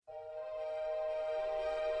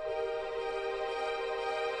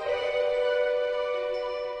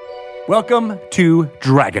Welcome to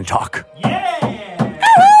Dragon Talk.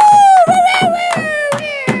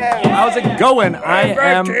 How's it going? I'm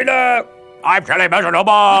Charlie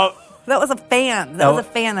Mazzanoble. That was a fan. That was a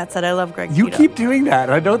fan that said, I love Greg You Tito. keep doing that.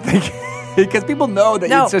 I don't think... Because people know that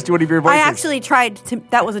it's just one of your voices. I actually tried to...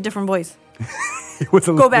 That was a different voice. It was a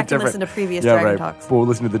Go little back bit and different. listen to previous Dragon Talks. We'll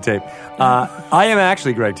listen to the tape. I am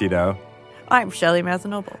actually Greg Tito. I'm Shelley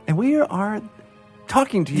Mazzanoble. And we are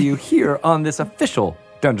talking to you here on this official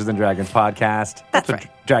Dungeons & Dragons podcast. That's what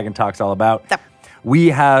right. Dragon Talk's all about. Yep. We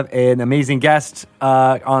have an amazing guest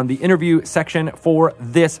on the interview section for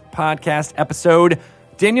this podcast episode.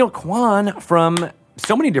 Daniel Kwan from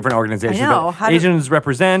so many different organizations. I know. But Asians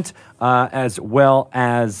Represent, as well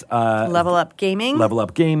as... Level Up Gaming. Level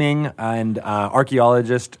Up Gaming and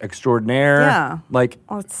archaeologist extraordinaire. Yeah. Like...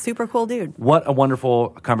 It's super cool dude. What a wonderful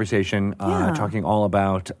conversation, Yeah. talking all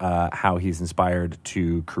about how he's inspired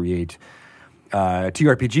to create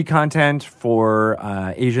TRPG content for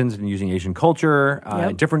Asians and using Asian culture,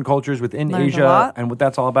 Yep. different cultures within Learned a Asia, lot. and what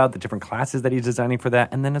that's all about, the different classes that he's designing for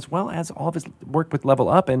that, and then as well as all of his work with Level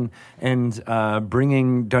Up and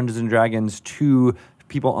bringing Dungeons & Dragons to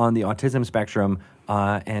people on the autism spectrum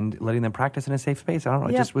and letting them practice in a safe space. I don't know.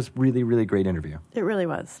 It Yep. just was really, really great interview. It really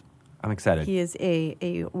was. I'm excited. He is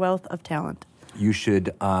a wealth of talent. You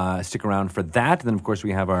should stick around for that. And then, of course,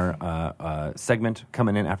 we have our segment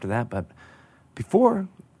coming in after that. But before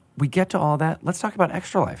we get to all that, let's talk about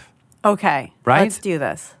Extra Life. Okay. Right? Let's do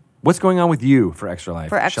this. What's going on with you for Extra Life?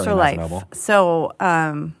 For Extra Shelley Life. Mazzanoble? So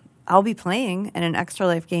I'll be playing in an Extra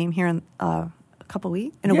Life game here in a couple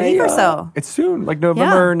weeks, in a Yeah, week or yeah. so. It's soon, like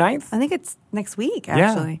November 9th? I think it's next week,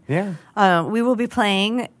 actually. Yeah. We will be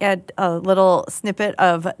playing at a little snippet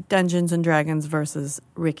of Dungeons & Dragons versus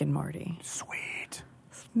Rick and Morty. Sweet.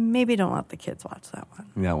 Maybe don't let the kids watch that one.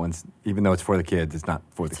 That one's, even though it's for the kids, it's not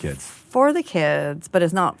for the kids. For the kids, but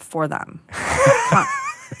it's not for them.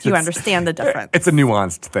 Do you understand the difference? It's a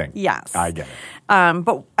nuanced thing. Yes. I get it.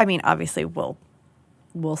 But, I mean, obviously, we'll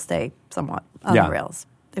stay somewhat on Yeah. the rails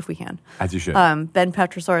if we can. As you should. Ben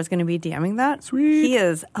Petrosor is going to be DMing that. Sweet. He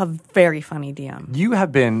is a very funny DM. You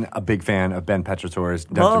have been a big fan of Ben Petrosor's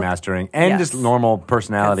dungeon Well, mastering and yes. just normal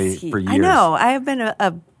personality for years. I know. I have been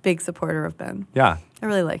a big supporter of Ben. Yeah. I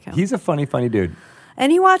really like him. He's a funny dude.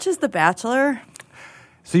 And he watches The Bachelor.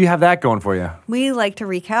 So you have that going for you. We like to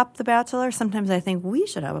recap The Bachelor. Sometimes I think we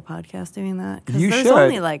should have a podcast doing that. Because You there's should.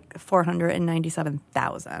 only like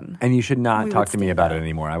 497,000. And you should not We talk would to me stay about there. it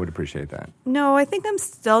anymore. I would appreciate that. No, I think I'm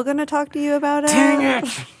still going to talk to you about it. Dang it!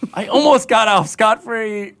 I almost got off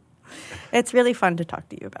scot-free. It's really fun to talk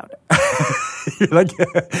to you about it. You're like,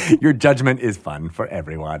 your judgment is fun for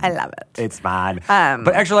everyone. I love it. It's fun.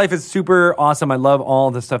 But Extra Life is super awesome. I love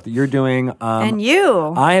all the stuff that you're doing. And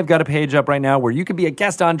you. I have got a page up right now where you can be a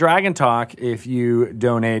guest on Dragon Talk if you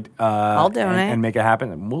donate. I'll donate. And make it happen.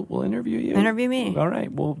 And we'll interview you. Interview me. All right.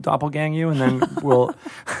 We'll doppelgang you, and then we'll...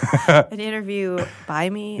 An interview by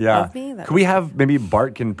me, of me. Could we have maybe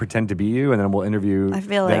Bart can pretend to be you, and then we'll interview I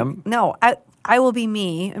feel them? like, no, I will be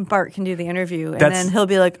me, and Bart can do the interview. And That's- then he'll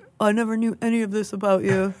be like, I never knew any of this about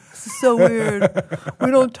you. This is so weird.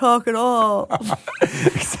 We don't talk at all.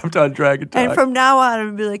 Except on Dragon Talk. And from now on,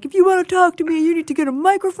 I'll be like, if you want to talk to me, you need to get a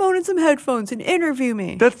microphone and some headphones and interview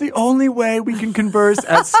me. That's the only way we can converse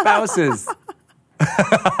as spouses.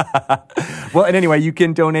 Well, and anyway, you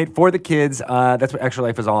can donate for the kids. That's what Extra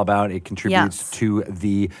Life is all about. It contributes Yes. to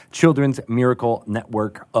the Children's Miracle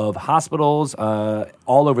Network of hospitals all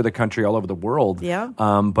over the country, all over the world. Yeah.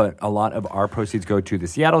 But a lot of our proceeds go to the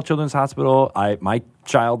Seattle Children's Hospital. My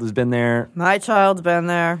child has been there. My child's been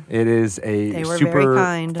there. It is a They were super very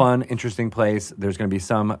kind. fun, interesting place. There's going to be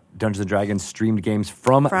some Dungeons & Dragons streamed games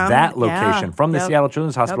from that yeah. location, from the Yep. Seattle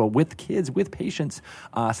Children's Hospital Yep. with kids, with patients.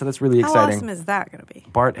 So that's really How exciting. awesome is that going to be?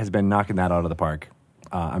 Bart has been knocking that out of the park.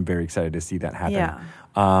 I'm very excited to see that happen. Yeah.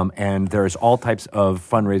 And there's all types of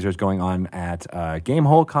fundraisers going on at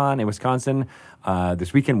Gamehole Con in Wisconsin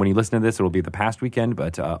this weekend. When you listen to this, it will be the past weekend,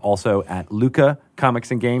 but also at Luca Comics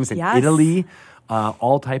and Games in Yes. Italy.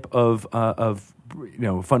 All type of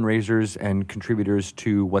fundraisers and contributors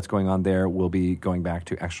to what's going on there will be going back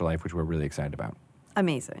to Extra Life, which we're really excited about.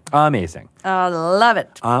 Amazing. Amazing. Love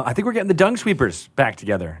it. I think we're getting the Dung Sweepers back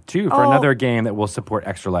together, too, for Oh. another game that will support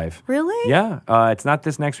Extra Life. Really? Yeah. It's not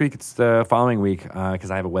this next week. It's the following week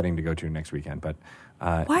because I have a wedding to go to next weekend. But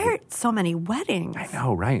Why are so many weddings? I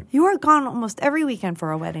know, right? You are gone almost every weekend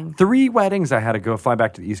for a wedding. 3 weddings I had to fly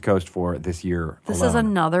back to the East Coast for this year This alone. is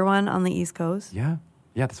another one on the East Coast. Yeah.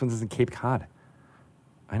 Yeah, this one's in Cape Cod.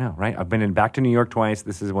 I know, right? I've been back to New York twice.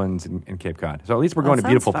 This is one's in Cape Cod. So at least we're going to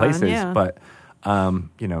sounds beautiful fun, places. yeah. But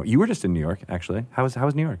You were just in New York, actually. How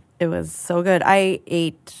was New York? It was so good. I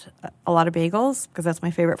ate a lot of bagels because that's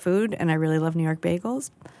my favorite food, and I really love New York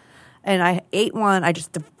bagels. And I ate one. I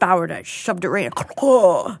just devoured it. I shoved it right in.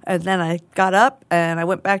 And then I got up, and I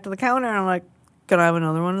went back to the counter, and I'm like, can I have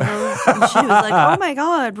another one of those? And she was like, oh, my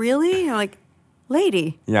God, really? And I'm like,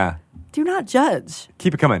 lady, Yeah. do not judge.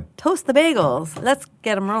 Keep it coming. Toast the bagels. Let's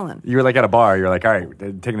get them rolling. You were like at a bar. You're like, all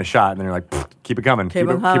right, taking a shot, and then you're like, keep it coming. Keep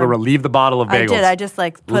 'em Keep coming. it. Leave the bottle of bagels. I did. I just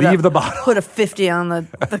like put Leave the bottle. put a 50 on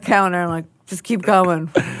the counter. And like, just keep going.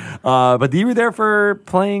 But you were there for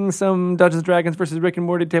playing some Dungeons and Dragons versus Rick and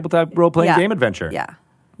Morty tabletop role-playing game adventure.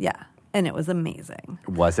 Yeah. And it was amazing.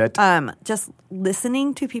 Was it? Just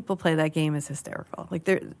listening to people play that game is hysterical.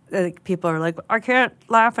 Like people are like, I can't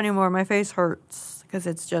laugh anymore. My face hurts because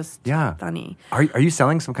it's just funny. Are you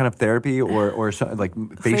selling some kind of therapy or like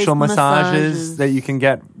Face facial massages massages. that you can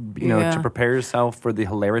get, Yeah. to prepare yourself for the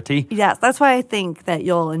hilarity? Yes, that's why I think that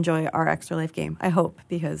you'll enjoy our Extra Life game. I hope,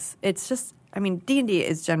 because it's just, D&D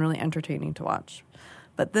is generally entertaining to watch,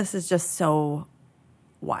 but this is just so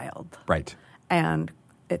wild. Right. And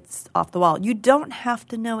it's off the wall. You don't have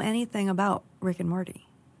to know anything about Rick and Morty.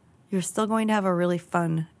 You're still going to have a really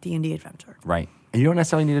fun D&D adventure. Right. And you don't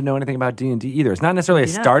necessarily need to know anything about D&D either. It's not necessarily a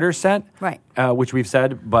You don't. starter set, Right. Which we've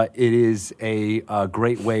said, but it is a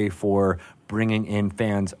great way for bringing in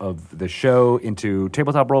fans of the show into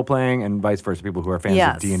tabletop role-playing and vice versa, people who are fans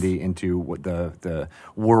Yes. of D&D into what the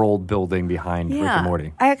world building behind Rick and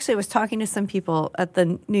Morty. I actually was talking to some people at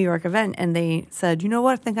the New York event, and they said, you know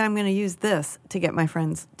what, I think I'm going to use this to get my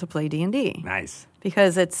friends to play D&D. Nice.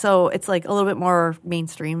 Because it's like a little bit more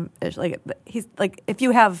mainstream. He's like, if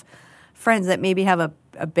you have friends that maybe have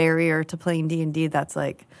a barrier to playing D&D that's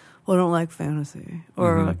like, well, I don't like fantasy,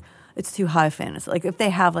 or like, it's too high fantasy. Like if they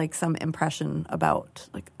have like some impression about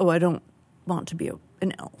like, oh, I don't want to be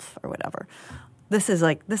an elf or whatever. This is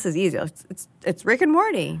easy. It's Rick and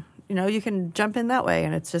Morty. You can jump in that way,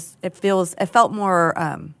 and it felt more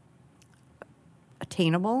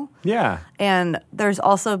attainable. Yeah. And there's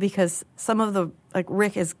also, because some of the, like,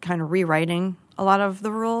 Rick is kind of rewriting a lot of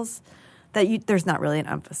the rules, that there's not really an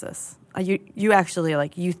emphasis. You actually,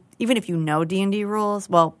 like, even if you know D&D rules,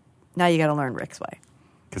 well, now you got to learn Rick's way.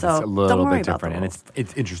 Because So it's a little don't worry bit about the different, and rules.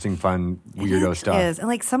 it's interesting, fun, weirdo It stuff. is. And,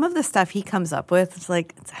 like, some of the stuff he comes up with, it's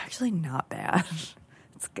like, it's actually not bad.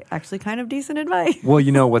 It's actually kind of decent advice. Well,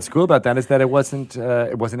 what's cool about that is that it wasn't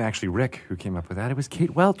actually Rick who came up with that. It was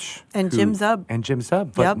Kate Welch And Jim Zub.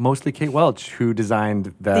 But Yep. mostly Kate Welch, who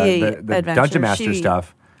designed the adventure. Dungeon Master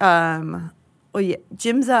stuff. Well, yeah,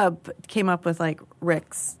 Jim Zub came up with, like,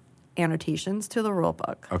 Rick's annotations to the rule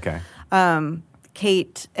book. Okay.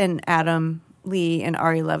 Kate and Adam Lee and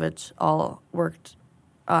Ari Levitch all worked,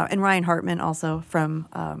 and Ryan Hartman also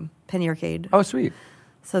from Penny Arcade. Oh, sweet.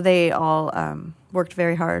 So they all worked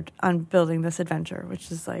very hard on building this adventure,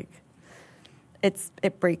 which is like,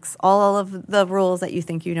 it breaks all of the rules that you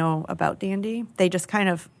think you know about D&D. They just kind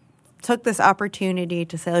of took this opportunity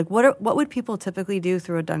to say, like, what would people typically do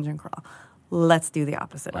through a dungeon crawl? Let's do the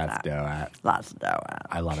opposite of that. Let's do it.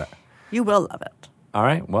 I love it. You will love it. All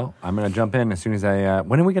right. Well, I'm going to jump in as soon as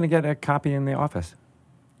when are we going to get a copy in the office?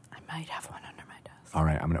 I might have one under my desk. All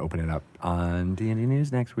right. I'm going to open it up on D&D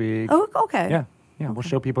News next week. Oh, okay. Yeah. We'll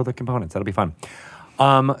show people the components. That'll be fun.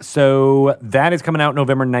 So that is coming out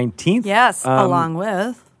November 19th. Yes, along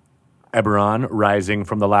with Eberron, Rising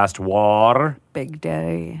from the Last War. Big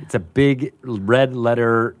Day. It's a big red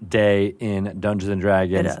letter day in Dungeons &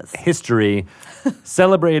 Dragons It is. history,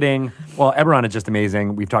 celebrating, well, Eberron is just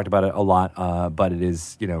amazing. We've talked about it a lot, but it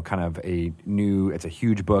is, kind of it's a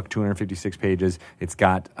huge book, 256 pages. It's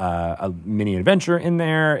got a mini adventure in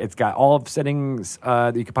there. It's got all of settings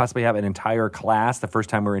that you could possibly have, an entire class. The first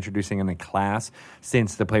time we're introducing in a class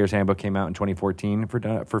since the Player's Handbook came out in 2014 for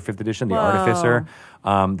 5th edition, the Whoa. Artificer.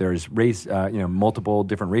 There's multiple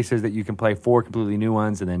different races that you can play, 4 completely new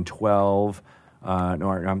ones, and then 12.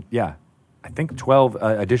 I think 12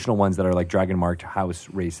 additional ones that are like dragon marked house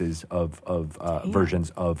races of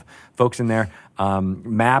versions of folks in there.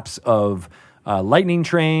 Maps of lightning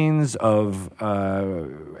trains, of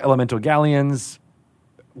elemental galleons.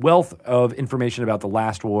 Wealth of information about the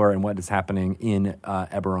last war and what is happening in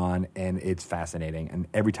Eberron, and it's fascinating. And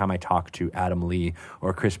every time I talk to Adam Lee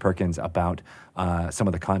or Chris Perkins about some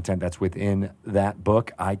of the content that's within that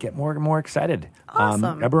book, I get more and more excited.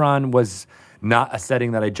 Awesome. Eberron was not a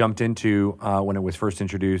setting that I jumped into when it was first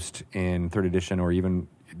introduced in 3rd edition or even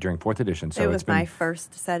during 4th edition. So It was it's been, my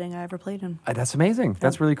first setting I ever played in. that's amazing.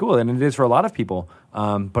 That's really cool, and it is for a lot of people.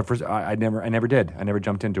 But I never did. I never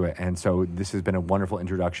jumped into it, and so this has been a wonderful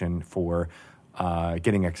introduction for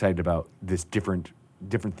getting excited about this different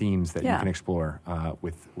different themes that you Yeah. can explore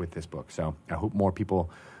with this book. So I hope more people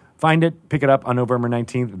find it, pick it up on November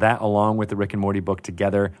 19th. That along with the Rick and Morty book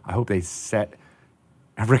together. I hope they set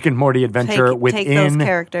a Rick and Morty adventure within. Take those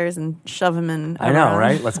characters and shove them in. I know,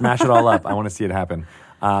 right? Let's mash it all up. I want to see it happen.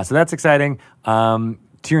 So that's exciting.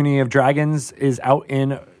 Tyranny of Dragons is out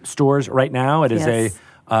in stores right now. It is Yes.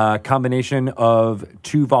 a combination of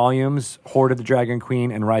 2 volumes, Hoard of the Dragon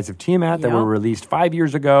Queen and Rise of Tiamat, that Yep. were released 5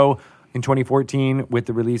 years ago in 2014 with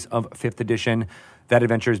the release of 5th edition. That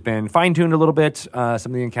adventure has been fine-tuned a little bit. Some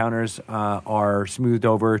of the encounters are smoothed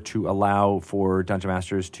over to allow for Dungeon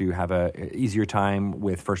Masters to have a easier time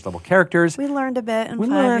with first-level characters. We learned a bit in We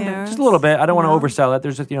 5 learned years. just a little bit. I don't want to Yeah. oversell it.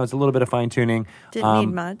 There's just, it's a little bit of fine-tuning. Didn't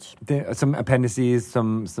need much. Some appendices,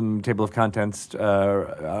 some table of contents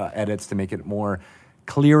edits to make it more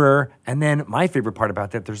clearer. And then my favorite part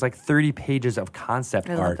about that, there's like 30 pages of concept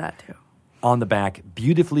I love art that too. on the back.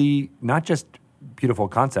 Beautifully, not just beautiful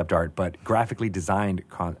concept art, but graphically designed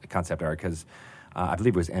concept art, because I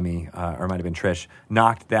believe it was Emmy, or it might have been Trish,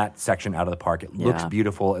 knocked that section out of the park. It looks Yeah.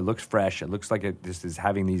 beautiful. It looks fresh. It looks like it just is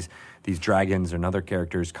having these dragons and other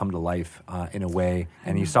characters come to life in a way.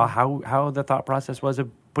 And you saw how the thought process was of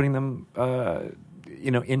putting them,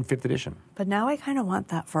 in 5th edition. But now I kind of want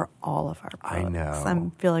that for all of our books. I know. I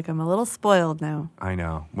feel like I'm a little spoiled now. I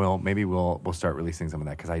know. Well, maybe we'll start releasing some of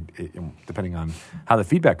that, because depending on how the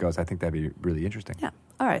feedback goes, I think that'd be really interesting. Yeah.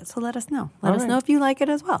 All right. So let us know. Let All us right. know if you like it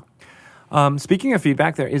as well. Speaking of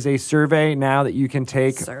feedback, there is a survey now that you can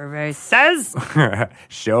take. Survey says.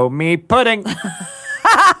 Show me pudding.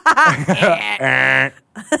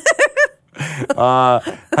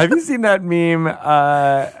 Have you seen that meme?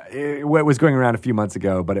 It was going around a few months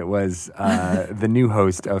ago, but it was the new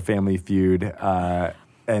host of Family Feud,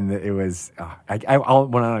 and it was. I'll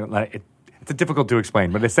want to. It's difficult to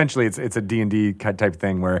explain, but essentially, it's a D&D type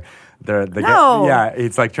thing where No.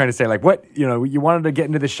 it's like trying to say like what you wanted to get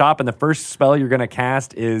into the shop, and the first spell you're going to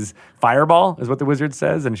cast is Fireball, is what the wizard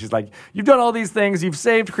says, and she's like, you've done all these things, you've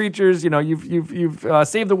saved creatures, you've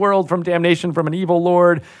saved the world from damnation from an evil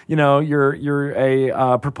lord, you're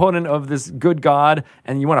a proponent of this good god,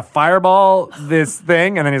 and you want to fireball this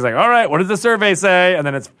thing, and then he's like, all right, what does the survey say? And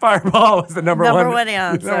then it's Fireball was the number one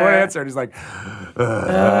answer. number one answer, and he's like.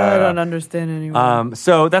 I don't understand anymore.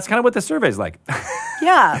 So that's kind of what the survey's like.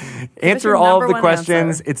 Yeah. Answer all of the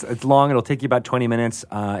questions. It's long. It'll take you about 20 minutes.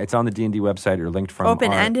 It's on the D&D website or linked from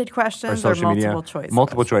Open-ended our questions or social media. multiple choice?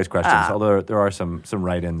 Multiple choice questions, Ah. although there are some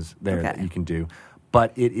write-ins there that Okay. you can do.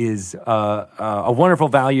 But it is a wonderful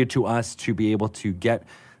value to us to be able to get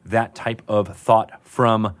that type of thought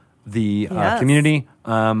from the Yes. community.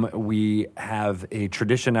 We have a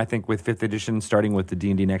tradition, I think, with 5th edition, starting with the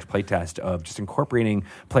D&D Next playtest, of just incorporating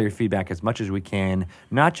player feedback as much as we can,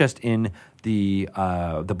 not just in the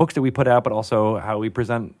books that we put out, but also how we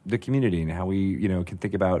present the community and how we can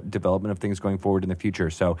think about development of things going forward in the future.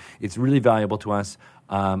 So it's really valuable to us,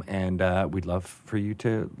 and we'd love for you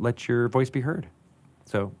to let your voice be heard.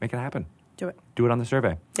 So make it happen. Do it. Do it on the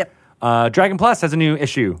survey. Yep. Dragon Plus has a new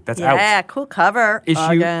issue that's out. Yeah, cool cover. Issue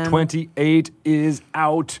Again. 28 is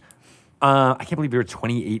out. I can't believe there are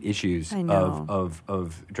 28 issues I know.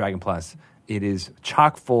 of Dragon Plus. It is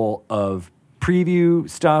chock full of preview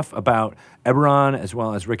stuff about Eberron as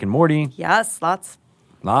well as Rick and Morty. Yes, lots.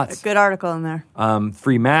 Lots. Good article in there.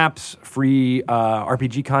 Free maps, free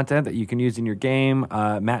RPG content that you can use in your game.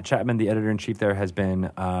 Matt Chapman, the editor-in-chief there, has been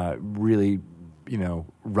really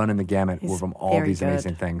running the gamut He's from all very these good.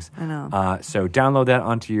 amazing things. I know. So download that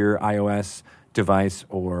onto your iOS device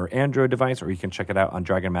or Android device, or you can check it out on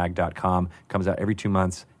dragonmag.com. Comes out every 2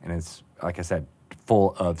 months, and it's, like I said,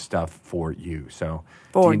 full of stuff for you. So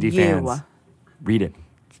For D&D you. fans, read it.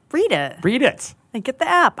 Read it. Read it. And get the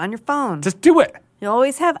app on your phone. Just do it. You'll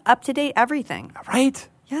always have up-to-date everything. Right?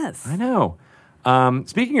 Yes. I know.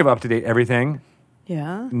 Speaking of up-to-date everything,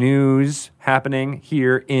 Yeah. news happening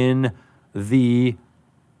here in the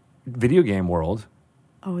video game world.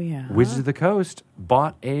 Oh, yeah. Wizards of the Coast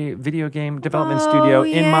bought a video game development Oh, studio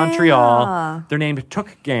in yeah. Montreal. They're named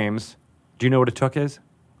Took Games. Do you know what a Took is?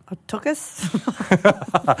 A Tookus?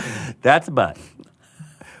 That's a butt.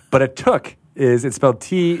 But a Took it's spelled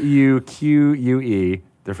Tuque.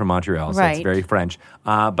 They're from Montreal, so it's Right. very French.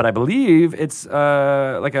 But I believe it's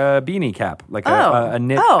like a beanie cap, like a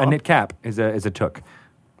knit cap is a Took.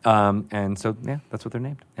 And so, yeah, that's what they're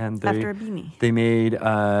named. And After a beanie. They made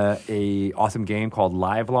a awesome game called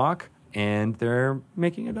Livelock, and they're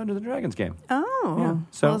making a Dungeons & Dragons game. Oh. Yeah,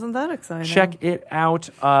 so wasn't that exciting? Check it out.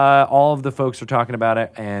 All of the folks are talking about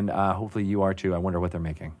it, and hopefully you are too. I wonder what they're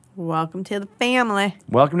making. Welcome to the family.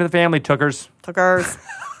 Welcome to the family, Tookers. Tookers.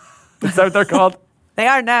 Is that what they're called? They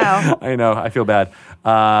are now. I know. I feel bad.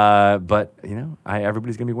 But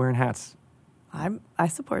everybody's going to be wearing hats. I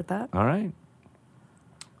support that. All right.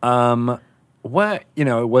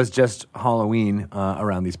 It was just Halloween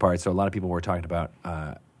around these parts, so a lot of people were talking about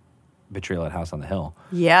Betrayal at House on the Hill.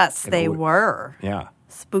 Yes, they were. Yeah.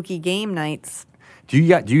 Spooky game nights. Do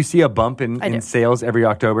you see a bump in sales every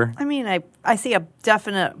October? I mean, I see a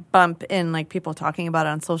definite bump in like people talking about it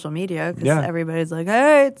on social media because everybody's like,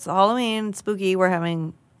 hey, it's Halloween, spooky. We're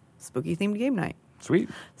having spooky themed game night. Sweet.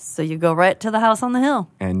 So you go right to the House on the Hill.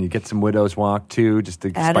 And you get some Widow's Walk, too, just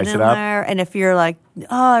to add spice it it up. There. And if you're like,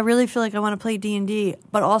 I really feel like I want to play D&D,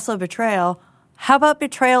 but also Betrayal, how about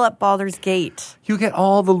Betrayal at Baldur's Gate? You get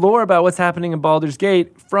all the lore about what's happening in Baldur's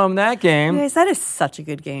Gate from that game. Guys, that is such a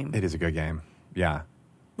good game. It is a good game. Yeah.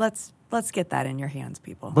 Let's get that in your hands,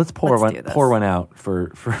 people. Let's pour one out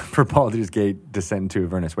for Baldur's Gate Descent into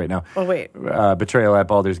Avernus. Wait, no. Oh, wait. Betrayal at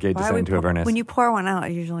Baldur's Gate Descent into Avernus. When you pour one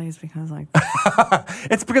out, usually it's because like...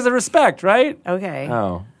 It's because of respect, right? Okay.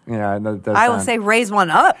 Oh, yeah. I will say raise one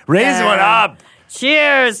up. Raise one up.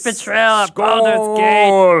 Cheers, Betrayal at Baldur's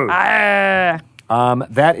Gate.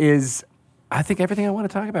 That is, I think, everything I want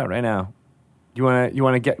to talk about right now. You want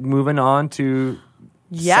to get moving on to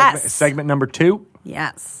segment number 2?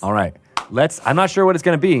 Yes. All right. I'm not sure what it's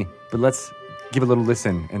going to be, but let's give a little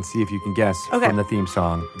listen and see if you can guess from the theme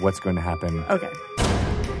song what's going to happen. Okay.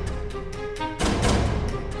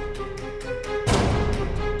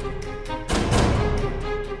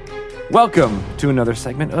 Welcome to another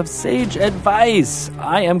segment of Sage Advice.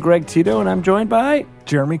 I am Greg Tito, and I'm joined by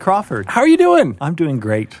Jeremy Crawford. How are you doing? I'm doing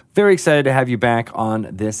great. Very excited to have you back on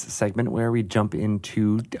this segment where we jump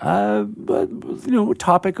into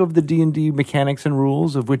topic of the D&D mechanics and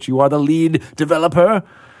rules, of which you are the lead developer,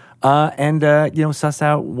 and suss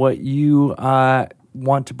out what you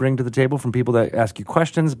want to bring to the table from people that ask you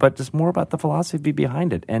questions, but just more about the philosophy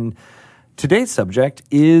behind it. And today's subject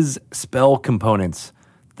is spell components.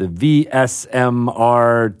 The VSMRTS.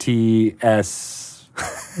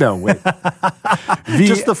 No, wait.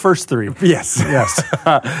 Just the first 3. Yes. Yes.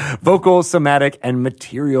 Vocal, somatic, and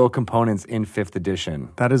material components in 5th edition.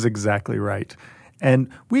 That is exactly right. And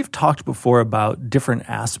we've talked before about different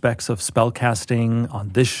aspects of spellcasting on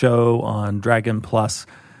this show, on Dragon Plus,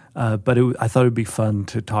 but I thought it would be fun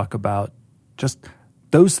to talk about just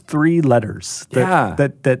those 3 letters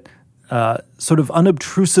that sort of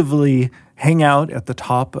unobtrusively hang out at the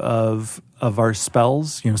top of our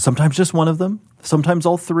spells, sometimes just one of them, sometimes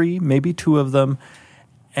all 3, maybe 2 of them,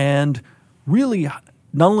 and really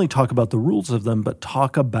not only talk about the rules of them, but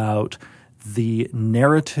talk about the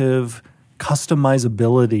narrative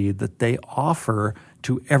customizability that they offer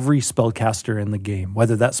to every spellcaster in the game,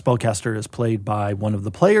 whether that spellcaster is played by one of the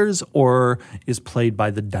players or is played by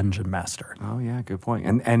the dungeon master. Oh, yeah, good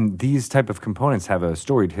point. And these type of components have a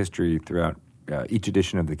storied history throughout each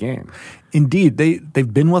edition of the game. Indeed,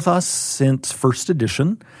 they've been with us since 1st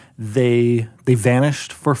edition. They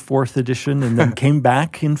vanished for 4th edition and then came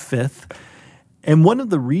back in 5th. And one of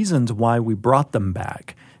the reasons why we brought them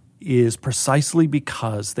back is precisely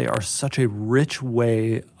because they are such a rich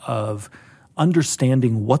way of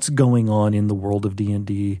understanding what's going on in the world of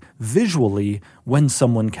D&D visually when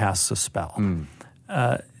someone casts a spell.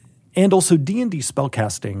 And also D&D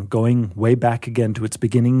spellcasting, going way back again to its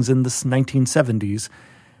beginnings in the 1970s,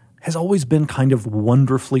 has always been kind of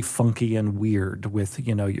wonderfully funky and weird with,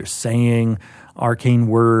 you're saying arcane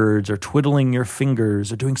words or twiddling your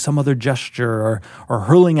fingers or doing some other gesture or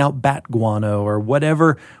hurling out bat guano or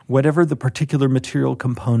whatever the particular material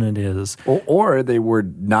component is. Or they were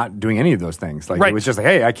not doing any of those things. Like It was just like,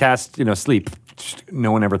 hey, I cast, sleep.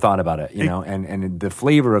 No one ever thought about it, and the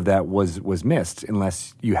flavor of that was missed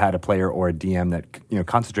unless you had a player or a DM that,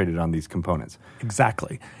 concentrated on these components.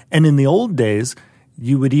 Exactly. And in the old days,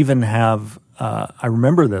 you would even have, I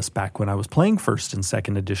remember this back when I was playing 1st and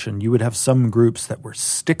 2nd edition, you would have some groups that were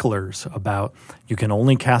sticklers about you can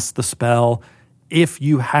only cast the spell if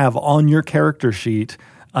you have on your character sheet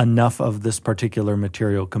enough of this particular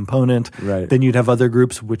material component. Right. Then you'd have other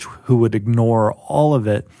groups who would ignore all of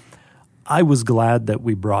it. I was glad that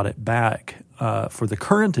we brought it back for the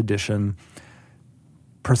current edition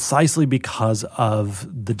precisely because of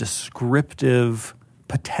the descriptive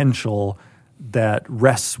potential that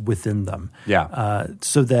rests within them. Yeah.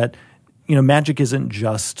 So that, magic isn't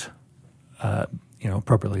just,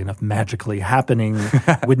 appropriately enough, magically happening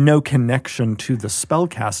with no connection to the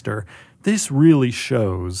spellcaster. This really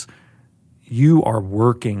shows you are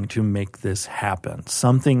working to make this happen.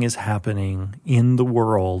 Something is happening in the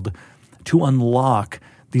world to unlock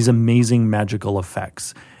these amazing magical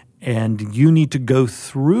effects. And you need to go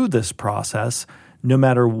through this process no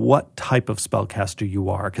matter what type of spellcaster you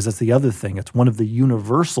are, because that's the other thing. It's one of the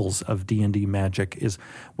universals of D&D magic is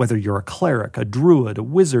whether you're a cleric, a druid, a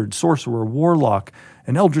wizard, sorcerer, warlock,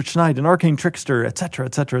 an eldritch knight, an arcane trickster, etc.,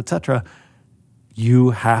 etc., etc., you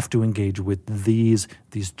have to engage with these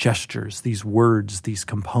gestures, these words, these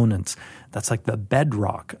components. That's like the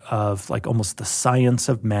bedrock of like almost the science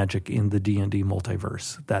of magic in the D&D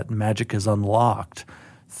multiverse, that magic is unlocked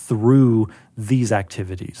through these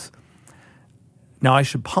activities. Now, I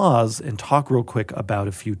should pause and talk real quick about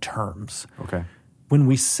a few terms. Okay. When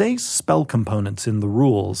we say spell components in the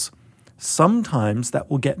rules, sometimes that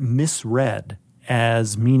will get misread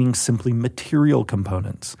as meaning simply material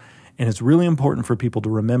components. And it's really important for people to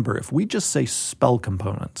remember, if we just say spell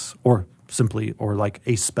components or like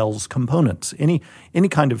a spell's components, any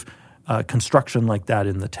kind of construction like that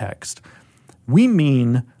in the text, we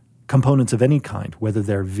mean components of any kind, whether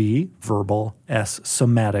they're V, verbal, S,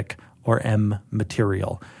 somatic, or M,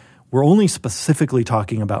 material. We're only specifically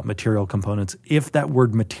talking about material components if that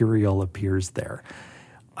word material appears there.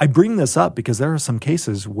 I bring this up because there are some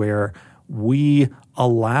cases where we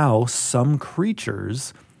allow some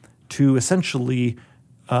creatures to essentially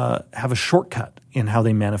have a shortcut in how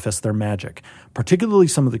they manifest their magic, particularly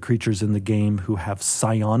some of the creatures in the game who have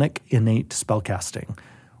psionic innate spellcasting.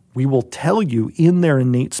 We will tell you in their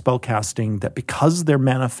innate spellcasting that because they're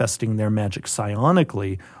manifesting their magic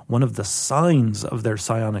psionically, one of the signs of their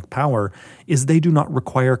psionic power is they do not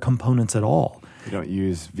require components at all. You don't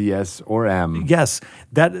use VS or M. Yes,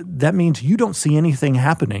 that means you don't see anything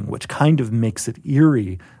happening, which kind of makes it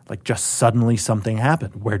eerie, like just suddenly something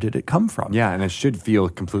happened. Where did it come from? Yeah, and it should feel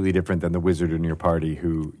completely different than the wizard in your party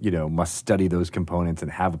who, must study those components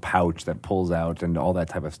and have a pouch that pulls out and all that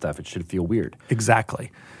type of stuff. It should feel weird.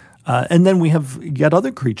 Exactly. And then we have yet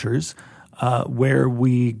other creatures where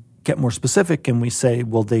we get more specific and we say,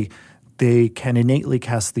 well, they can innately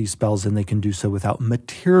cast these spells and they can do so without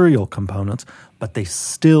material components, but they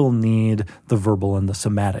still need the verbal and the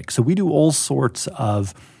somatic. So we do all sorts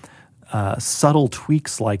of subtle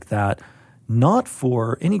tweaks like that, not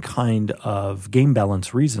for any kind of game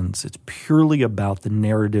balance reasons. It's purely about the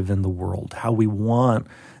narrative in the world, how we want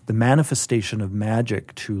the manifestation of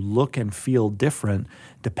magic to look and feel different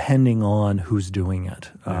depending on who's doing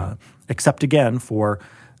it. Except, again, for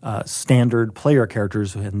standard player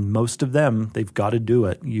characters, and most of them, they've got to do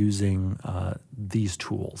it using these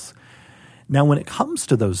tools. Now, when it comes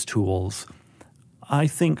to those tools, I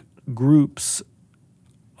think groups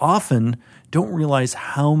often don't realize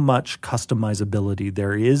how much customizability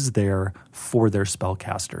there is there for their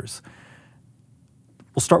spellcasters.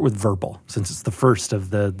 We'll start with verbal, since it's the first of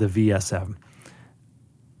the VSM.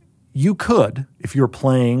 You could, if you're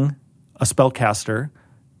playing a spellcaster,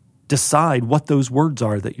 decide what those words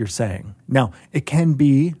are that you're saying. Now, it can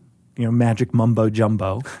be, magic mumbo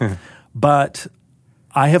jumbo, but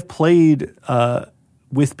I have played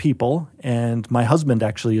with people, and my husband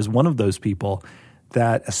actually is one of those people,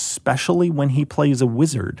 that especially when he plays a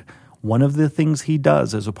wizard, one of the things he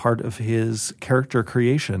does as a part of his character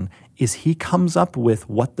creation is he comes up with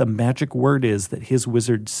what the magic word is that his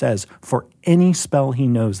wizard says for any spell he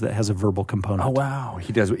knows that has a verbal component. Oh, wow.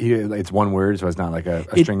 He does. It's one word, so it's not like a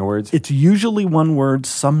string of words? It's usually one word,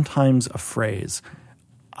 sometimes a phrase.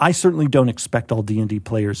 I certainly don't expect all D&D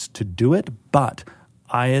players to do it, but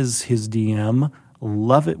I, as his DM,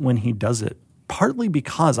 love it when he does it, partly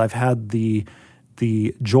because I've had the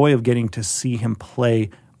joy of getting to see him play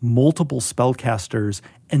multiple spellcasters,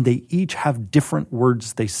 and they each have different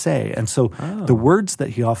words they say. And so the words that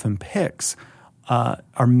he often picks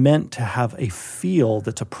are meant to have a feel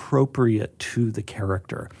that's appropriate to the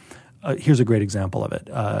character. Here's a great example of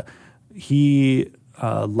it. He,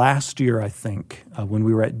 last year, I think, when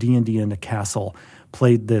we were at D&D in a castle,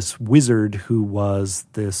 played this wizard who was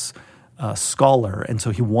this scholar, and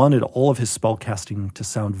so he wanted all of his spellcasting to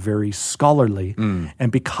sound very scholarly.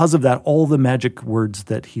 And because of that, all the magic words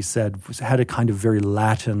that he said had a kind of very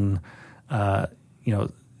Latin,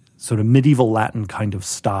 sort of medieval Latin kind of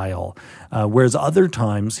style. Whereas other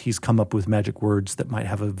times he's come up with magic words that might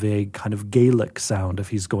have a vague kind of Gaelic sound if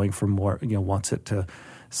he's going for more, wants it to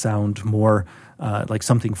sound more like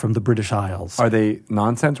something from the British Isles. Are they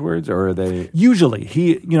nonsense words, or are they? Usually,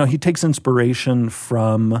 he takes inspiration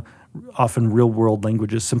from often real-world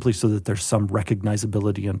languages simply so that there's some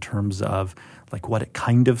recognizability in terms of like what it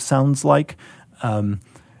kind of sounds like.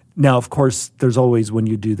 Now, of course, there's always, when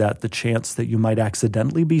you do that, the chance that you might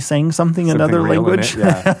accidentally be saying something in another language.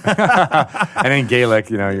 Yeah. And in Gaelic,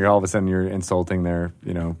 you're all of a sudden you're insulting their,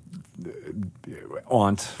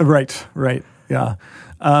 aunt. Right, yeah.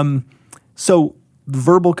 So the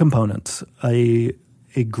verbal components, a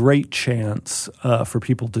a great chance for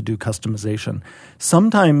people to do customization.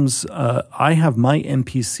 Sometimes I have my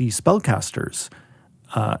NPC spellcasters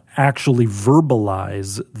actually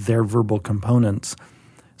verbalize their verbal components.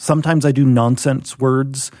 Sometimes I do nonsense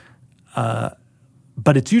words, but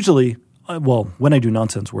it's usually, when I do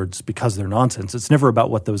nonsense words, because they're nonsense, it's never about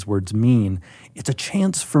what those words mean. It's a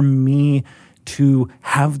chance for me to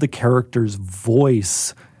have the character's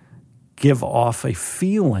voice give off a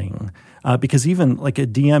feeling. Because even like a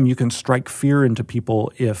DM, you can strike fear into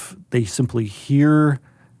people if they simply hear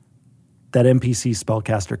that NPC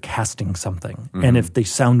spellcaster casting something. Mm-hmm. And if they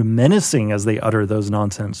sound menacing as they utter those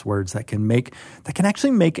nonsense words, that can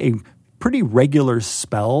actually make a pretty regular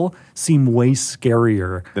spell seem way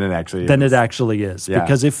scarier than it actually is. Yeah.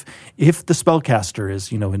 Because if the spellcaster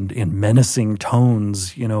is, in menacing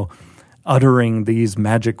tones, uttering these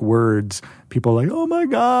magic words, people are like, oh my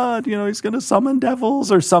God, he's going to summon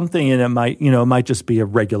devils or something. And it might just be a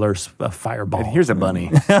regular fireball. And here's a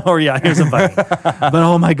bunny. Or here's a bunny. But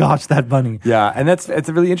oh my gosh, that bunny. Yeah. And it's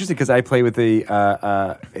really interesting because I play with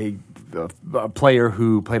a player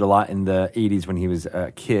who played a lot in the 80s when he was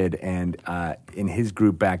a kid. And in his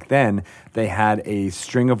group back then, they had a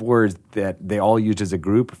string of words that they all used as a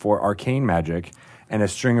group for arcane magic, and a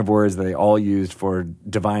string of words that they all used for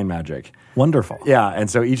divine magic. Wonderful. Yeah, and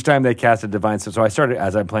so each time they cast a divine... So I started,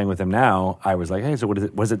 as I'm playing with him now, I was like, hey, so what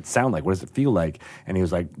does it sound like? What does it feel like? And he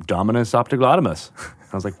was like, Dominus Optiglottimus.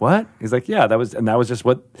 I was like, what? He's like, yeah, that was just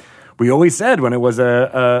what we always said when it was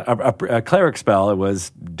a cleric spell. It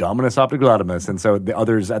was Dominus Optiglottimus. And so the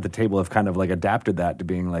others at the table have kind of like adapted that to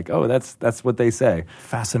being like, oh, that's what they say.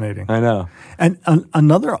 Fascinating. I know. And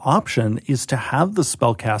another option is to have the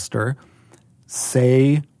spellcaster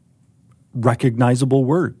say recognizable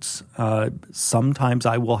words. Sometimes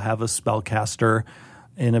I will have a spellcaster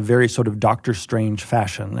in a very sort of Doctor Strange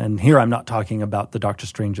fashion. And here I'm not talking about the Doctor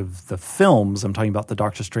Strange of the films. I'm talking about the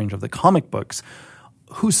Doctor Strange of the comic books,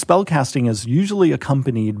 whose spellcasting is usually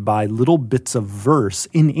accompanied by little bits of verse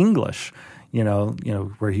in English.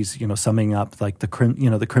 Where he's, summing up like the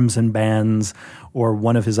Crimson Bands or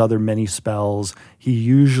one of his other many spells. He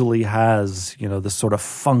usually has, this sort of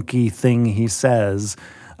funky thing he says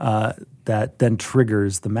that then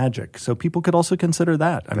triggers the magic. So people could also consider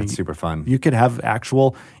that. That's super fun. You could have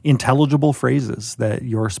actual intelligible phrases that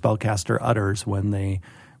your spellcaster utters when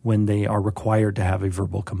they are required to have a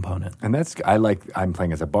verbal component. And I'm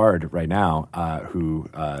playing as a bard right now who,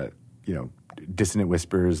 Dissonant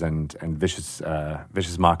Whispers and Vicious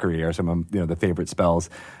Mockery are some of the favorite spells.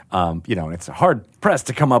 It's hard pressed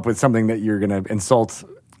to come up with something that you're going to insult,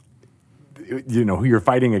 who you're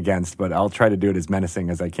fighting against. But I'll try to do it as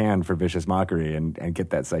menacing as I can for Vicious Mockery and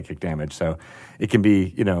get that psychic damage. So it can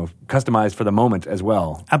be customized for the moment as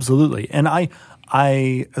well. Absolutely, and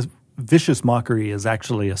I Vicious Mockery is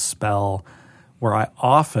actually a spell where I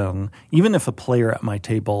often, even if a player at my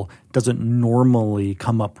table doesn't normally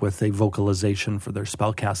come up with a vocalization for their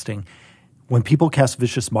spellcasting, when people cast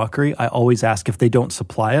Vicious Mockery, I always ask if they don't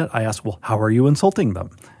supply it. I ask, well, how are you insulting them?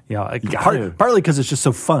 Partly because it's just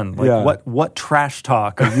so fun. What trash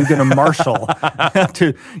talk are you going to marshal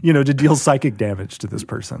to deal psychic damage to this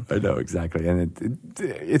person? I know, exactly. And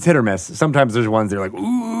it's hit or miss. Sometimes there's ones that are like,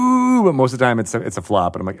 ooh, but most of the time it's a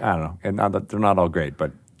flop. And I'm like, I don't know. And they're not all great,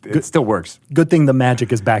 but it still works. Good thing the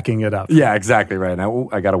magic is backing it up. Yeah, exactly right. Now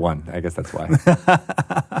I got a 1. I guess that's why.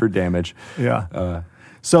 For damage. Yeah.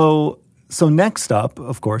 So next up,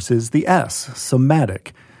 of course, is the S,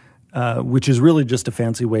 somatic, which is really just a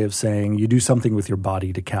fancy way of saying you do something with your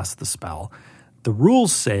body to cast the spell. The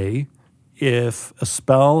rules say if a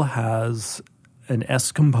spell has an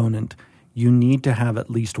S component, you need to have at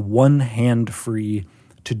least one hand free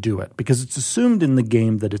to do it because it's assumed in the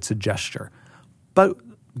game that it's a gesture. But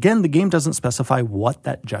again, the game doesn't specify what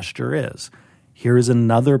that gesture is. Here is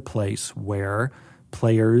another place where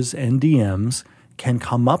players and DMs can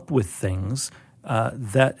come up with things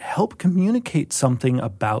that help communicate something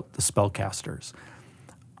about the spellcasters.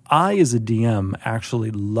 I, as a DM,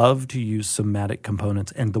 actually love to use somatic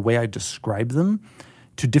components and the way I describe them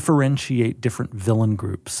to differentiate different villain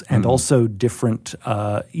groups and also different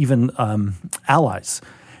even allies.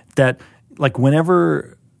 That, like,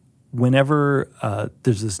 whenever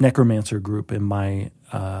there's this necromancer group in my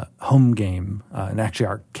home game, and actually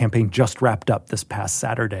our campaign just wrapped up this past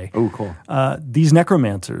Saturday. Oh, cool. These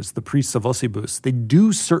necromancers, the priests of Ossibus, they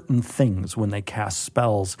do certain things when they cast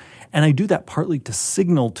spells, and I do that partly to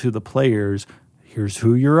signal to the players, here's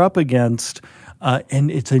who you're up against,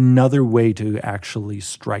 and it's another way to actually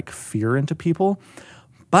strike fear into people.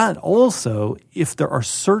 But also, if there are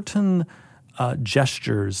certain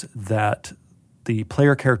gestures that the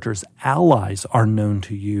player character's allies are known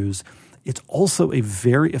to use, it's also a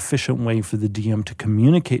very efficient way for the DM to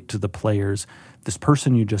communicate to the players, this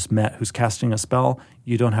person you just met who's casting a spell,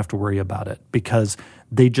 you don't have to worry about it because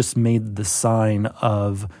they just made the sign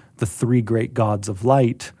of the 3 great gods of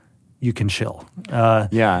light. You can chill.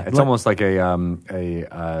 It's almost like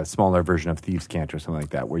a smaller version of Thieves' Cant or something like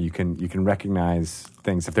that, where you can recognize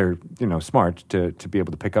things if they're smart to be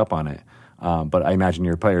able to pick up on it. But I imagine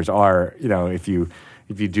your players are if you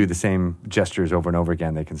do the same gestures over and over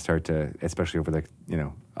again, they can start to, especially over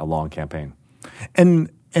a long campaign. And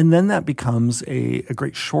then that becomes a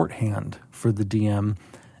great shorthand for the DM.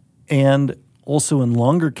 And also in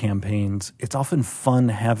longer campaigns, it's often fun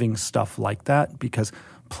having stuff like that because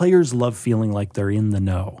players love feeling like they're in the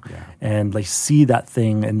know. Yeah. And they see that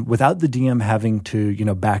thing, and without the DM having to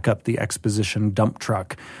back up the exposition dump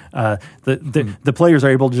truck, the players are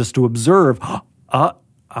able just to observe,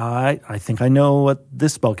 I think I know what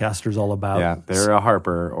this spellcaster's all about. Yeah, they're a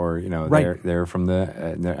Harper, or right. they're from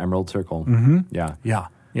the Emerald Circle. Mm-hmm.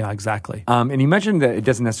 Yeah, exactly. And you mentioned that it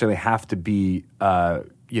doesn't necessarily have to be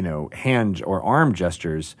hand or arm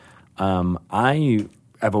gestures.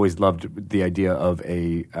 I've always loved the idea of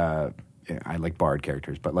I like bard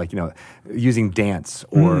characters, but using dance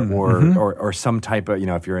or some type of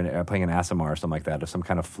if you're playing an Aasimar or something like that, or some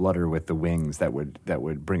kind of flutter with the wings that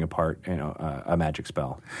would bring apart a magic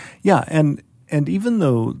spell. Yeah, and even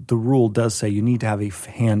though the rule does say you need to have a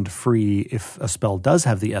hand free if a spell does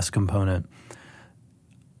have the S component,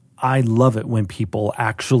 I love it when people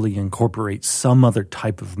actually incorporate some other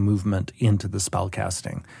type of movement into the spell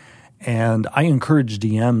casting. And I encourage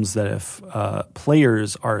DMs that if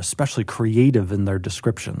players are especially creative in their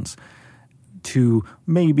descriptions, to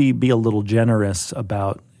maybe be a little generous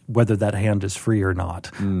about whether that hand is free or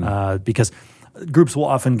not. Because groups will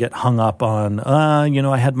often get hung up on,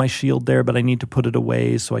 I had my shield there, but I need to put it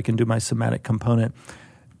away so I can do my somatic component.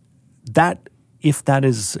 If that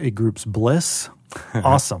is a group's bliss,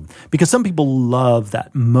 awesome. Because some people love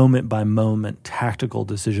that moment-by-moment tactical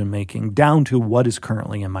decision-making down to what is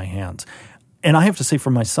currently in my hands. And I have to say for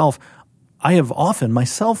myself, I have often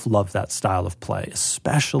myself loved that style of play,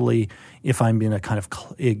 especially if I'm in a kind of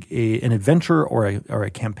an adventure or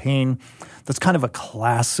a campaign that's kind of a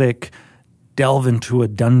classic delve into a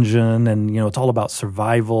dungeon and, it's all about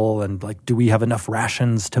survival and do we have enough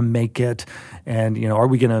rations to make it? And, are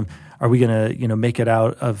we going to make it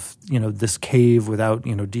out of, this cave without,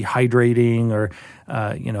 dehydrating or,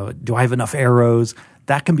 do I have enough arrows?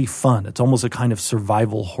 That can be fun. It's almost a kind of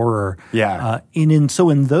survival horror. Yeah. So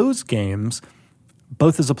in those games,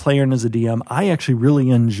 both as a player and as a DM, I actually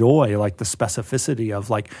really enjoy the specificity of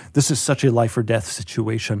this is such a life or death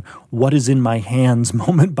situation. What is in my hands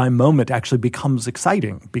moment by moment actually becomes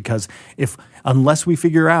exciting because unless we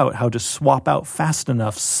figure out how to swap out fast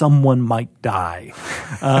enough, someone might die.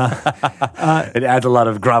 It adds a lot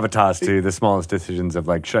of gravitas to the smallest decisions of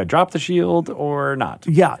should I drop the shield or not?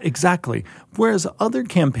 Yeah, exactly. Whereas other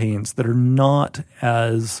campaigns that are not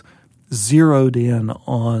as zeroed in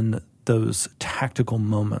on those tactical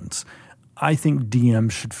moments, I think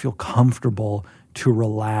DMs should feel comfortable to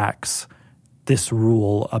relax this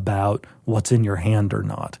rule about what's in your hand or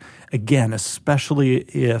not. Again, especially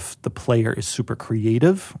if the player is super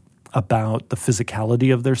creative about the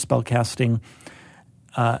physicality of their spellcasting.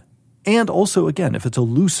 And also, again, if it's a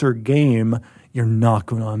looser game, you're not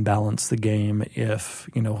going to unbalance the game if,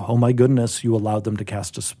 oh my goodness, you allowed them to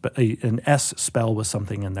cast an S spell with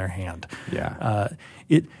something in their hand. Yeah.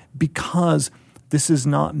 Because this is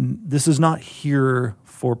not here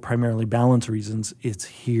for primarily balance reasons. It's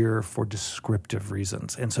here for descriptive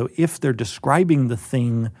reasons. And so if they're describing the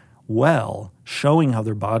thing well, showing how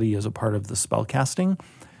their body is a part of the spell casting,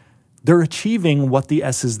 they're achieving what the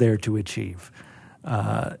S is there to achieve.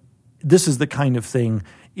 This is the kind of thing,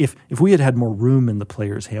 if we had more room in the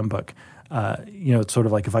player's handbook, it's sort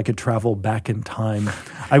of like if I could travel back in time,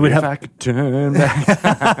 I would have. I could turn back.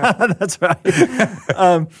 That's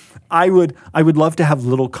right. I would love to have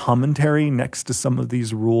little commentary next to some of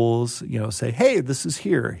these rules. Say, hey, this is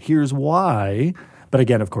here. Here's why. But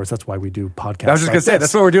again, of course, that's why we do podcasts. I was just going to say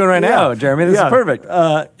that's what we're doing right now, Jeremy. This is perfect.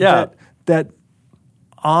 That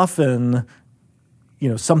often.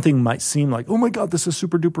 Something might seem like, oh my God, this is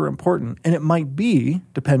super duper important. And it might be,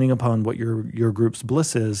 depending upon what your group's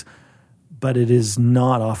bliss is, but it is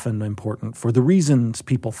not often important for the reasons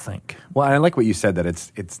people think. Well, I like what you said, that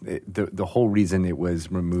the whole reason it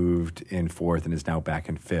was removed in 4th and is now back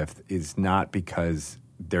in 5th is not because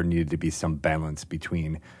there needed to be some balance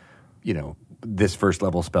between, this first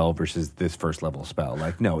level spell versus this first level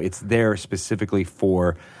spell. No, it's there specifically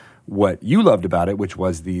for what you loved about it, which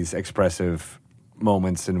was these expressive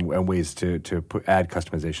moments and ways to add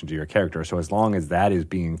customization to your character. So as long as that is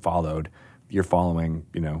being followed, you're following,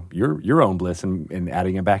 your own bliss and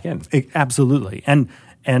adding it back in. Absolutely. And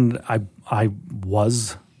I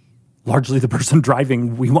was largely the person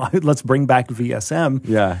driving. Let's bring back VSM.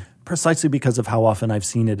 Yeah. Precisely because of how often I've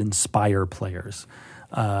seen it inspire players.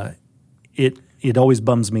 It always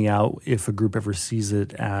bums me out if a group ever sees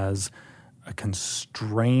it as a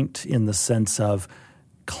constraint in the sense of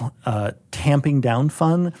tamping down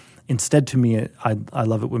fun. Instead, to me, I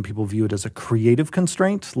love it when people view it as a creative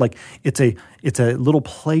constraint. Like it's a little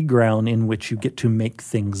playground in which you get to make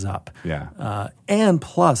things up. Yeah. And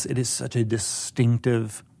plus, it is such a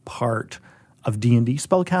distinctive part of D&D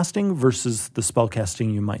spellcasting versus the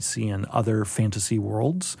spellcasting you might see in other fantasy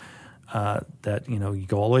worlds. That you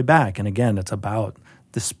go all the way back, and again, it's about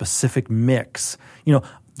this specific mix.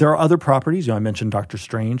 There are other properties. I mentioned Doctor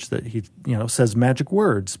Strange that he says magic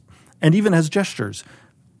words and even has gestures,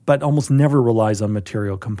 but almost never relies on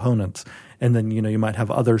material components. And then, you might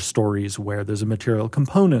have other stories where there's a material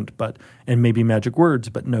component, and maybe magic words,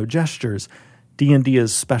 but no gestures. D&D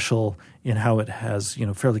is special in how it has,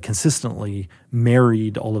 fairly consistently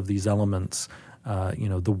married all of these elements,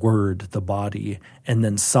 the word, the body, and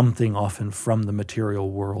then something often from the material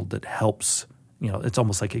world that helps, it's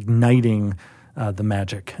almost like igniting the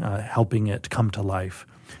magic, helping it come to life.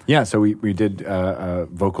 Yeah, so we did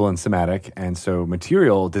vocal and somatic, and so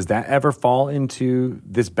material, does that ever fall into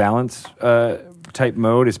this balance type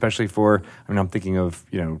mode, especially for, I'm thinking of,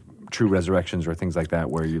 true resurrections or things like that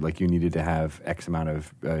where you needed to have X amount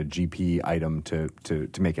of GP item to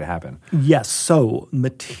make it happen? Yes, so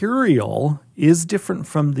material is different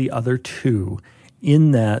from the other two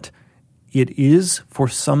in that it is, for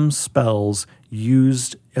some spells,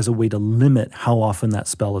 used as a way to limit how often that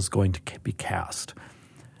spell is going to be cast.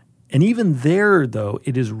 And even there, though,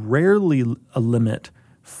 it is rarely a limit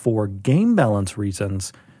for game balance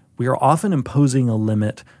reasons. We are often imposing a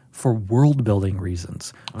limit for world-building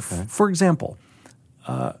reasons. Okay. For example,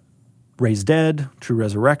 Raise Dead, True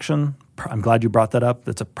Resurrection. I'm glad you brought that up.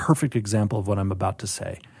 That's a perfect example of what I'm about to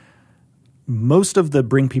say. Most of the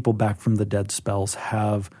bring people back from the dead spells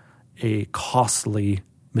have a costly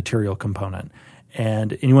material component.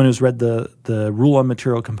 And anyone who's read the rule on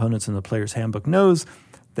material components in the Player's Handbook knows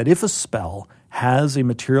that if a spell has a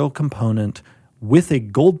material component with a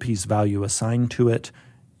gold piece value assigned to it,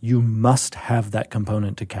 you must have that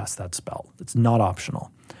component to cast that spell. It's not optional.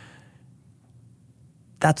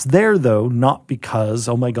 That's there, though, not because,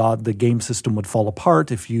 oh my God, the game system would fall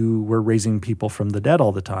apart if you were raising people from the dead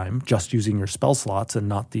all the time, just using your spell slots and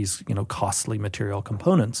not these, costly material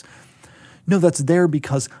components. No, that's there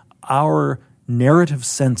because our narrative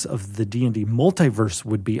sense of the D&D multiverse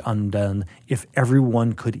would be undone if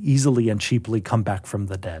everyone could easily and cheaply come back from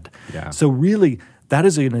the dead. Yeah. So really, that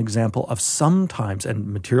is an example of sometimes,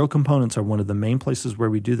 and material components are one of the main places where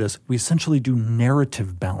we do this, we essentially do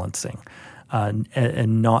narrative balancing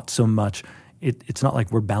and not so much, it's not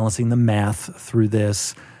like we're balancing the math through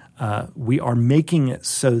this. We are making it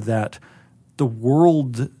so that the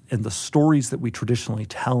world and the stories that we traditionally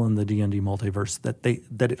tell in the D&D multiverse,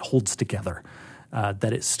 that it holds together,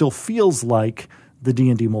 that it still feels like the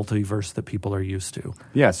D&D multiverse that people are used to.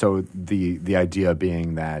 Yeah, so the idea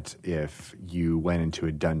being that if you went into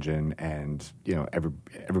a dungeon and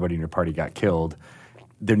everybody in your party got killed,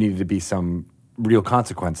 there needed to be some real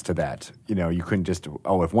consequence to that. You couldn't just,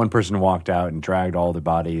 if one person walked out and dragged all the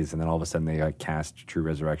bodies and then all of a sudden they got cast True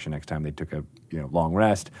Resurrection next time they took a long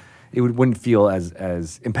rest, it wouldn't feel as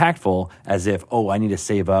impactful as if, I need to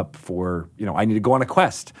save up for, I need to go on a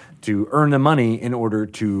quest to earn the money in order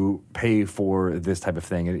to pay for this type of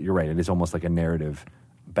thing. And you're right, it is almost like a narrative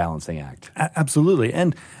balancing act. Absolutely.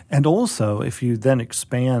 And also, if you then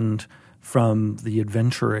expand from the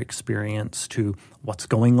adventure experience to what's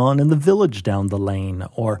going on in the village down the lane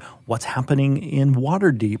or what's happening in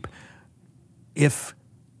Waterdeep, if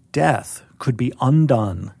death could be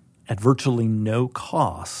undone at virtually no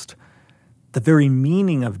cost, the very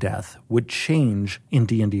meaning of death would change in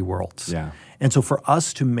D&D worlds. Yeah. And so for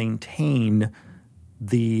us to maintain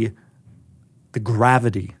the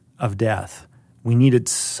gravity of death, we needed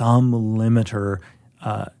some limiter.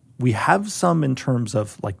 We have some in terms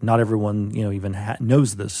of, not everyone, even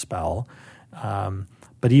knows this spell.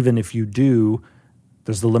 But even if you do,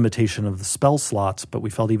 there's the limitation of the spell slots, but we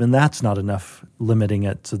felt even that's not enough, limiting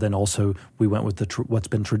it. So then also we went with what's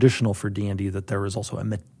been traditional for D&D, that there is also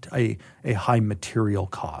a high material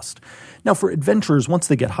cost. Now for adventurers, once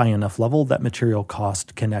they get high enough level, that material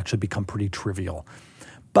cost can actually become pretty trivial.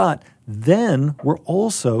 But then we're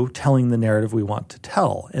also telling the narrative we want to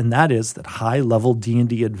tell, and that is that high-level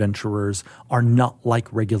D&D adventurers are not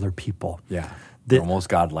like regular people. Yeah. They're almost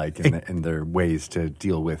godlike in their ways to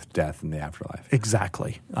deal with death in the afterlife.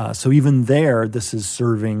 Exactly. So even there, this is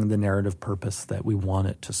serving the narrative purpose that we want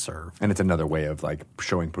it to serve. And it's another way of like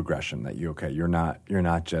showing progression that you're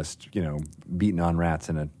not just, beating on rats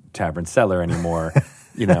in a tavern cellar anymore.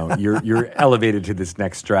 You're elevated to this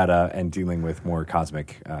next strata and dealing with more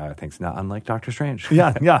cosmic things, not unlike Doctor Strange.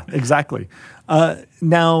 Yeah, exactly.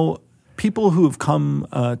 Now, people who have come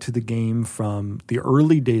to the game from the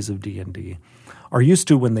early days of D&D are used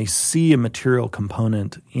to, when they see a material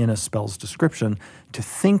component in a spell's description, to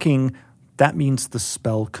thinking that means the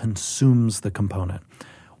spell consumes the component.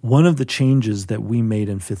 One of the changes that we made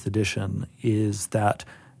in 5th edition is that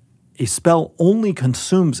a spell only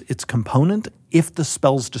consumes its component if the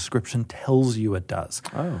spell's description tells you it does.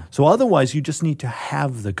 Oh. So otherwise, you just need to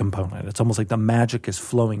have the component. It's almost like the magic is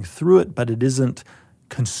flowing through it, but it isn't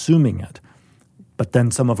consuming it. But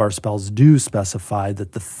then some of our spells do specify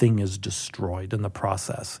that the thing is destroyed in the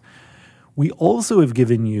process. We also have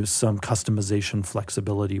given you some customization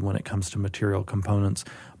flexibility when it comes to material components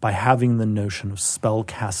by having the notion of spell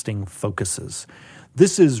casting focuses.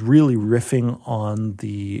 This is really riffing on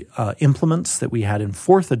the implements that we had in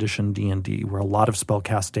 4th edition D&D, where a lot of spell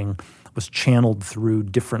casting was channeled through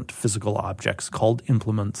different physical objects called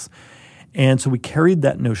implements. And so we carried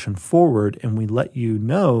that notion forward, and we let you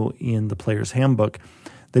know in the player's handbook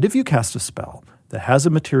that if you cast a spell that has a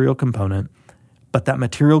material component, but that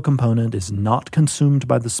material component is not consumed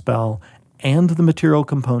by the spell, and the material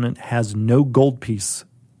component has no gold piece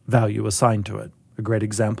value assigned to it. A great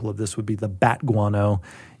example of this would be the bat guano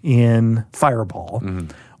in Fireball,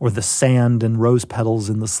 or the sand and rose petals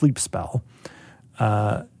in the sleep spell.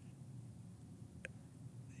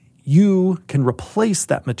 You can replace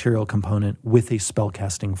that material component with a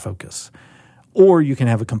spellcasting focus. Or you can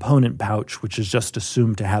have a component pouch, which is just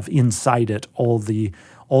assumed to have inside it all the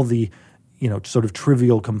sort of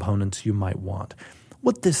trivial components you might want.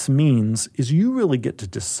 What this means is you really get to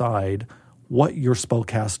decide what your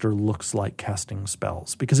spellcaster looks like casting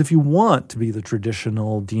spells. Because if you want to be the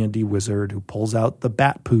traditional D&D wizard who pulls out the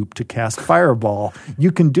bat poop to cast Fireball,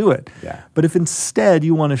 you can do it. Yeah. But if instead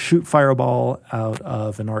you want to shoot Fireball out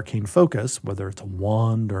of an arcane focus, whether it's a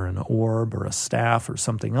wand or an orb or a staff or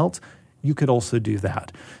something else, you could also do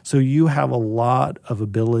that. So you have a lot of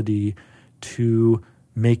ability to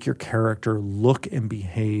make your character look and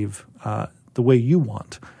behave the way you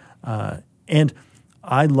want. And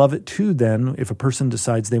I love it too, then, if a person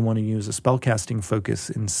decides they want to use a spellcasting focus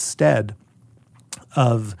instead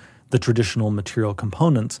of the traditional material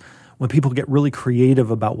components, when people get really creative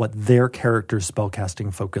about what their character's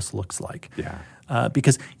spellcasting focus looks like. Yeah.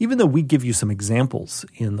 Because even though we give you some examples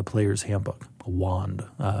in the player's handbook, a wand,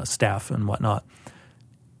 staff, and whatnot,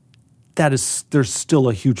 there's still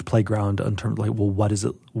a huge playground in terms of what is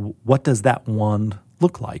it? What does that wand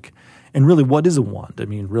look like? And really, what is a wand? I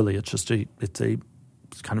mean, really, it's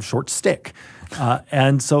a kind of short stick.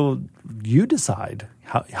 And so you decide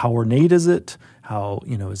how ornate is it? How,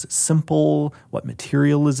 is it simple? What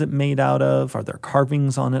material is it made out of? Are there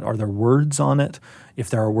carvings on it? Are there words on it? If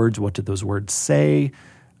there are words, what do those words say?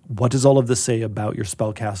 What does all of this say about your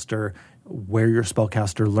spellcaster, where your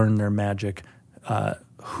spellcaster learned their magic,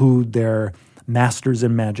 who their masters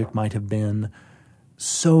in magic might have been?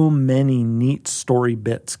 So many neat story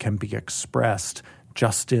bits can be expressed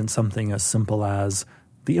just in something as simple as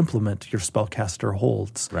the implement your spellcaster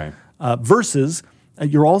holds. Right. Versus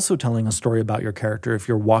you're also telling a story about your character if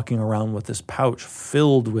you're walking around with this pouch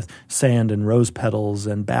filled with sand and rose petals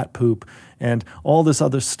and bat poop and all this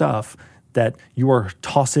other stuff that you are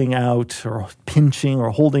tossing out or pinching or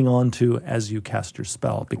holding on to as you cast your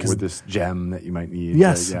spell. Or this gem that you might need.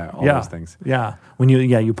 Yes. All those things. Yeah. When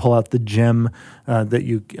you pull out the gem that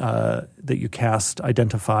you cast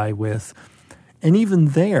identify with. And even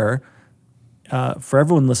there, for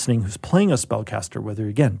everyone listening who's playing a spellcaster, whether,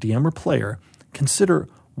 again, DM or player, consider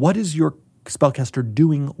what is your spellcaster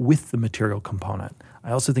doing with the material component.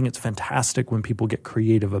 I also think it's fantastic when people get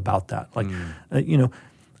creative about that.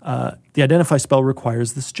 The Identify spell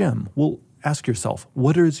requires this gem. Well, ask yourself,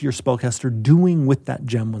 what is your spellcaster doing with that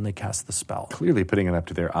gem when they cast the spell? Clearly putting it up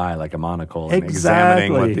to their eye like a monocle and Exactly.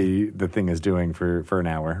 examining what the thing is doing for an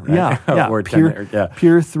hour. Right? Yeah. Or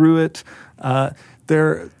peer through it.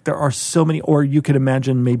 There are so many, or you could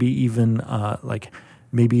imagine maybe even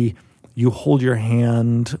maybe you hold your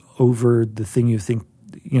hand over the thing you think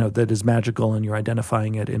that is magical and you're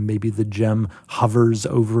identifying it, and maybe the gem hovers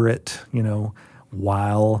over it,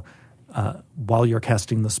 while while you're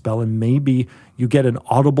casting the spell, and maybe you get an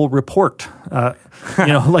audible report, like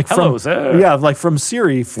Hello, from sir. like from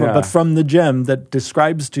Siri, Yeah. but from the gem that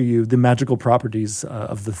describes to you the magical properties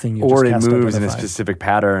of the thing you Or just it cast. moves in a identify. specific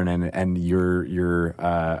pattern, and your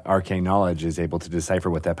arcane knowledge is able to decipher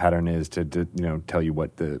what that pattern is to tell you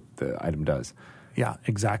what the item does. Yeah,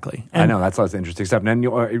 exactly. I know that's lots of interesting stuff. And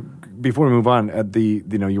then, before we move on,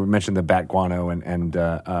 you mentioned the bat guano and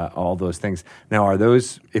all those things. Now, are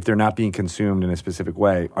those, if they're not being consumed in a specific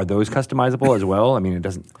way, are those customizable as well? I mean, it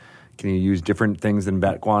doesn't. Can you use different things than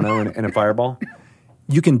bat guano in a fireball?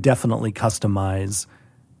 You can definitely customize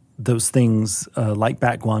those things like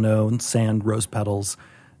bat guano and sand, rose petals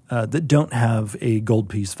that don't have a gold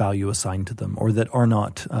piece value assigned to them or that are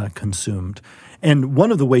not consumed. And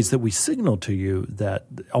one of the ways that we signal to you that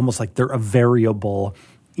almost like they're a variable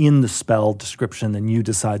in the spell description and you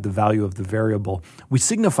decide the value of the variable, we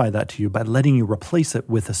signify that to you by letting you replace it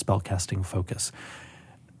with a spellcasting focus.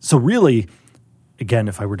 So really, again,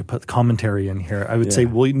 if I were to put commentary in here, I would say,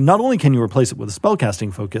 well, not only can you replace it with a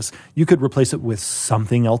spellcasting focus, you could replace it with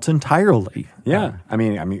something else entirely. Yeah, I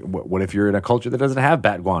mean, what if you're in a culture that doesn't have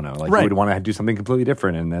bat guano? Like, Right. you would want to do something completely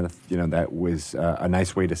different, and then, that was a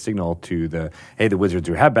nice way to signal to the wizards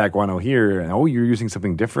who have bat guano here, and you're using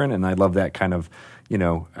something different, and I love that kind of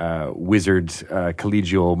wizard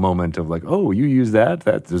collegial moment of like, oh, you use that?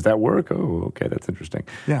 Does that work? Oh, okay, that's interesting.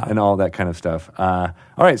 Yeah. And all that kind of stuff. All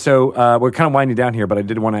right, so we're kind of winding down here, but I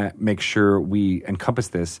did want to make sure we encompass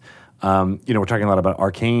this. We're talking a lot about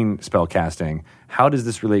arcane spell casting. How does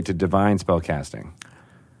this relate to divine spell casting?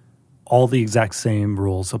 All the exact same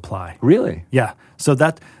rules apply. Really? Yeah. So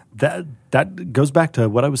that goes back to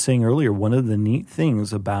what I was saying earlier. One of the neat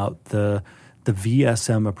things about the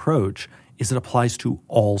VSM approach is it applies to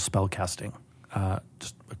all spellcasting,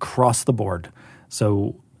 just across the board.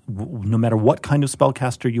 So no matter what kind of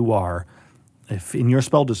spellcaster you are, if in your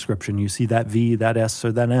spell description you see that V, that S,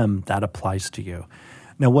 or that M, that applies to you.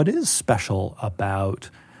 Now, what is special about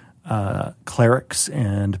clerics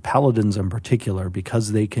and paladins in particular,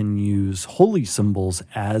 because they can use holy symbols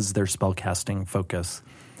as their spellcasting focus,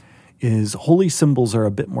 is holy symbols are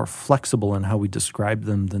a bit more flexible in how we describe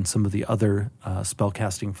them than some of the other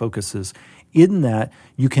spellcasting focuses, in that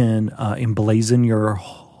you can emblazon your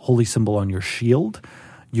holy symbol on your shield.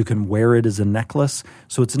 You can wear it as a necklace,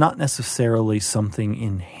 so it's not necessarily something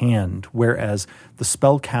in hand, whereas the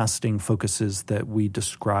spellcasting focuses that we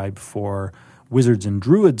describe for wizards and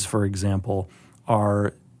druids, for example,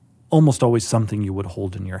 are almost always something you would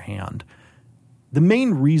hold in your hand. The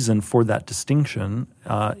main reason for that distinction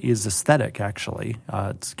is aesthetic, actually.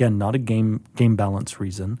 It's, again, not a game balance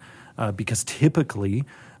reason, because typically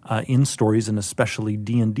in stories, and especially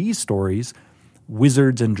D&D stories,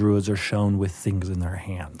 wizards and druids are shown with things in their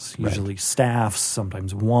hands, usually staffs,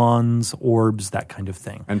 sometimes wands, orbs, that kind of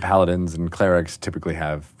thing. And paladins and clerics typically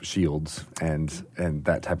have shields and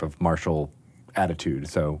that type of martial attitude,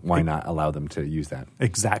 so why not allow them to use that?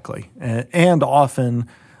 Exactly. And often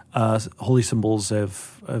holy symbols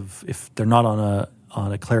if they're not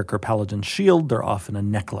on a cleric or paladin shield, they're often a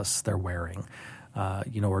necklace they're wearing,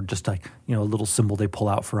 or just like a little symbol they pull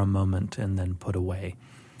out for a moment and then put away.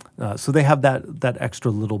 So they have that extra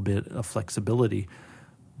little bit of flexibility.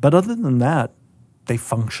 But other than that, they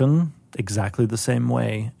function exactly the same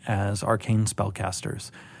way as arcane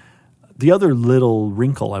spellcasters. The other little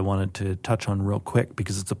wrinkle I wanted to touch on real quick,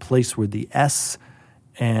 because it's a place where the S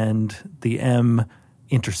and the M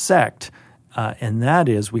intersect, and that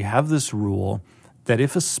is we have this rule that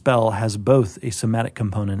if a spell has both a somatic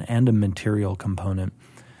component and a material component,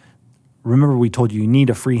 remember we told you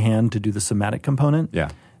need a free hand to do the somatic component?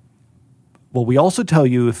 Yeah. Well, we also tell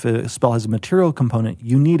you if a spell has a material component,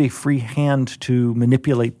 you need a free hand to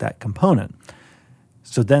manipulate that component.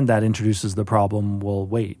 So then that introduces the problem, well,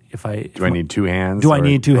 wait, Do I need two hands? Do I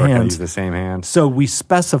need two or hands? Can I use the same hand? So we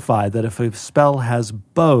specify that if a spell has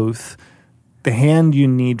both, the hand you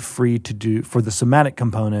need free to do for the somatic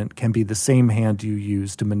component can be the same hand you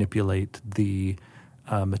use to manipulate the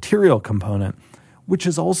material component, which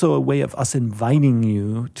is also a way of us inviting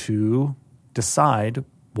you to decide,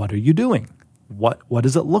 what are you doing? What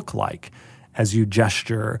does it look like as you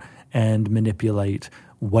gesture and manipulate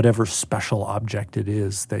whatever special object it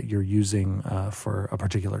is that you're using for a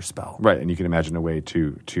particular spell? Right, and you can imagine a way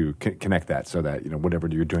to connect that so that whatever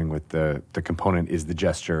you're doing with the component is the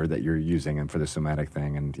gesture that you're using, and for the somatic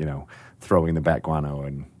thing, and throwing the bat guano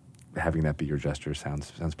and having that be your gesture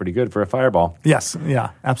sounds pretty good for a fireball. Yes,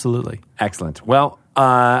 yeah, absolutely. Excellent. Well,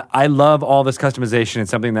 I love all this customization.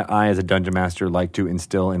 It's something that I, as a dungeon master, like to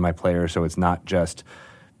instill in my players, so it's not just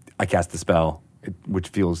I cast the spell, which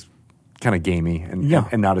feels kind of gamey and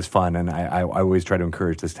not as fun. And I always try to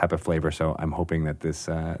encourage this type of flavor. So I'm hoping that this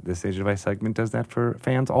Age of Ice segment does that for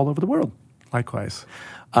fans all over the world. Likewise.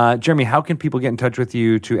 Jeremy, how can people get in touch with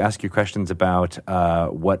you to ask you questions about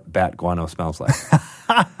what bat guano smells like?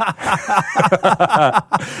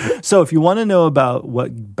 So if you want to know about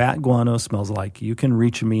what bat guano smells like, you can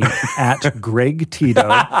reach me at Greg Tito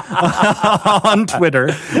on Twitter.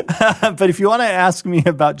 But if you want to ask me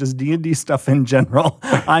about just D&D stuff in general,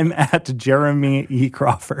 I'm at Jeremy E.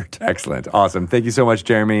 Crawford. Excellent. Awesome. Thank you so much,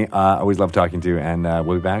 Jeremy. Always love talking to you. And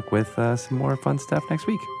we'll be back with some more fun stuff next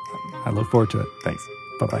week. I look forward to it. Thanks.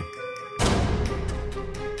 Bye-bye.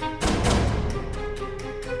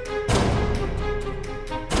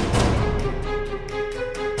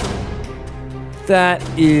 That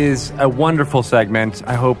is a wonderful segment.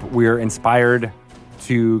 I hope we're inspired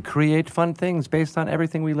to create fun things based on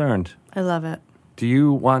everything we learned. I love it. Do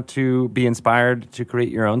you want to be inspired to create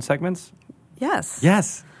your own segments? Yes.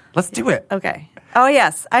 Yes. Let's do it. Okay. Oh,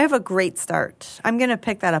 yes. I have a great start. I'm going to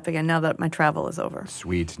pick that up again now that my travel is over.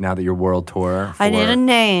 Sweet. Now that your world tour. I need a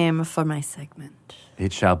name for my segment.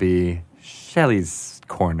 It shall be Shelley's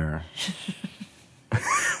Corner.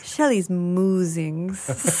 Shelley's Moosings.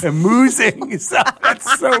 Moosings.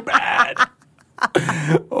 That's so bad.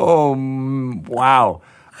 Oh, wow.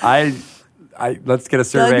 I let's get a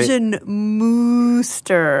survey. Dungeon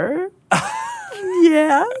Mooster.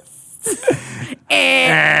 Yes.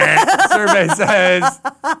 Survey says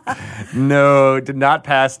no, did not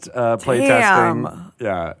pass playtesting. Damn.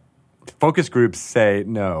 Yeah. Focus groups say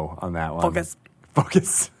no on that one. Focus.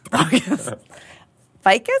 Ficus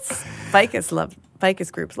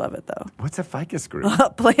groups love it though. What's a ficus group?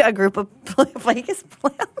 Play a group of ficus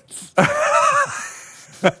plants.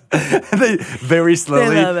 They very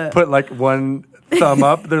slowly They love it. put like one thumb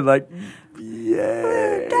up. They're like,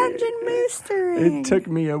 yay. Dungeon Moostering. It took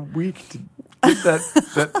me a week to get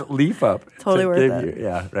that leaf up. Totally to worth give it. You,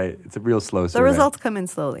 yeah, right. It's a real slow The survey. results come in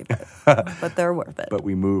slowly, but they're worth it. But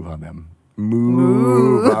we move on them.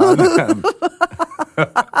 Move on them.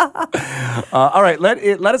 All right, let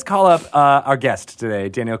us call up our guest today,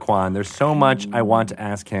 Daniel Kwan. There's so much I want to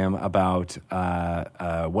ask him about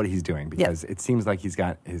what he's doing because it seems like he's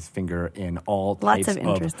got his finger in all Lots types of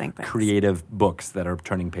interesting things. creative books that are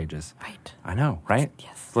turning pages. Right. I know, right?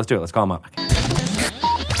 Yes. So let's do it. Let's call him up.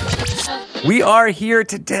 We are here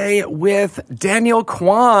today with Daniel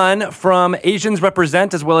Kwan from Asians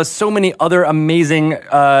Represent, as well as so many other amazing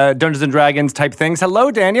Dungeons & Dragons type things. Hello,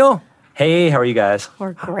 Daniel. Hey, how are you guys?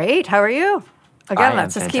 We're great. How are you? Again, I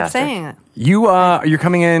let's am just keep fantastic. saying it. You're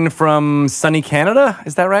coming in from sunny Canada,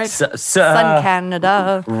 is that right? Sun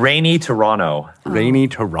Canada. Rainy Toronto. Rainy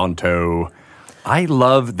Toronto. I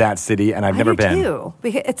love that city, and I've never been. Too.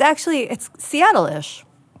 Because it's Seattle-ish.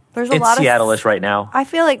 There's a It's lot of Seattle-ish right now. I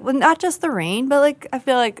feel like, well, not just the rain, but like I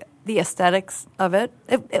feel like the aesthetics of it.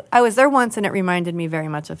 I was there once, and it reminded me very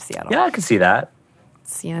much of Seattle. Yeah, I can see that.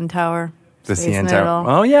 CN Tower. The Space CN Needle, Tower.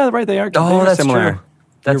 Oh, yeah, right. They are that's similar. true.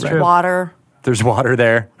 That's You're true. Water. There's water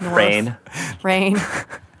there. Rain. Rain.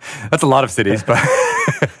 That's a lot of cities, but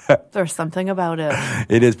There's something about it.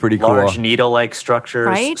 it is pretty cool. Large needle-like structures,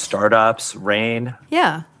 Right? startups, rain.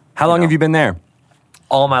 Yeah. How long have you been there?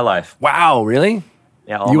 All my life. Wow, really?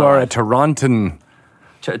 Yeah, all You my are life. a Torontan.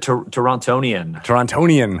 Torontonian.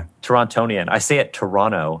 Torontonian. I say it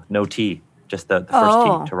Toronto, no T, just the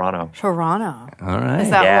first T, Toronto. Toronto. All right. Is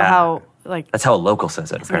that Yeah. how, like, That's how a local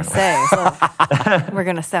says it, I apparently. say? So we're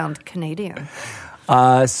going to sound Canadian.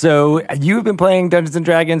 So you've been playing Dungeons and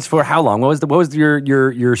Dragons for how long? What was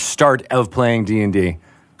your start of playing D&D?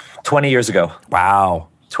 20 years ago. Wow.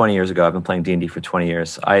 20 years ago. I've been playing D&D for 20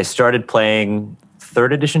 years. I started playing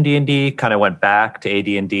 3rd edition D&D, kind of went back to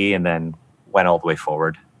AD&D, and then went all the way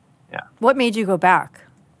forward. Yeah. What made you go back?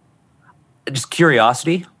 Just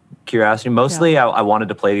curiosity. Mostly, I wanted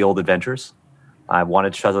to play the old adventures. I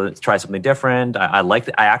wanted to try something different. I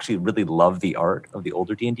actually really love the art of the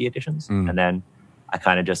older D&D editions. And then I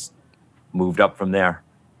kind of just moved up from there.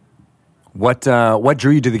 What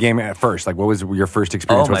drew you to the game at first? Like, what was your first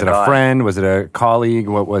experience? Oh, Was my it a God. friend? Was it a colleague?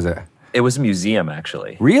 What was it? It was a museum,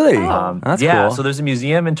 actually. Really? That's yeah, cool. so there's a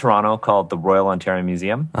museum in Toronto called the Royal Ontario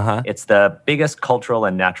Museum. It's the biggest cultural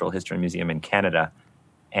and natural history museum in Canada.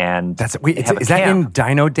 And Is they have a that in camp.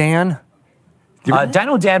 Dino Dan?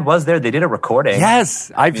 Dino Dan was there. They did a recording.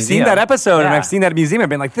 Yes, I've seen Museum. that episode and Yeah. I've seen that museum. I've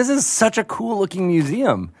been like, this is such a cool looking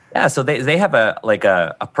museum. Yeah, so they have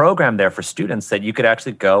a program there for students that you could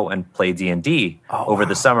actually go and play D&D over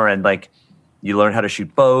the summer, and like you learn how to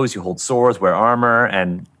shoot bows, you hold swords, wear armor,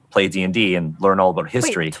 and play D&D and learn all about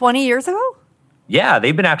history. Wait, 20 years ago? Yeah,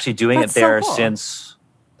 they've been actually doing That's it there so cool. since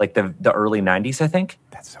like the early 90s, I think.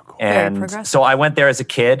 That's so cool. Very And progressive. so I went there as a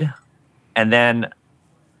kid, and then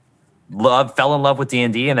fell in love with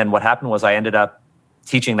D&D. And then what happened was I ended up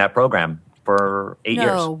teaching that program for 8 years.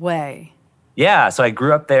 No way. Yeah, so I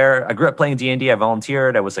grew up there. I grew up playing D&D. I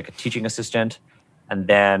volunteered. I was like a teaching assistant. And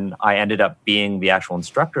then I ended up being the actual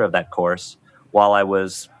instructor of that course while I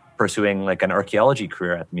was pursuing like an archaeology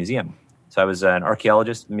career at the museum. So I was an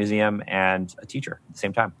archaeologist, museum, and a teacher at the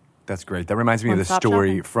same time. That's great. That reminds me of the One-stop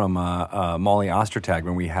story shopping. from Molly Ostertag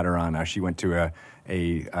when we had her on. She went to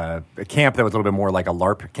a camp that was a little bit more like a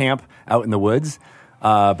LARP camp out in the woods.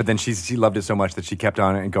 But then she loved it so much that she kept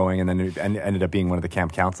on and going, and then ended up being one of the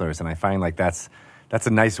camp counselors. And I find like that's a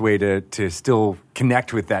nice way to still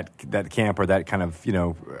connect with that camp or that kind of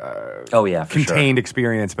Oh, yeah, for contained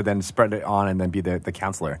experience, but then spread it on and then be the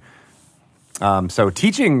counselor. So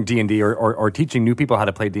teaching D&D or teaching new people how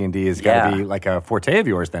to play D&D is got to Yeah. be like a forte of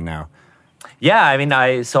yours then now. Yeah, I mean,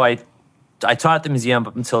 I taught at the museum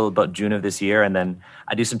up until about June of this year, and then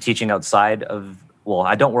I do some teaching outside of. Well,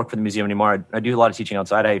 I don't work for the museum anymore. I do a lot of teaching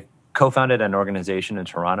outside. I co-founded an organization in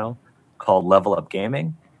Toronto called Level Up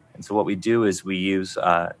Gaming, and so what we do is we use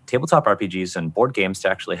tabletop RPGs and board games to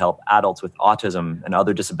actually help adults with autism and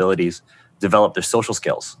other disabilities develop their social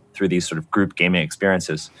skills through these sort of group gaming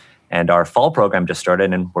experiences. And our fall program just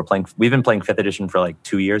started, and we've been playing 5th edition for like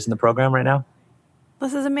 2 years in the program right now.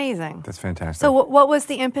 This is amazing. That's fantastic. So, what was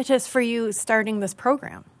the impetus for you starting this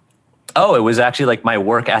program? Oh, it was actually like my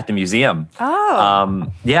work at the museum.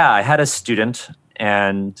 Oh, Yeah, I had a student,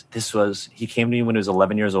 and he came to me when he was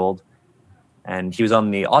 11 years old, and he was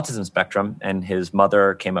on the autism spectrum, and his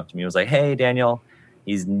mother came up to me and was like, "Hey, Daniel,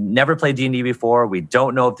 he's never played D&D before. We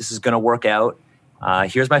don't know if this is going to work out.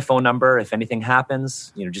 Here's my phone number. If anything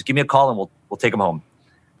happens, just give me a call and we'll take him home."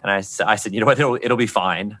 And I said, you know what, it'll be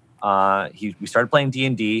fine. We started playing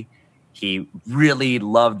D&D. He really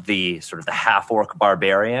loved the sort of the half-orc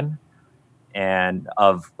barbarian and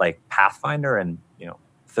of like Pathfinder and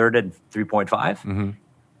 3rd and 3.5. Mm-hmm.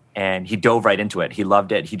 And he dove right into it. He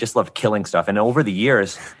loved it. He just loved killing stuff. And over the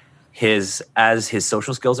years, as his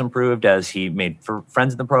social skills improved, as he made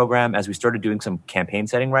friends in the program, as we started doing some campaign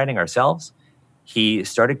setting writing ourselves, he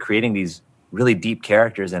started creating these really deep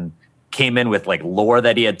characters and came in with like lore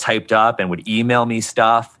that he had typed up and would email me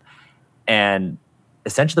stuff. And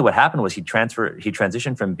essentially what happened was he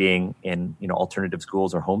transitioned from being in alternative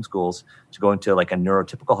schools or home schools to going to like a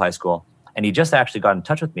neurotypical high school. And he just actually got in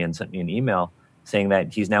touch with me and sent me an email saying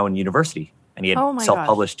that he's now in university and he had Oh my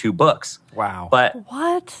self-published 2 books. Wow. But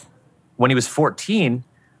what? when he was 14,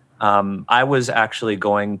 I was actually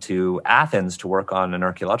going to Athens to work on an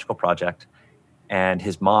archaeological project. And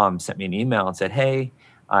his mom sent me an email and said, "Hey,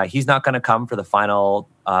 he's not going to come for the final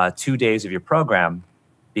 2 days of your program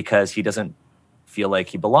because he doesn't feel like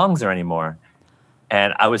he belongs there anymore."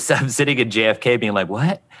 And I was sitting at JFK being like,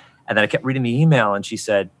 "What?" And then I kept reading the email and she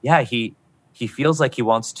said, "Yeah, he feels like he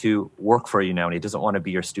wants to work for you now and he doesn't want to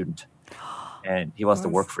be your student. And he wants to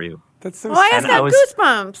work for you." That's so Well, I just And I got was-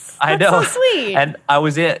 goosebumps. I That's know. so sweet. And I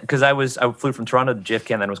was because I flew from Toronto to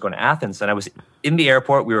JFK and then I was going to Athens and I was in the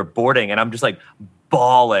airport. We were boarding and I'm just like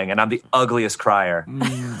bawling and I'm the ugliest crier. And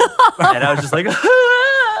I was just like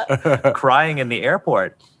crying in the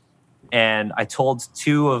airport. And I told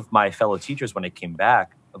 2 of my fellow teachers when I came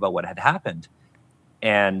back about what had happened.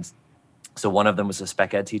 And so one of them was a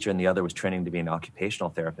spec ed teacher and the other was training to be an occupational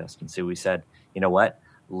therapist. And so we said, you know what,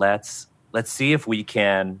 let's see if we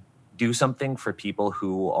can do something for people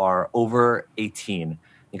who are over 18.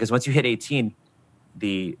 Because once you hit 18,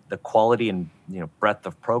 the quality and breadth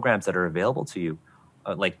of programs that are available to you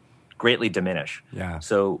greatly diminish. Yeah.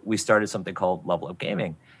 So we started something called Level Up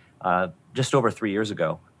Gaming just over 3 years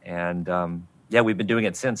ago. And we've been doing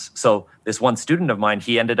it since. So this one student of mine,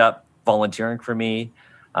 he ended up volunteering for me,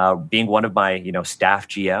 being one of my staff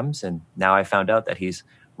GMs. And now I found out that he's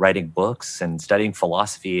writing books and studying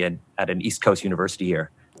philosophy at an East Coast university here.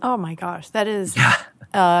 Oh my gosh, that is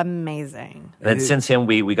amazing. And then since him,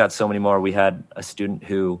 we got so many more. We had a student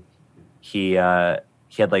who he had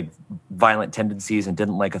like violent tendencies and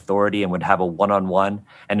didn't like authority and would have a one-on-one.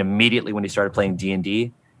 And immediately when he started playing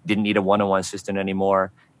D&D, didn't need a one-on-one assistant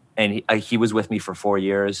anymore. And he was with me for 4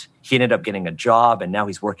 years. He ended up getting a job, and now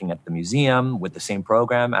he's working at the museum with the same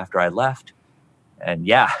program after I left. And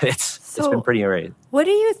yeah, it's been pretty great. What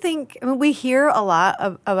do you think? I mean, we hear a lot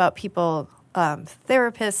about people,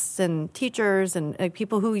 therapists and teachers and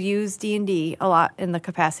people who use D&D a lot in the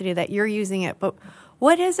capacity that you're using it. But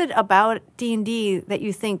what is it about D&D that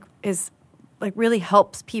you think is like really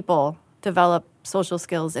helps people develop social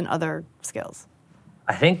skills and other skills?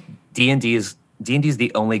 I think D&D is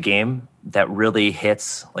the only game that really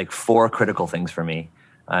hits like 4 critical things for me.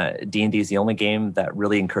 D&D is the only game that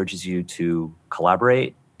really encourages you to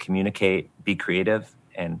collaborate, communicate, be creative,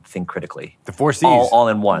 and think critically. The 4 C's. All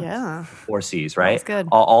in one. Yeah. 4 C's, right? That's good.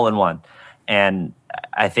 All in one. And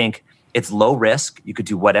I think it's low risk. You could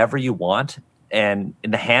do whatever you want. And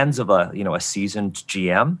in the hands of a seasoned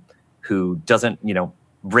GM who doesn't,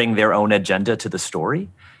 bring their own agenda to the story,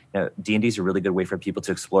 D&D is a really good way for people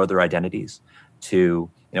to explore their identities, to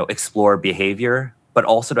explore behavior, but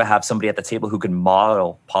also to have somebody at the table who can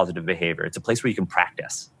model positive behavior. It's a place where you can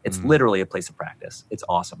practice. It's literally a place of practice. It's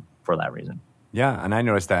awesome for that reason. Yeah, and I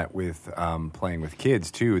noticed that with playing with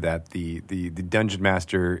kids too, that the dungeon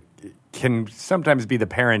master can sometimes be the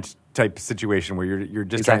parent type situation where you're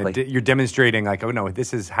just Exactly. you're demonstrating like, oh no,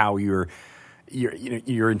 this is how you're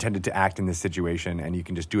intended to act in this situation, and you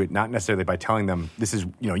can just do it not necessarily by telling them this is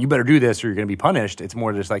you better do this or you're going to be punished. It's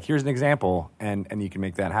more just like, here's an example, and you can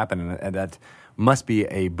make that happen, and that must be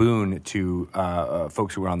a boon to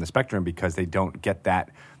folks who are on the spectrum, because they don't get that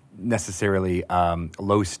necessarily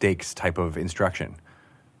low stakes type of instruction.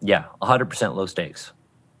 Yeah, 100% low stakes.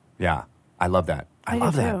 Yeah, I love that. I do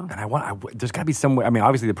love that, too. and there's got to be some way. I mean,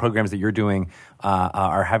 obviously the programs that you're doing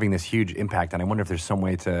are having this huge impact, and I wonder if there's some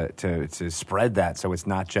way to spread that so it's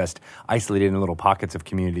not just isolated in little pockets of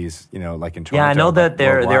communities, like in Toronto. Yeah, I know that but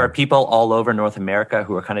there are worldwide. people all over North America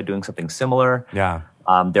who are kind of doing something similar. Yeah,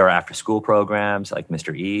 There are after-school programs like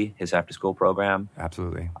Mr. E, his after-school program.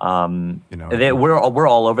 absolutely. We're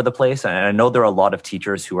all over the place, and I know there are a lot of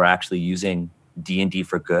teachers who are actually using D&D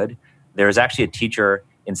for good. There's actually a teacher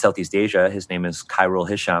in Southeast Asia. His name is Khairul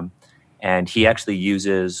Hisham, and he actually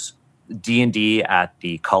uses D&D at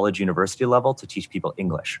the college university level to teach people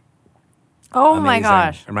English. Oh my Amazing.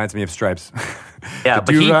 gosh. It reminds me of Stripes. Yeah,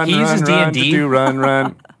 but he uses D&D. Do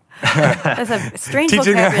run. That's a strange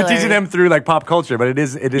teaching vocabulary. them through like pop culture, but it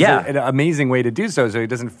is Yeah. an amazing way to do so it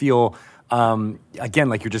doesn't feel again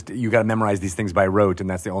like you got to memorize these things by rote, and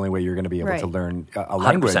that's the only way you're going to be able Right. to learn a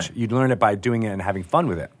language. 100%. You learn it by doing it and having fun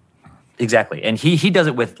with it. Exactly. And he does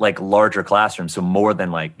it with like larger classrooms, so more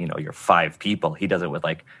than like, your 5 people. He does it with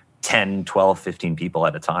like 10, 12, 15 people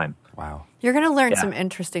at a time. Wow. You're going to learn Yeah. some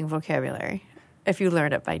interesting vocabulary if you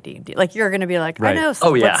learn it by D&D. Like, you're going to be like, Right. I know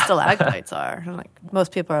Oh, yeah. what stalactites are. And like,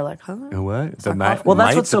 most people are like, huh? What? Well,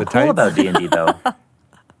 that's what's so cool about D&D though.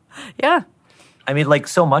 Yeah. I mean, like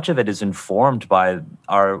so much of it is informed by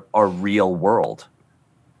our real world.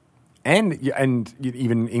 And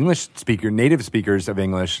even native speakers of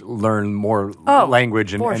English learn more Oh,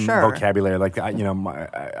 language and for sure. vocabulary. Like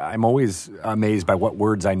I'm always amazed by what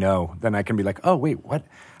words I know. Then I can be like, oh wait, what?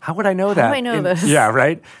 How would I know that? do I know this? Yeah,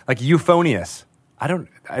 right. Like euphonious.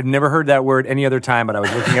 I've never heard that word any other time, but I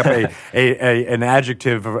was looking up an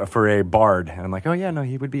adjective for a bard, and I'm like, oh yeah, no,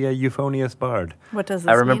 he would be a euphonious bard. What does this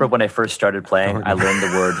I remember mean? when I first started playing, I learned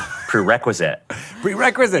the word prerequisite.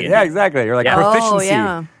 Prerequisite. Yeah, exactly. You're like Yeah. proficiency. Oh,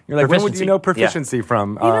 yeah. You're like, when would you Proficiency. know proficiency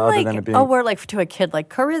from? Even other like than it being a word like to a kid, like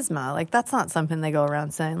charisma. Like, that's not something they go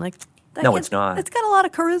around saying. Like, that No, kid's- it's not. It's got a lot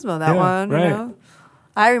of charisma, that Yeah, one. right. You know?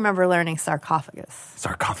 I remember learning sarcophagus.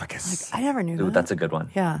 sarcophagus. I never knew Ooh, that. that's a good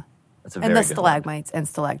one. Yeah. That's a And very the good one. stalagmites and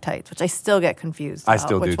stalactites, which I still get confused I about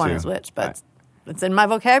still which do, one too. is which, but it's in my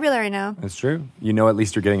vocabulary now. It's true. At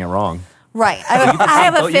least you're getting it wrong. Right. I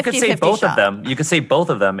have a 50-50 You could say both shot. of them. You could say both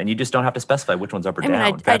of them, and you just don't have to specify which one's up or I mean, down.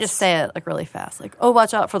 I That's- just say it like really fast, like, "Oh,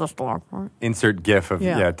 watch out for the stalagmite." Insert GIF of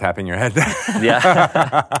Yeah. tapping your head.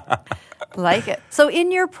 Yeah. Like it. So,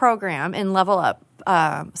 in your program in Level Up,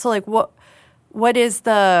 so like, what is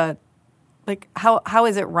the like? How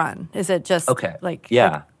is it run? Is it just Okay. Like, Yeah.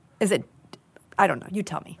 like, is it? I don't know. You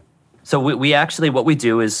tell me. So we actually, what we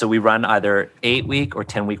do is, so we run either 8-week or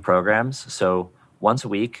 10-week programs. So once a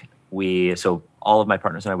week, so all of my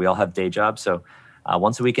partners and I, we all have day jobs. So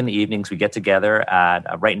once a week in the evenings, we get together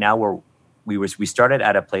at, right now we started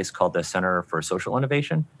at a place called the Center for Social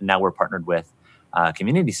Innovation. And now we're partnered with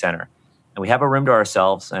Community Center. And we have a room to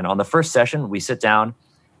ourselves. And on the first session, we sit down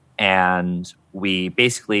and we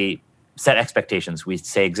basically set expectations. We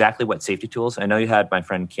say exactly what safety tools. I know you had my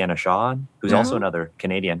friend Kiana Shaw on, who's also another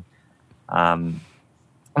Canadian.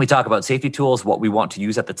 We talk about safety tools, what we want to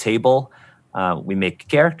use at the table. We make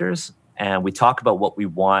characters, and we talk about what we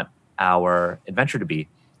want our adventure to be.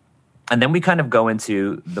 And then we kind of go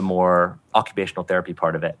into the more occupational therapy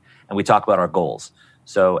part of it, and we talk about our goals.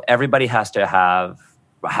 So everybody has to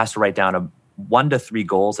write down 1 to 3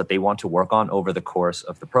 goals that they want to work on over the course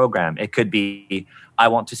of the program. It could be, I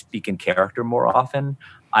want to speak in character more often.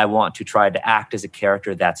 I want to try to act as a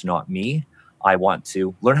character that's not me. I want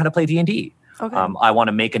to learn how to play D&D. Okay. I want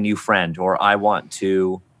to make a new friend, or I want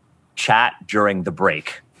to chat during the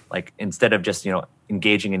break. Like, instead of just,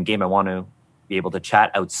 engaging in game, I want to be able to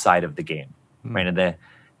chat outside of the game. Right.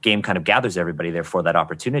 game kind of gathers everybody there for that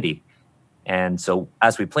opportunity. And so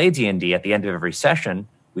as we play D&D, at the end of every session,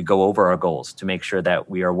 we go over our goals to make sure that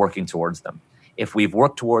we are working towards them. If we've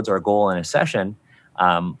worked towards our goal in a session,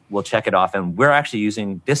 we'll check it off. And we're actually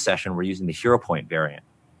using this session, we're using the Hero Point variant.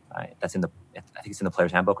 That's I think it's in the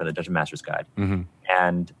Player's Handbook or the Dungeon Master's Guide. Mm-hmm.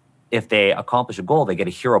 And if they accomplish a goal, they get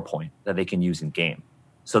a hero point that they can use in game.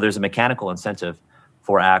 So there's a mechanical incentive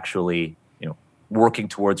for actually, working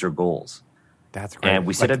towards your goals. That's great. And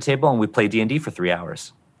we sit at a table and we play D&D for 3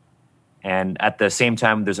 hours. And at the same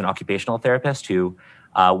time, there's an occupational therapist who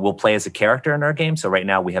will play as a character in our game. So right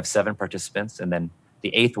now we have 7 participants, and then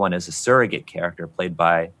the 8th one is a surrogate character played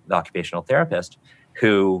by the occupational therapist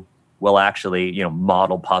who will actually,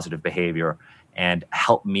 model positive behavior and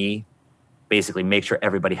help me basically make sure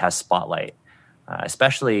everybody has spotlight.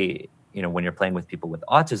 Especially, when you're playing with people with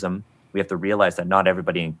autism, we have to realize that not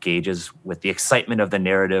everybody engages with the excitement of the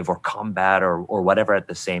narrative or combat or whatever in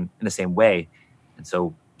the same way. And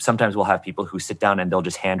so sometimes we'll have people who sit down and they'll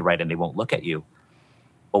just handwrite and they won't look at you.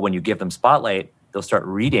 But when you give them spotlight, they'll start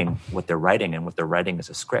reading what they're writing, and what they're writing is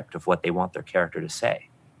a script of what they want their character to say.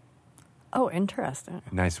 Oh, interesting.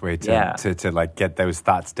 Nice way to like get those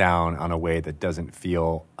thoughts down on a way that doesn't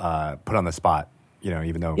feel put on the spot,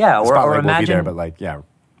 even though the spotlight will be there, but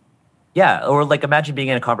Yeah, or like imagine being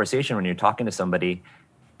in a conversation when you're talking to somebody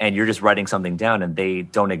and you're just writing something down and they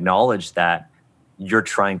don't acknowledge that you're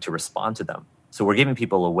trying to respond to them. So we're giving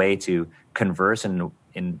people a way to converse in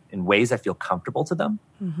ways that feel comfortable to them,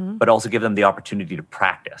 but also give them the opportunity to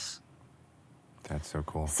practice. That's so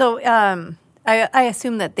cool. So I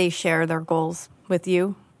assume that they share their goals with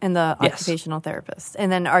you and the occupational therapist.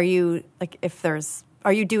 And then are you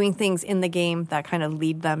doing things in the game that kind of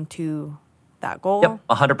lead them to that goal? Yep,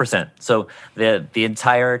 100%. So the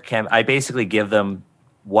entire I basically give them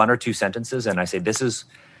 1 or 2 sentences, and I say, this is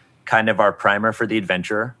kind of our primer for the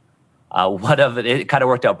adventure. It kind of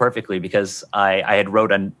worked out perfectly because I had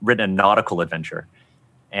written a nautical adventure,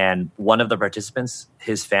 and one of the participants,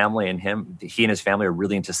 his family and he and his family are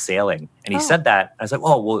really into sailing. And he said that. I was like,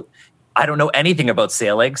 oh, well, I don't know anything about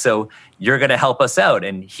sailing, so you're going to help us out.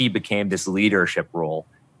 And he became this leadership role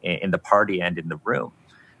in the party and in the room.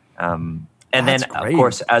 And That's then, great. Of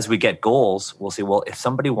course, as we get goals, we'll see, well, if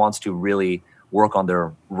somebody wants to really work on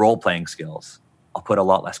their role-playing skills, I'll put a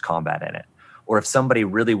lot less combat in it. Or if somebody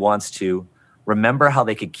really wants to remember how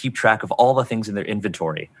they could keep track of all the things in their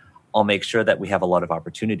inventory, I'll make sure that we have a lot of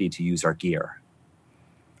opportunity to use our gear.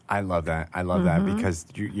 I love that. I love that because,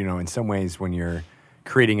 in some ways when you're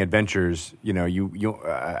creating adventures, you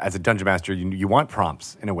as a dungeon master, you want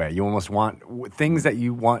prompts in a way. You almost want things that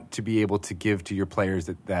you want to be able to give to your players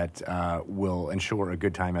that will ensure a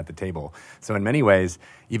good time at the table. So in many ways,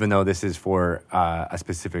 even though this is for a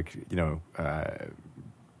specific,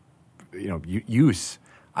 use,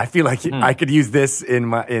 I feel like I could use this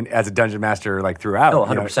as a dungeon master like throughout. Oh,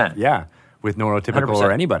 100%. Yeah. With neurotypical 100%.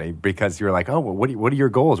 or anybody, because you're like, oh, well, what are your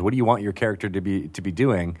goals? What do you want your character to be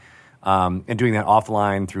doing? And doing that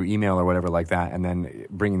offline through email or whatever like that, and then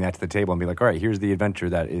bringing that to the table and be like, all right, here's the adventure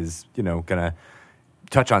that is, going to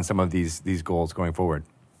touch on some of these goals going forward.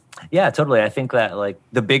 Yeah, totally. I think that like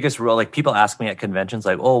the biggest rule, like people ask me at conventions,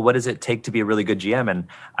 like, oh, what does it take to be a really good GM? And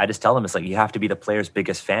I just tell them it's like you have to be the player's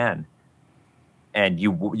biggest fan. And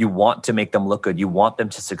you want to make them look good. You want them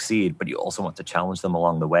to succeed, but you also want to challenge them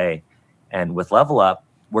along the way. And with Level Up,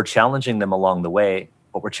 we're challenging them along the way,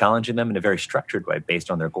 but we're challenging them in a very structured way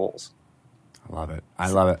based on their goals. I love it. I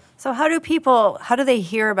love it. So how do they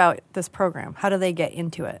hear about this program? How do they get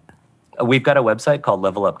into it? We've got a website called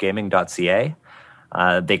levelupgaming.ca.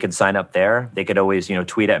 They could sign up there. They could always,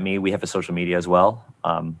 tweet at me. We have a social media as well.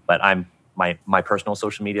 But my personal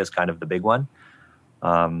social media is kind of the big one.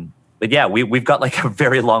 But yeah, we've got like a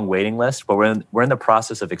very long waiting list, but we're in the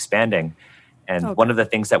process of expanding. And one of the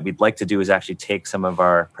things that we'd like to do is actually take some of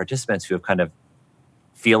our participants who have kind of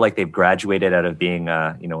feel like they've graduated out of being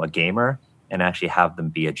a gamer and actually have them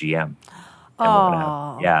be a GM.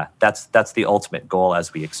 And that's the ultimate goal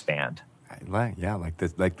as we expand. Like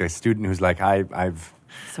the student who's like, I've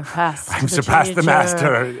surpassed the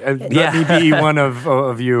master. Let me be one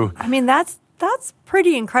of you. I mean, that's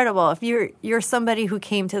pretty incredible. If you're somebody who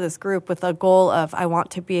came to this group with a goal of, I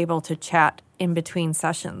want to be able to chat in between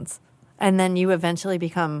sessions, and then you eventually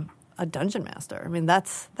become a dungeon master. I mean,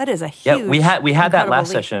 that is a huge. Yeah, we had that last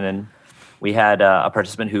leap. session, and we had a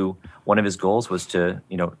participant who one of his goals was to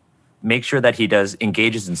make sure that he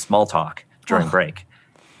engages in small talk during break.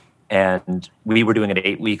 And we were doing an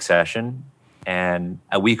 8-week session, and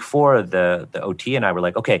at week 4, the OT and I were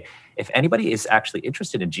like, okay, if anybody is actually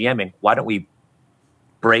interested in GMing, why don't we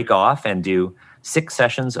break off and do 6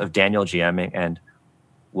 sessions of Daniel GMing and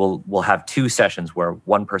we'll have 2 sessions where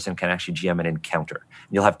one person can actually GM an encounter. And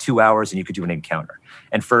you'll have 2 hours and you could do an encounter.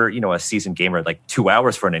 And for, a seasoned gamer, like 2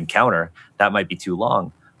 hours for an encounter, that might be too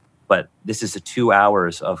long. But this is 2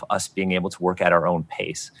 hours of us being able to work at our own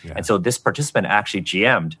pace. Yeah. And so this participant actually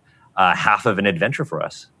GM'd half of an adventure for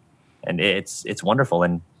us. And it's wonderful.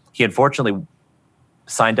 And he unfortunately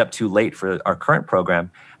signed up too late for our current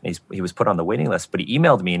program. And he was put on the waiting list, but he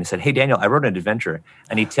emailed me and he said, "Hey, Daniel, I wrote an adventure.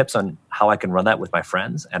 I need tips on how I can run that with my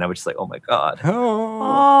friends." And I was just like, oh my God.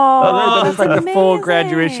 That is like the full amazing.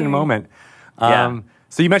 graduation moment.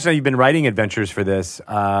 So you mentioned that you've been writing adventures for this.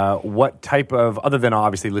 What type of, other than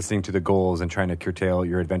obviously listening to the goals and trying to curtail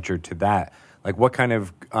your adventure to that, like what kind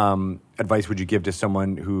of advice would you give to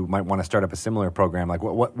someone who might want to start up a similar program? Like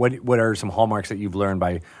what are some hallmarks that you've learned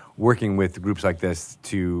by working with groups like this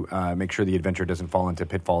to make sure the adventure doesn't fall into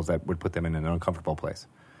pitfalls that would put them in an uncomfortable place?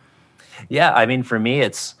 Yeah, I mean, for me,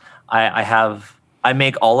 it's I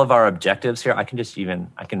make all of our objectives here. I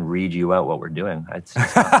can read you out what we're doing. It's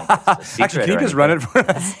not like it's a secret. Actually, can you just run it for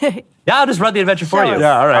us? Yeah, I'll just run the adventure for you.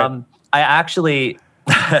 Yeah, all right. I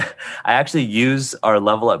actually use our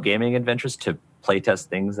Level Up Gaming adventures to playtest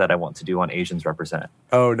things that I want to do on Asians Represent.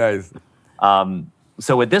 Oh, nice.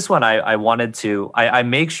 So with this one, I wanted to I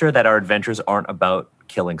make sure that our adventures aren't about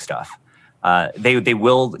killing stuff. They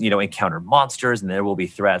will encounter monsters and there will be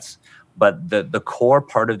threats, but the core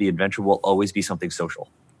part of the adventure will always be something social.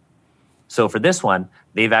 So for this one,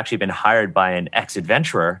 they've actually been hired by an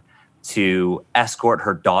ex-adventurer to escort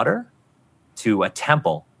her daughter to a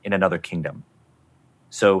temple in another kingdom.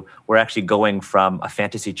 So we're actually going from a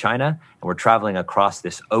fantasy China, and we're traveling across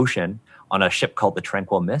this ocean on a ship called the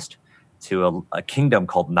Tranquil Mist to a kingdom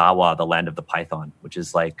called Nawa, the land of the python, which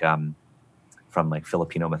is like from like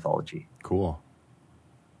Filipino mythology. Cool.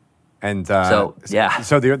 And so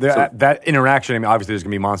that interaction, I mean, obviously there's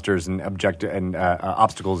going to be monsters and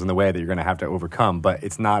obstacles in the way that you're going to have to overcome, but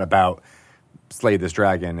it's not about slay this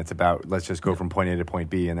dragon. It's about let's just go from point A to point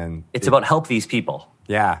B, and then it's about help these people.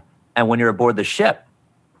 Yeah. And when you're aboard the ship,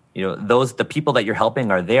 the people that you're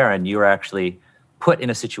helping are there, and you're actually put in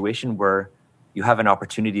a situation where you have an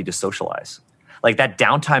opportunity to socialize. Like that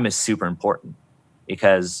downtime is super important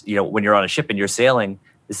because, when you're on a ship and you're sailing,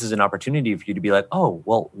 this is an opportunity for you to be like, oh,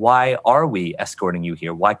 well, why are we escorting you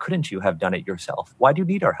here? Why couldn't you have done it yourself? Why do you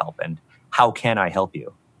need our help? And how can I help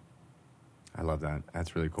you? I love that.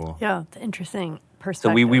 That's really cool. Yeah, it's interesting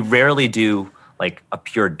perspective. So we rarely do like a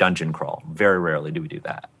pure dungeon crawl. Very rarely do we do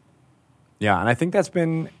that. Yeah, and I think that's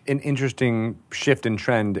been an interesting shift and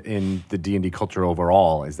trend in the D&D culture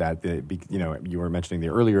overall, is that, you were mentioning the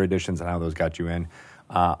earlier editions and how those got you in.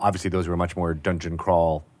 Obviously, those were much more dungeon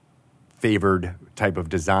crawl favored type of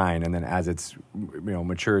design, and then as it's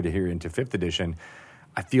matured here into 5th edition,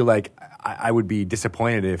 I feel like I would be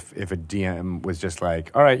disappointed if a DM was just like,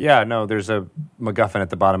 all right, yeah, no, there's a MacGuffin at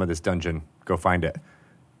the bottom of this dungeon, go find it.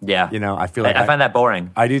 Yeah, I feel like I find that boring.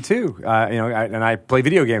 I do too. And I play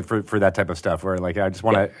video games for that type of stuff where like I just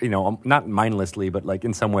want to, not mindlessly, but like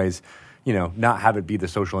in some ways, not have it be the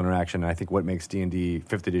social interaction. And I think what makes D&D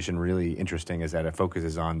 5th edition really interesting is that it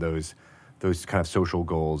focuses on those kind of social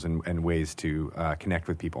goals and ways to connect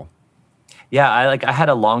with people. Yeah, I had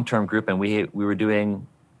a long-term group, and we were doing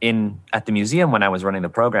at the museum when I was running the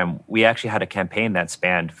program. We actually had a campaign that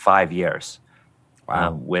spanned 5 years.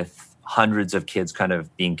 Wow. With hundreds of kids kind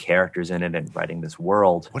of being characters in it and writing this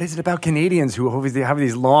world. What is it about Canadians who always have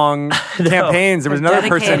these long campaigns? There was another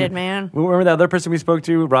person. Man. Remember that other person we spoke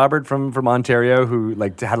to, Robert from Ontario, who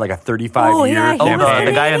had like a 35-year campaign?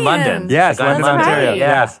 The guy in London. Yes, London, Ontario. Right.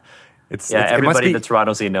 Yes. It's everybody in the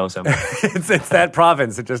Toronto scene knows him. it's that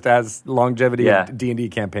province. It just has longevity of D&D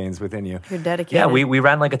campaigns within you. You're dedicated. Yeah, we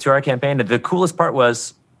ran like a 2-hour campaign. The coolest part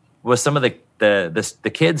was some of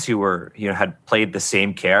the kids who were had played the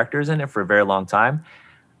same characters in it for a very long time.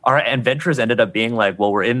 Our adventures ended up being like,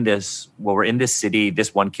 we're in this city.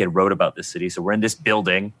 This one kid wrote about this city, so we're in this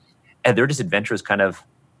building, and they're just adventurers, kind of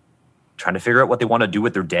trying to figure out what they want to do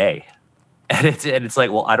with their day. And it's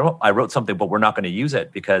like, well, I wrote something, but we're not going to use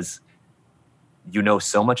it because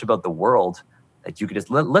so much about the world that you could just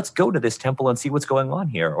let's go to this temple and see what's going on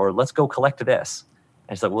here, or let's go collect this.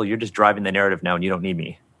 And it's like, well, you're just driving the narrative now, and you don't need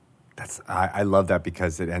me. I love that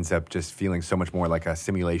because it ends up just feeling so much more like a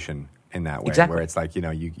simulation in that way, exactly. Where it's like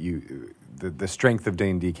the strength of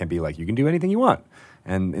D&D can be like you can do anything you want,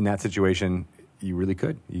 and in that situation you really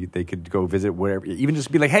could. They could go visit wherever, even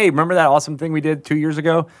just be like, hey, remember that awesome thing we did 2 years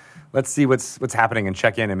ago? Let's see what's happening and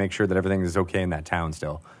check in and make sure that everything is okay in that town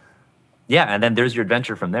still. Yeah, and then there's your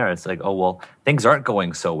adventure from there. It's like, oh, well, things aren't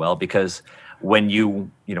going so well because when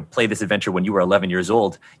you play this adventure when you were 11 years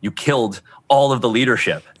old, you killed all of the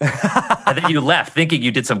leadership. And then you left thinking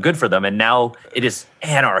you did some good for them, and now it is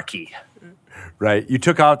anarchy. Right. You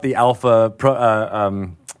took out the alpha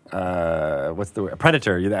predator?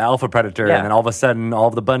 You're the alpha predator, Yeah. and then all of a sudden, all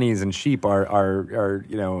of the bunnies and sheep are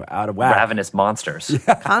out of whack. Ravenous monsters.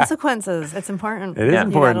 Consequences. It's important. It is You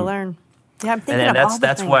important. got to learn. Yeah, I'm thinking And of all the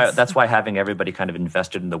that's things. why having everybody kind of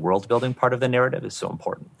invested in the world building part of the narrative is so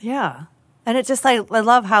important. Yeah. And it just, I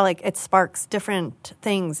love how, like, it sparks different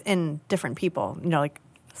things in different people. You know, like,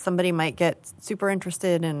 somebody might get super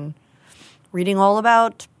interested in reading all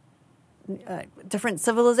about different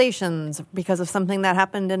civilizations because of something that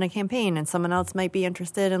happened in a campaign, and someone else might be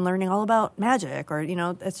interested in learning all about magic, or,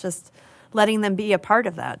 it's just letting them be a part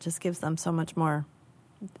of that just gives them so much more.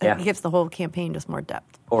 Yeah. It gives the whole campaign just more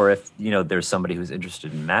depth. Or if, there's somebody who's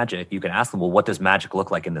interested in magic, you can ask them, well, what does magic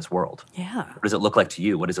look like in this world? Yeah. What does it look like to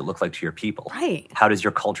you? What does it look like to your people? Right. How does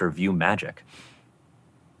your culture view magic?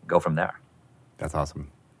 Go from there. That's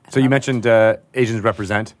awesome. So you mentioned Asians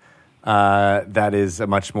Represent. That is a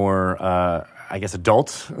much more, I guess,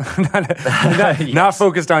 adult, not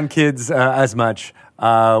focused on kids as much.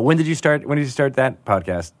 When did you start that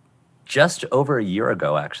podcast? Just over a year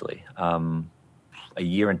ago, actually. A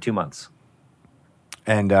year and 2 months.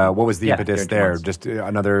 And what was the impetus year and 2 there? months. Just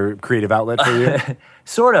another creative outlet for you?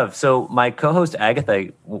 Sort of. So my co-host Agatha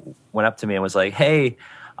went up to me and was like, "Hey,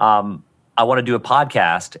 I want to do a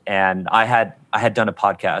podcast." And I had done a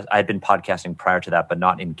podcast. I had been podcasting prior to that, but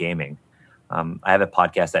not in gaming. I have a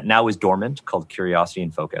podcast that now is dormant called Curiosity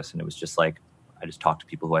and Focus, and it was just like I just talked to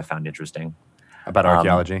people who I found interesting. About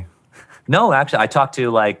archaeology? No, actually, I talked to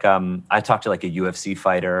like a UFC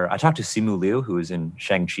fighter. I talked to Simu Liu, who is in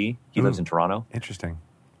Shang-Chi. He lives in Toronto. Interesting.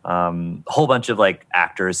 A whole bunch of like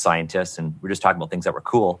actors, scientists, and we're just talking about things that were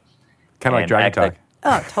cool. Kind of like And Dragon Agatha- Talk.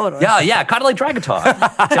 Oh, totally. Yeah, kind of like Dragon Talk.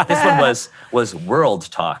 Except this one was World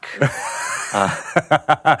Talk.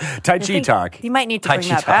 Tai Chi Talk. You might need to Tai bring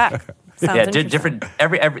Chi that Talk. back. Sounds Yeah, interesting. different.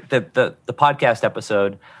 Every the podcast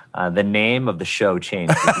episode, the name of the show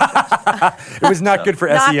changed. It was not good for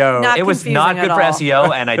Not- SEO. not- It was not confusing good for at all.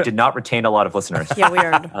 SEO, and I did not retain a lot of listeners. Yeah,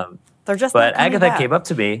 weird. They're just But not coming Agatha back. came up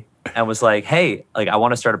to me and was like, "Hey, like I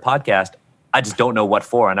want to start a podcast. I just don't know what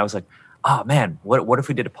for." And I was like, "Oh man, what if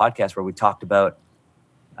we did a podcast where we talked about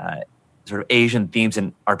sort of Asian themes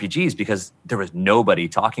in RPGs?" Because there was nobody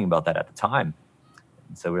talking about that at the time.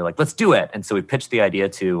 And so we were like, "Let's do it." And so we pitched the idea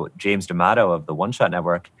to James D'Amato of the One Shot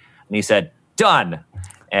Network, and he said, "Done."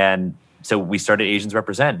 And so we started Asians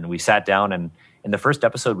Represent, and we sat down, and in the first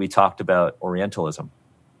episode we talked about Orientalism.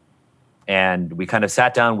 And we kind of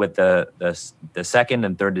sat down with the second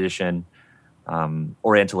and third edition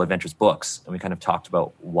Oriental Adventures books, and we kind of talked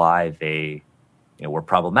about why they were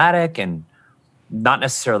problematic and not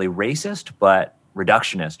necessarily racist, but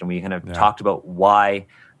reductionist. And we kind of talked about why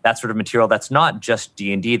that sort of material that's not just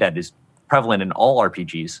D&D, that is prevalent in all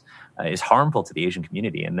RPGs, is harmful to the Asian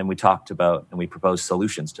community. And then we talked about and we proposed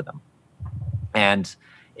solutions to them. And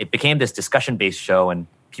it became this discussion-based show, and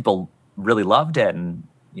people really loved it. And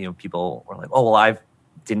people were like, "Oh, well,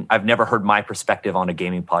 I've never heard my perspective on a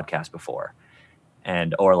gaming podcast before,"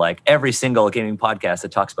 or like every single gaming podcast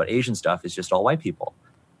that talks about Asian stuff is just all white people.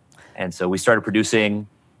 And so we started producing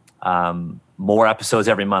more episodes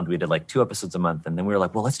every month. We did like 2 episodes a month, and then we were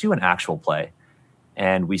like, "Well, let's do an actual play."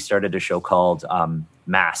 And we started a show called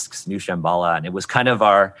Masks, New Shambhala, and it was kind of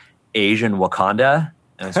our Asian Wakanda.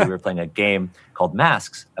 And so we were playing a game called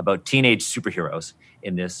Masks about teenage superheroes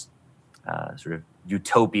in this sort of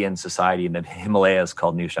utopian society in the Himalayas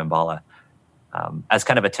called New Shambhala, as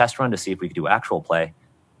kind of a test run to see if we could do actual play.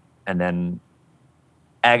 And then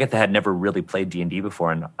Agatha had never really played D&D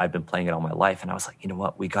before, and I've been playing it all my life. And I was like, you know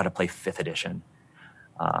what? We got to play 5th edition.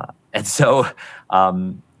 And so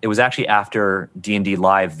it was actually after D&D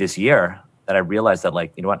Live this year that I realized that,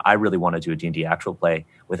 like, you know what? I really want to do a D&D actual play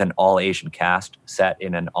with an all-Asian cast set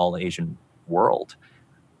in an all-Asian world.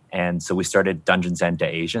 And so we started Dungeons End to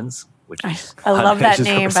Asians, which is I love that Asians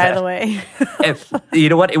name, by Represent. the way. You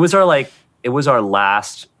know what? It was our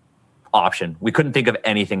last option. We couldn't think of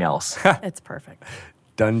anything else. It's perfect.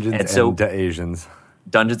 Dungeons And so- and to Asians.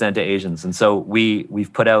 Dungeons End to Asians. And so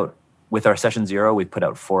we've put out, with our session 0, we've put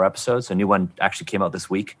out 4 episodes. A new one actually came out this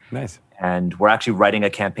week. Nice. And we're actually writing a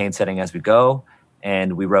campaign setting as we go.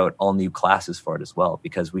 And we wrote all new classes for it as well,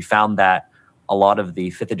 because we found that a lot of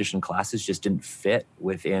the 5th edition classes just didn't fit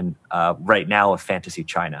within, right now, a fantasy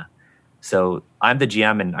China. So I'm the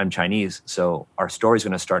GM and I'm Chinese. So our story's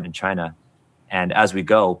going to start in China. And as we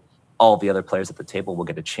go, all the other players at the table will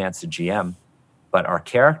get a chance to GM. But our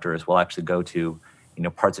characters will actually go to,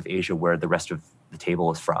 parts of Asia where the rest of the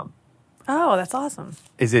table is from. Oh, that's awesome.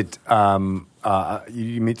 Is it?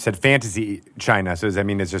 You said fantasy China, so does that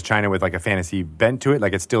mean it's just China with like a fantasy bent to it?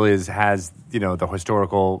 Like it still has the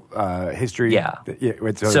historical history. Yeah.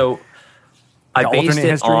 It's So I based alternate it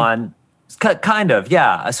history? on kind of,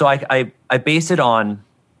 yeah. So I based it on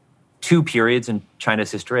two periods in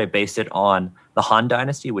China's history. I based it on the Han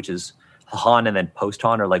Dynasty, which is Han and then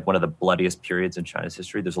post-Han are like one of the bloodiest periods in China's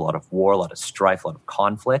history. There's a lot of war, a lot of strife, a lot of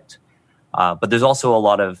conflict. But there's also a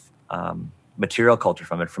lot of material culture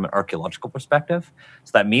from it, from an archaeological perspective.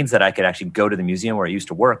 So that means that I could actually go to the museum where I used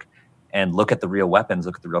to work and look at the real weapons,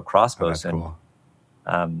 look at the real crossbows, that's cool.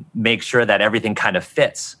 and make sure that everything kind of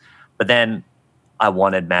fits. But then I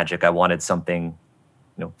wanted magic. I wanted something,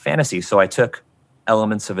 fantasy. So I took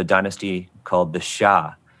elements of a dynasty called the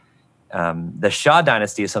Xia. The Xia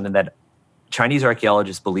dynasty is something that Chinese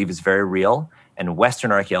archaeologists believe is very real, and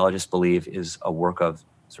Western archaeologists believe is a work of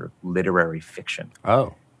sort of literary fiction.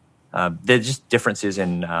 Oh. There's just differences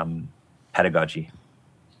in pedagogy.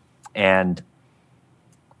 And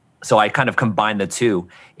so I kind of combined the two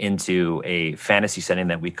into a fantasy setting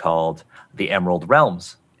that we called the Emerald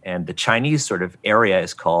Realms. And the Chinese sort of area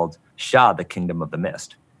is called Xia, the Kingdom of the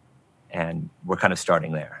Mist. And we're kind of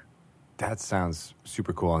starting there. That sounds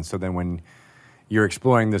super cool. And so then when you're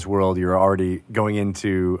exploring this world, you're already going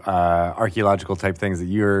into archaeological type things that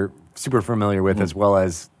you're super familiar with, as well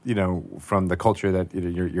as, from the culture that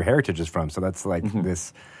your heritage is from. So that's like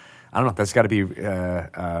this, I don't know, that's got to be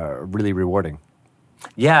really rewarding.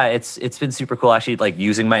 Yeah, it's been super cool actually, like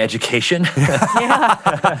using my education. Yeah.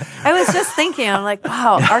 I was just thinking, I'm like,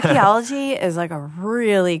 wow, archaeology is like a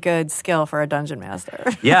really good skill for a dungeon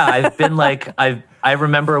master. Yeah, I've been like, I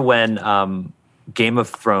remember when Game of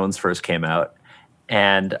Thrones first came out,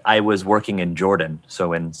 and I was working in Jordan,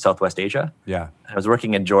 so in Southwest Asia. Yeah. I was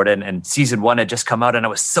working in Jordan, and season 1 had just come out, and I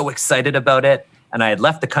was so excited about it. And I had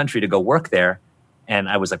left the country to go work there, and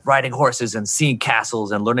I was like riding horses and seeing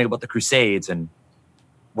castles and learning about the Crusades. And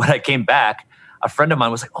when I came back, a friend of mine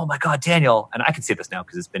was like, "Oh my God, Daniel," and I can say this now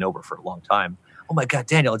because it's been over for a long time. "Oh my God,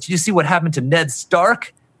 Daniel, did you see what happened to Ned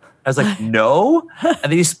Stark?" I was like, "No," and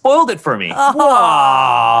then he spoiled it for me.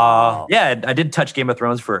 Wow. Yeah, I did touch Game of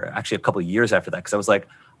Thrones for actually a couple of years after that because I was like,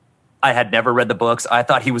 I had never read the books. I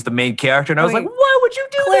thought he was the main character, and I was like, "Why would you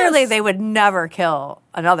do Clearly, this?" they would never kill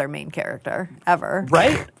another main character ever.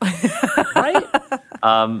 Right? Right?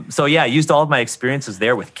 So yeah, I used all of my experiences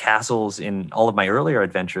there with castles in all of my earlier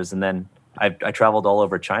adventures. And then I traveled all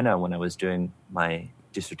over China when I was doing my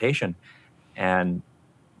dissertation and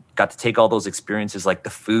got to take all those experiences, like the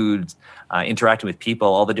food, interacting with people,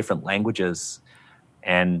 all the different languages,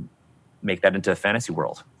 and make that into a fantasy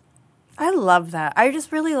world. I love that. I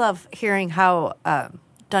just really love hearing how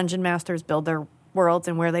dungeon masters build their worlds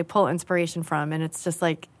and where they pull inspiration from. And it's just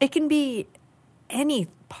like, it can be any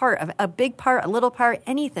part of a big part, a little part,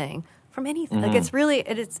 anything from anything. Like it's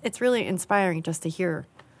really inspiring just to hear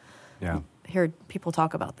people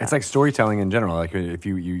talk about that. It's like storytelling in general. Like if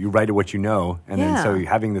you write what you know, and then so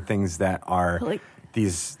having the things that are like,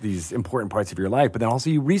 these important parts of your life, but then also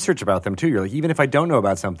you research about them too. You're like, even if I don't know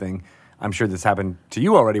about something, I'm sure this happened to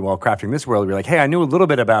you already while crafting this world. You're like, hey, I knew a little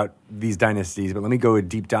bit about these dynasties, but let me go a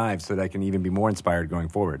deep dive so that I can even be more inspired going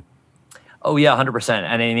forward. Oh yeah, 100%.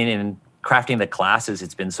 And I mean, in crafting the classes,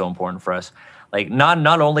 it's been so important for us. Like not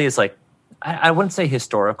only is like, I wouldn't say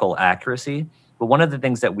historical accuracy, but one of the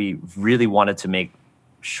things that we really wanted to make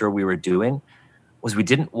sure we were doing was we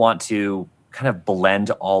didn't want to kind of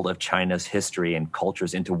blend all of China's history and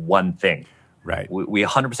cultures into one thing. Right. We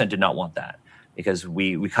 100% did not want that, because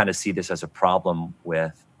we kind of see this as a problem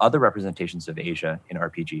with other representations of Asia in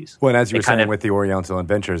RPGs. Well, and as you were saying with the Oriental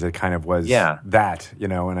Adventures, it kind of was that,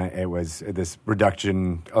 and it was this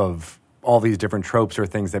reduction of all these different tropes or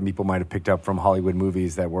things that people might have picked up from Hollywood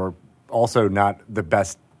movies that were also not the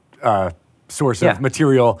best source of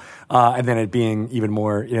material, and then it being even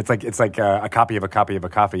more, it's like a copy of a copy of a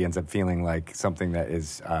copy ends up feeling like something that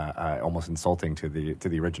is almost insulting to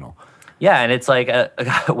the original. Yeah, and it's like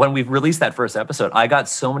when we released that first episode, I got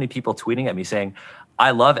so many people tweeting at me saying,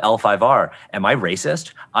 "I love L5R. Am I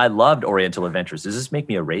racist? I loved Oriental Adventures. Does this make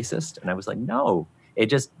me a racist?" And I was like, no. It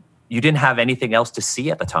just, you didn't have anything else to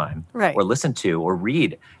see at the time, or listen to or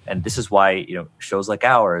read. And this is why, shows like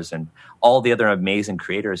ours and all the other amazing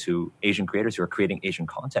Asian creators who are creating Asian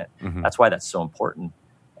content. That's why that's so important.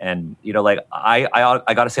 And, like I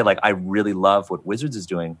got to say, like, I really love what Wizards is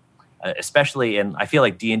doing. Especially in, I feel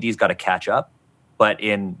like D&D's got to catch up, but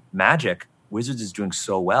in Magic, Wizards is doing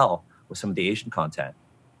so well with some of the Asian content.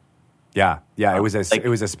 Yeah. It was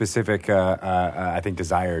a specific, I think,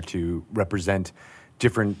 desire to represent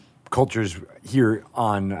different cultures here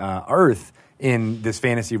on Earth in this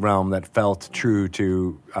fantasy realm that felt true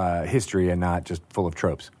to history and not just full of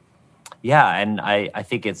tropes. Yeah, and I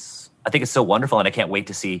think it's so wonderful, and I can't wait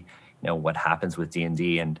to see what happens with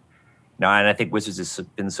D&D, and and I think Wizards has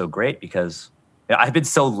been so great because I've been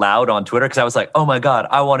so loud on Twitter because I was like, oh my God,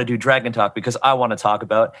 I want to do Dragon Talk because I want to talk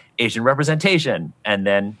about Asian representation, and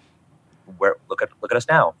then look at us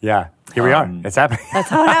now. Yeah, here we are. It's happening. That's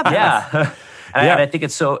how it happens. Yeah, and I think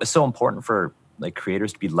it's so important for like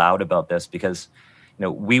creators to be loud about this because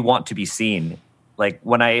we want to be seen. Like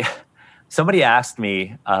when somebody asked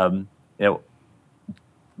me, when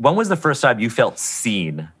was the first time you felt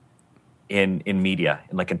seen in media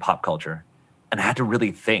and like in pop culture? And I had to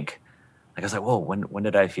really think. Like I was like, whoa, when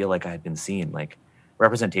did I feel like I had been seen? Like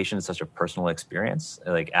representation is such a personal experience,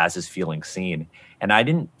 like as is feeling seen. And I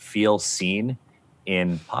didn't feel seen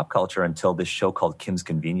in pop culture until this show called Kim's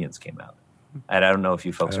Convenience came out. And I don't know if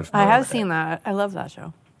you folks are familiar I have with seen that. I love that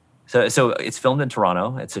show. So it's filmed in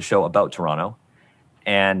Toronto. It's a show about Toronto.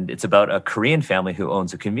 And it's about a Korean family who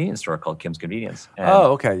owns a convenience store called Kim's Convenience. And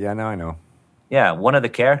okay. Yeah, now I know. yeah, one of the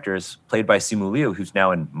characters played by Simu Liu, who's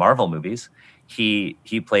now in Marvel movies, he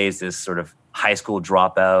plays this sort of high school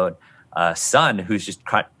dropout son who's just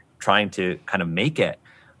trying to kind of make it.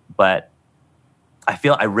 But I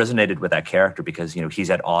feel I resonated with that character because, he's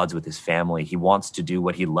at odds with his family. He wants to do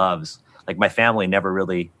what he loves. Like my family never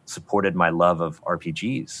really supported my love of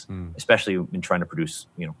RPGs, especially in trying to produce,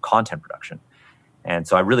 content production. And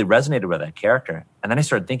so I really resonated with that character. And then I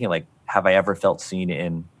started thinking, like, have I ever felt seen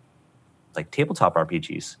in like tabletop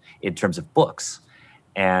RPGs in terms of books?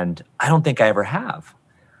 And I don't think I ever have.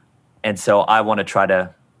 And so I want to try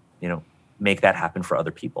to, make that happen for other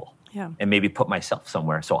people. Yeah. And maybe put myself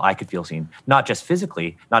somewhere so I could feel seen, not just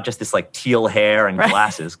physically, not just this like teal hair and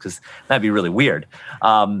glasses, because that'd be really weird.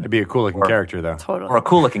 It'd be a cool looking character, though. Totally. Or a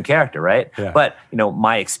cool looking character, right? Yeah. But,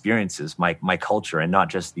 my experiences, my culture, and not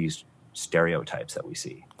just these stereotypes that we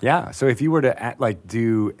see. Yeah. So if you were to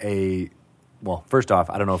do well, first off,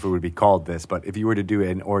 I don't know if it would be called this, but if you were to do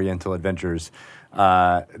an Oriental Adventures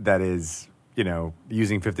that is,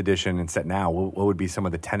 using 5th edition and set now, what would be some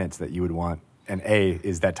of the tenets that you would want? And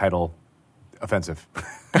is that title offensive?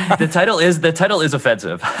 The title is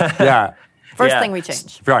offensive. Yeah. First Yeah. thing we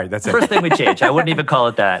change. Right. That's it. First thing we change. I wouldn't even call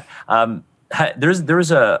it that.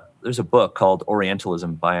 There's a book called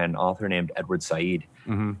Orientalism by an author named Edward Said,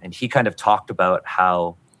 and he kind of talked about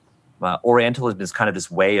how Orientalism is kind of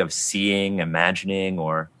this way of seeing, imagining,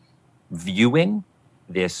 or viewing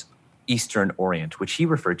this Eastern Orient, which he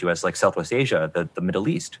referred to as like Southwest Asia, the Middle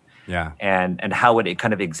East. Yeah. And how it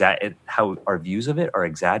kind of how our views of it are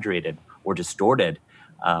exaggerated or distorted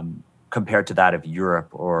compared to that of Europe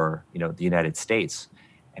or the United States,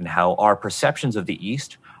 and how our perceptions of the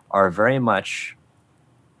East are very much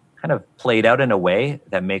kind of played out in a way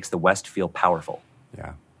that makes the West feel powerful.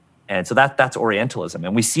 Yeah. And so that's Orientalism,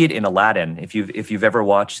 and we see it in Aladdin. If you've ever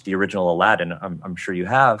watched the original Aladdin, I'm sure you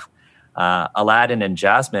have. Aladdin and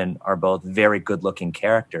Jasmine are both very good-looking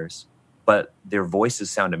characters, but their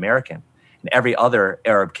voices sound American. And every other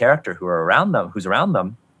Arab character who's around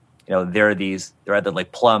them, they're either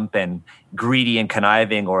like plump and greedy and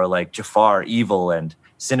conniving, or like Jafar, evil and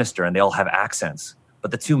sinister, and they all have accents.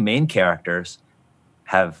 But the two main characters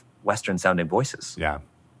have Western-sounding voices. Yeah.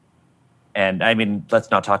 And I mean,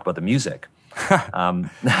 let's not talk about the music. Some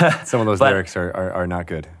of those lyrics are not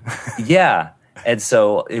good. Yeah. And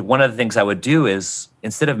so one of the things I would do is,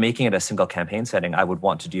 instead of making it a single campaign setting, I would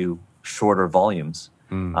want to do shorter volumes,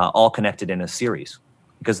 all connected in a series.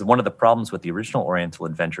 Because one of the problems with the original Oriental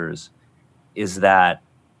Adventures is that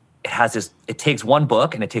it takes one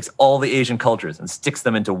book and it takes all the Asian cultures and sticks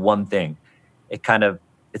them into one thing.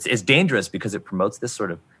 It's dangerous because it promotes this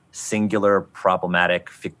sort of singular, problematic,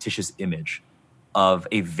 fictitious image of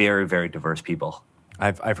a very, very diverse people.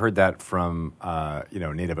 I've heard that from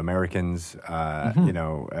Native Americans,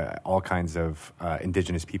 all kinds of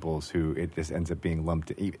indigenous peoples who it just ends up being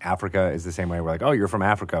lumped. Africa is the same way. We're like, oh, you're from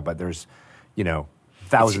Africa, but there's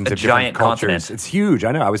thousands of different giant cultures. continent. It's huge.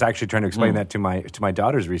 I know. I was actually trying to explain that to my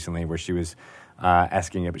daughters recently, where she was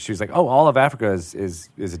asking it, but she was like, oh, all of Africa is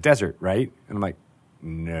a desert, right? And I'm like,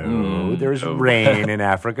 no, there's rain in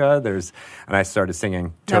Africa. And I started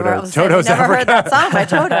singing Toto's never Africa. heard that song by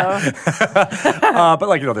Toto.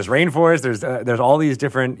 But there's rainforest. There's all these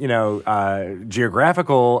different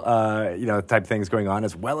geographical type things going on,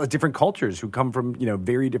 as well as different cultures who come from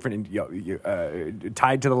very different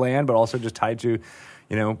tied to the land, but also just tied to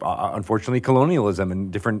unfortunately colonialism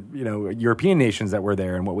and different European nations that were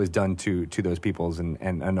there and what was done to those peoples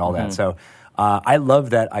and all that. So I love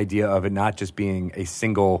that idea of it not just being a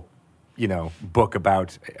single book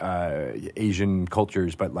about Asian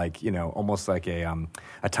cultures, but like, almost like a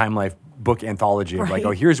Time Life book anthology of like, Right.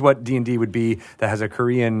 oh, here's what D&D would be that has a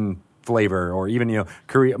Korean flavor, or even,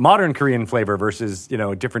 modern Korean flavor versus,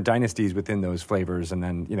 different dynasties within those flavors. And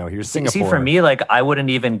then, here's Singapore. See, for me, like I wouldn't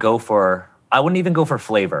even go for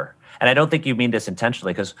flavor. And I don't think you mean this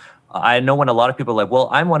intentionally, because I know when a lot of people are like, well,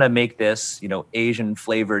 I want to make this, Asian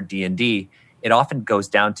flavored D&D, it often goes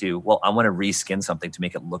down to, well, I want to reskin something to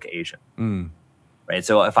make it look Asian. Right?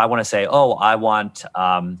 So if I want to say, oh, I want,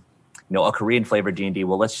 a Korean flavored D&D,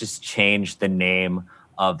 well, let's just change the name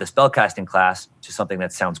of the spellcasting class to something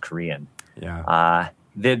that sounds Korean. Yeah.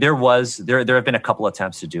 There have been a couple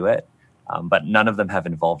attempts to do it, but none of them have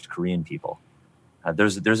involved Korean people.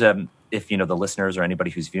 There's if the listeners or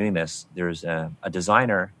anybody who's viewing this, there's a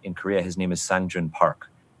designer in Korea. His name is Sang-Jun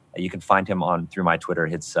Park. You can find him through my Twitter.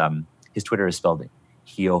 His Twitter is spelled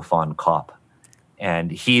Hyofon Kop,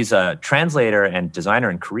 and he's a translator and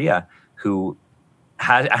designer in Korea who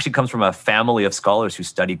actually comes from a family of scholars who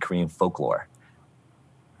studied Korean folklore.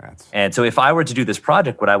 And so if I were to do this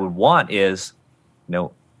project, what I would want is,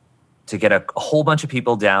 to get a whole bunch of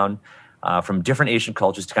people down from different Asian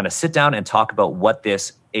cultures to kind of sit down and talk about what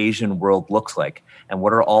this Asian world looks like and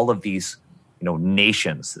what are all of these,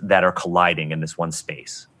 nations that are colliding in this one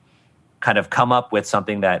space. Kind of come up with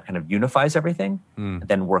something that kind of unifies everything, and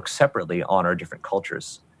then work separately on our different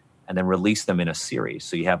cultures, and then release them in a series.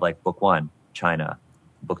 So you have like book 1, China,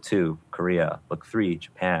 book 2, Korea, book 3,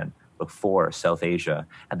 Japan, book 4, South Asia,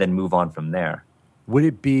 and then move on from there. Would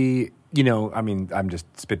it be, I'm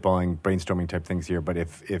just spitballing, brainstorming type things here, but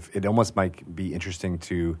if it almost might be interesting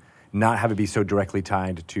to not have it be so directly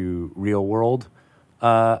tied to real world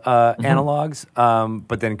analogs,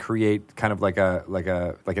 but then create kind of like an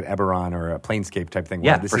Eberron or a Planescape type thing.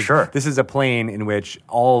 Yeah, for sure. This is a plane in which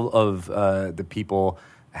all of the people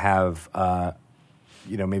have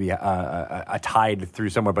maybe a tide through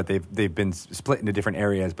somewhere, but they've been split into different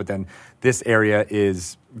areas. But then this area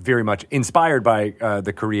is very much inspired by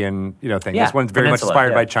the Korean thing. Yeah, this one's very much peninsula, inspired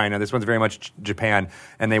yeah. by China. This one's very much Japan,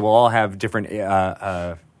 and they will all have different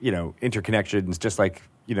interconnections, just like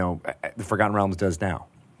the Forgotten Realms does now.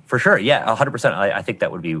 For sure, yeah, 100%. I think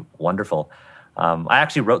that would be wonderful. I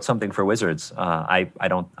actually wrote something for Wizards. I'm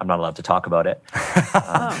not allowed to talk about it.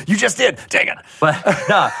 You just did. Dang it. But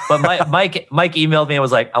Mike emailed me and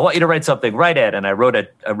was like, I want you to write something, write it. And I wrote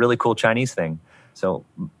a really cool Chinese thing. So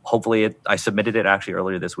hopefully I submitted it actually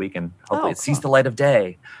earlier this week, and hopefully it sees the light of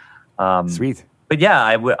day. Sweet. But yeah,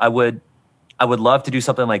 I would love to do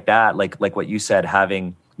something like that, like what you said,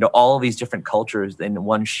 having all of these different cultures in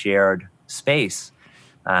one shared space.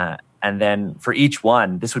 And then for each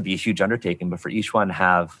one, this would be a huge undertaking, but for each one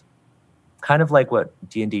have kind of like what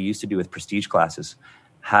D&D used to do with prestige classes,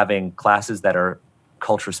 having classes that are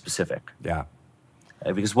culture specific. Yeah.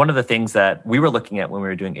 Because one of the things that we were looking at when we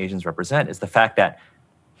were doing Asians Represent is the fact that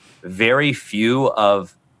very few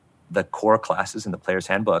of the core classes in the Player's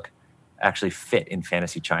Handbook actually fit in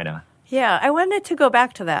Fantasy China. Yeah, I wanted to go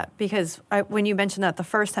back to that because when you mentioned that the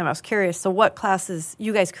first time, I was curious. So what classes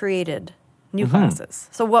you guys created? New classes.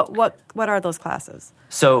 So what are those classes?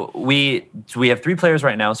 So we have 3 players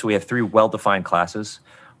right now. So we have 3 well-defined classes.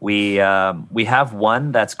 We have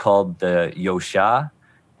one that's called the Youxia.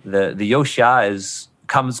 The Youxia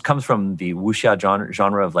comes from the wuxia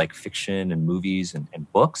genre of like fiction and movies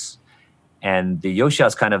and books. And the Youxia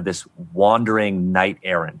is kind of this wandering knight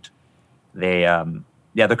errant. They're kind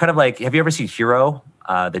of like, have you ever seen Hero,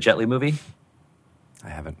 the Jet Li movie? I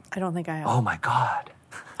haven't. I don't think I have. Oh my God.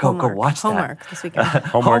 Go watch that. Homework this weekend.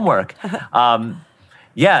 Homework. The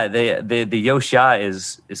Youxia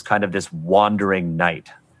is kind of this wandering knight.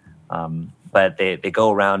 But they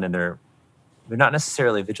go around and they're not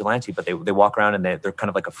necessarily a vigilante, but they walk around and they're kind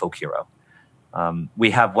of like a folk hero. We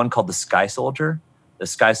have one called the Sky Soldier. The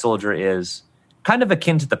Sky Soldier is kind of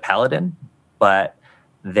akin to the Paladin, but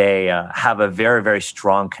they have a very, very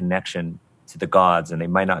strong connection to the gods, and they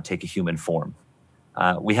might not take a human form.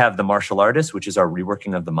 We have the Martial Artist, which is our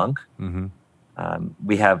reworking of the monk. Mm-hmm.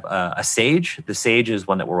 We have a sage. The sage is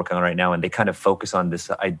one that we're working on right now, and they kind of focus on this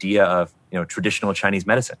idea of traditional Chinese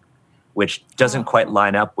medicine, which doesn't quite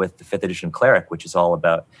line up with the 5th edition cleric, which is all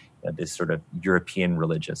about this sort of European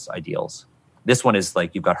religious ideals. This one is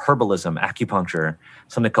like you've got herbalism, acupuncture,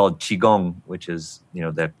 something called qigong, which is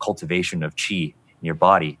the cultivation of qi in your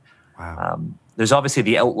body. Wow. There's obviously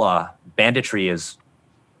the outlaw. Banditry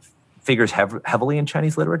figures heavily in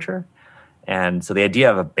Chinese literature. And so the idea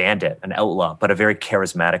of a bandit, an outlaw, but a very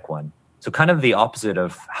charismatic one. So kind of the opposite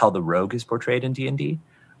of how the rogue is portrayed in D&D.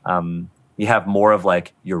 You have more of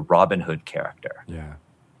like your Robin Hood character. Yeah.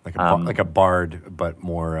 Like a bard, but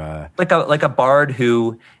more like a bard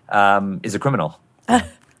who is a criminal.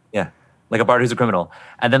 Yeah, like a bard who's a criminal.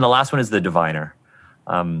 And then the last one is the diviner.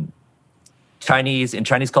 In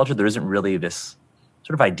Chinese culture, there isn't really this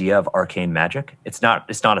sort of idea of arcane magic. It's not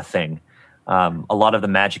a thing. A lot of the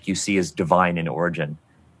magic you see is divine in origin.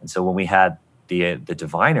 And so when we had the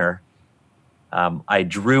diviner, I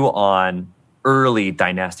drew on early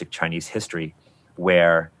dynastic Chinese history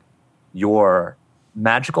where your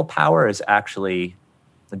magical power is actually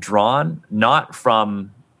drawn not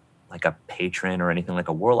from like a patron or anything like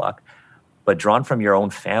a warlock, but drawn from your own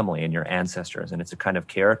family and your ancestors. And it's a kind of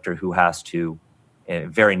character who has to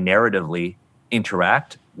very narratively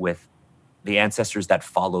interact with the ancestors that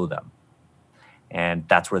follow them. And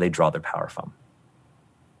that's where they draw their power from.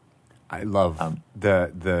 I love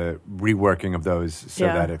the reworking of those so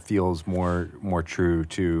that it feels more true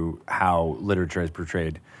to how literature has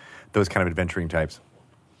portrayed those kind of adventuring types.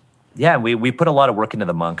 Yeah, we put a lot of work into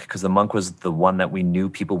the monk because the monk was the one that we knew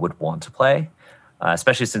people would want to play,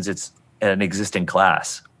 especially since it's an existing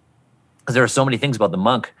class. Because there are so many things about the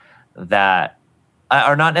monk that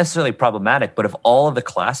are not necessarily problematic, but of all of the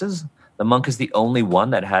classes, the monk is the only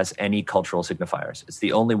one that has any cultural signifiers. It's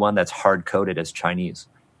the only one that's hard-coded as Chinese.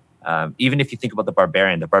 Even if you think about the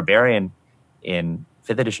barbarian in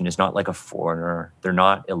 5th edition is not like a foreigner. They're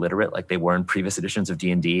not illiterate like they were in previous editions of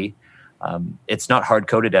D&D. It's not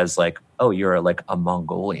hard-coded as like, oh, you're like a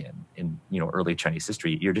Mongolian in early Chinese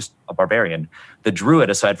history. You're just a barbarian. The druid,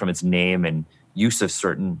 aside from its name and use of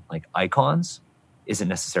certain like icons, isn't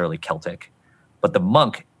necessarily Celtic. But the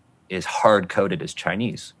monk is hard-coded as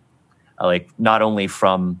Chinese. Like not only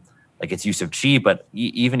from like its use of qi, but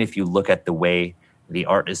even if you look at the way the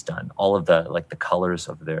art is done, all of the like the colors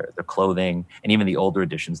of their clothing, and even the older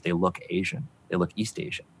editions, they look Asian. They look East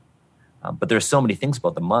Asian. But there's so many things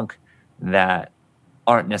about the monk that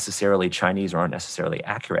aren't necessarily Chinese or aren't necessarily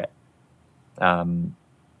accurate. And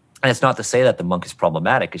it's not to say that the monk is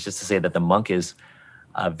problematic. It's just to say that the monk is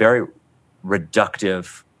a very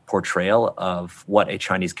reductive portrayal of what a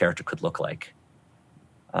Chinese character could look like.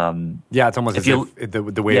 It's almost as if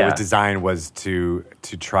the way it was designed was to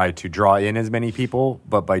try to draw in as many people,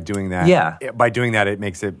 but by doing that, it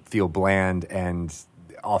makes it feel bland and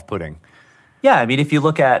off-putting. Yeah, I mean, if you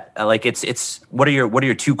look at like it's what are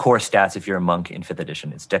your two core stats if you're a monk in 5th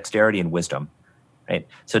edition? It's dexterity and wisdom, right?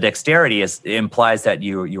 So dexterity implies that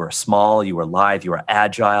you are small, you are lithe, you are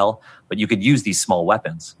agile, but you could use these small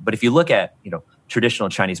weapons. But if you look at traditional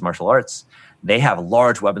Chinese martial arts, they have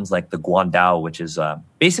large weapons like the guandao, which is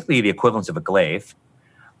basically the equivalent of a glaive,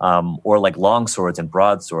 or like long swords and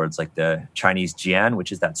broadswords like the Chinese jian,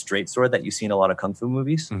 which is that straight sword that you see in a lot of kung fu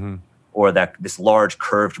movies, or this large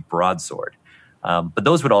curved broadsword. But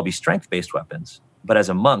those would all be strength-based weapons. But as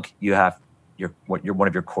a monk, you have one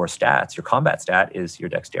of your core stats, your combat stat is your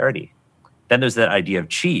dexterity. Then there's that idea of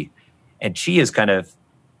qi, and qi is kind of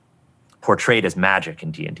portrayed as magic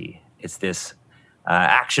in D&D. It's this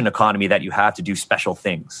action economy that you have to do special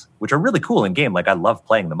things, which are really cool in game. Like I love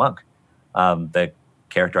playing the monk. The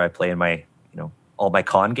character I play in my, all my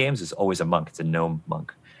con games is always a monk. It's a gnome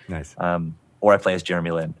monk. Nice. Or I play as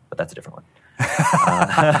Jeremy Lin, but that's a different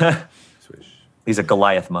one. He's a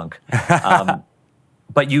Goliath monk.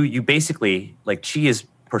 But you basically, like qi is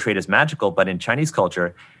portrayed as magical, but in Chinese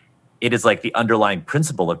culture, it is like the underlying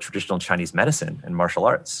principle of traditional Chinese medicine and martial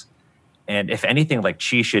arts. And if anything, like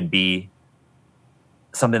qi should be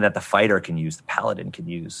something that the fighter can use, the paladin can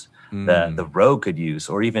use, the rogue could use,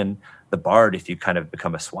 or even the bard, if you kind of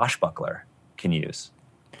become a swashbuckler, can use.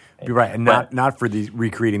 You're right, and not for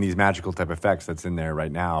recreating these magical type effects that's in there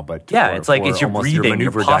right now, but it's your breathing,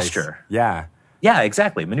 your posture. Dice. Yeah,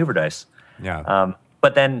 exactly, maneuver dice. Yeah.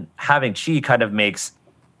 But then having qi kind of makes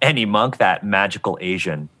any monk that magical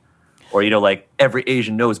Asian, or like every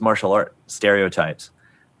Asian knows martial art stereotypes.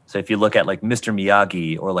 So if you look at like Mr.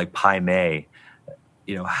 Miyagi or like Pai Mei,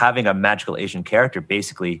 having a magical Asian character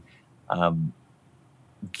basically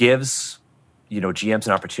gives, GMs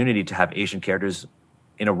an opportunity to have Asian characters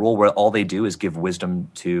in a role where all they do is give wisdom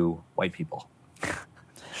to white people.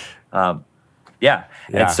 And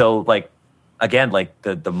so like, again, like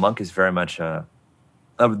the monk is very much the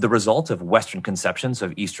result of Western conceptions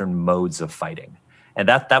of Eastern modes of fighting. And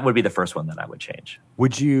that would be the first one that I would change.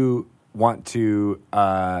 Would you want to,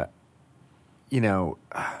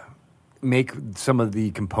 make some of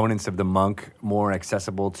the components of the monk more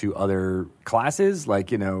accessible to other classes?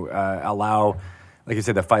 Like, allow, like you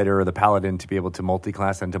said, the fighter or the paladin to be able to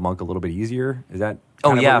multi-class into monk a little bit easier? Is that?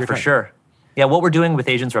 For sure. Yeah, what we're doing with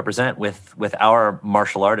Asians Represent with our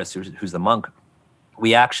martial artist, who's the monk,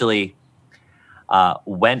 we actually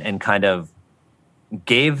went and kind of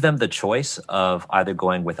gave them the choice of either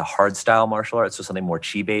going with a hard style martial art, so something more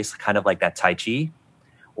chi based, kind of like that Tai Chi,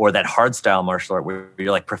 or that hard style martial art where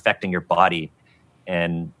you're like perfecting your body.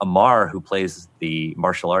 And Amar, who plays the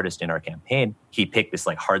martial artist in our campaign, he picked this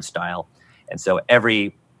like hard style. And so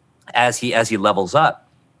as he levels up,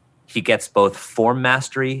 he gets both form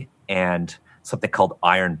mastery and something called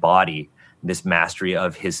Iron Body, this mastery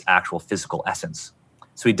of his actual physical essence.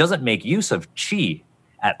 So he doesn't make use of chi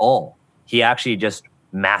at all. He actually just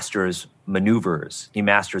masters maneuvers. He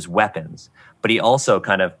masters weapons, but he also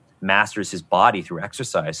kind of masters his body through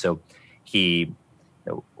exercise. So he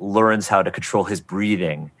learns how to control his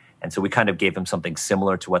breathing. And so we kind of gave him something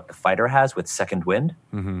similar to what the fighter has with Second Wind.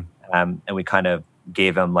 And we kind of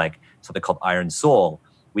gave him like something called Iron Soul.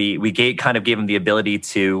 We kind of gave him the ability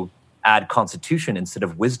to add Constitution instead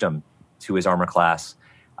of Wisdom to his armor class,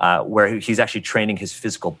 where he's actually training his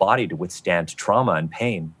physical body to withstand trauma and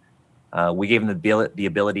pain. We gave him the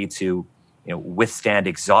ability to withstand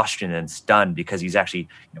exhaustion and stun because he's actually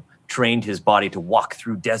trained his body to walk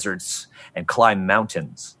through deserts and climb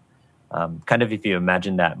mountains. Kind of if you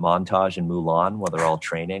imagine that montage in Mulan where they're all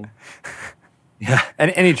training. Yeah,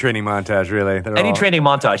 any training montage, really. Training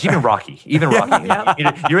montage, even Rocky.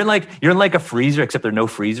 You're in like a freezer, except there are no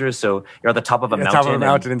freezers, so you're at the top of a mountain. Top of a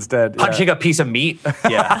mountain instead. Punching a piece of meat.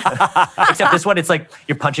 Yeah. Except this one, it's like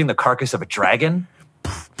you're punching the carcass of a dragon.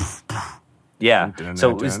 Yeah.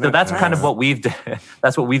 So that's kind of what we've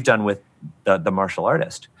done with the martial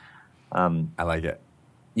artist. I like it.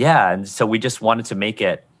 Yeah, and so we just wanted to make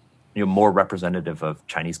it more representative of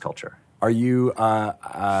Chinese culture. Are you,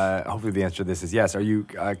 hopefully the answer to this is yes, are you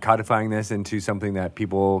codifying this into something that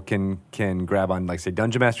people can grab on, like, say,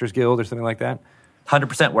 Dungeon Masters Guild or something like that?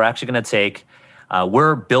 100%. We're actually going to take,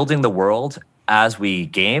 we're building the world as we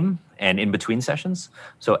game and in between sessions.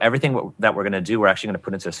 So everything that we're going to do, we're actually going to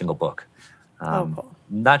put into a single book. Cool.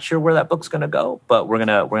 Not sure where that book's going to go, but we're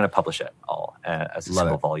gonna publish it all as a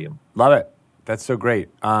single volume. Love it. That's so great.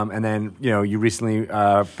 And then, you recently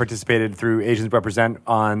participated through Asians Represent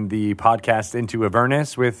on the podcast Into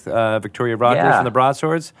Avernus with Victoria Rogers from the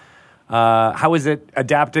Broadswords. How is it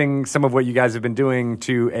adapting some of what you guys have been doing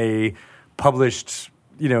to a published,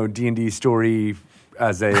 D&D story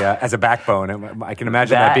as a backbone? I can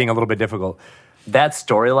imagine that being a little bit difficult. That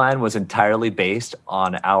storyline was entirely based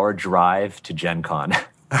on our drive to Gen Con.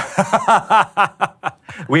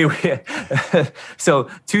 So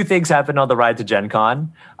two things happened on the ride to Gen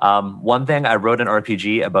Con. One thing, I wrote an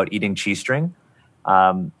RPG about eating cheese string.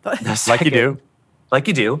 Like you do.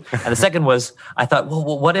 And the second was, I thought, well,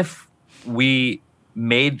 what if we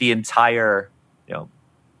made the entire,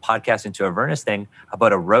 podcast Into Avernus thing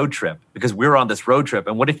about a road trip? Because we were on this road trip.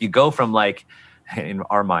 And what if you go from in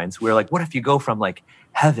our minds, we were like, what if you go from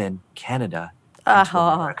heaven, Canada, into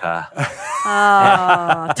America?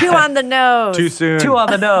 Too on the nose. Too soon. Too on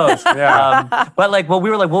the nose. Yeah. But we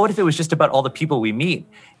were like, well, what if it was just about all the people we meet?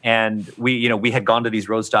 And we had gone to these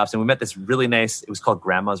road stops and we met this really nice, it was called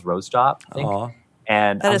Grandma's Road Stop, I think. Aww.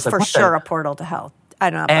 And that is for sure a portal to hell.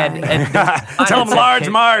 I'm not buying it. And tell them Large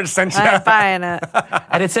Marge sent you. I'm buying it.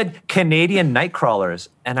 And it said Canadian Nightcrawlers.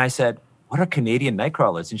 And I said, what are Canadian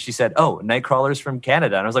Nightcrawlers? And she said, oh, Nightcrawlers from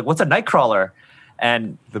Canada. And I was like, what's a Nightcrawler?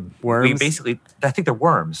 And the worms? We basically, I think they're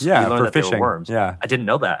worms. Yeah, we learned for that fishing. They were worms. Yeah. I didn't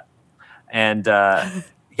know that. And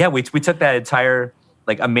we took that entire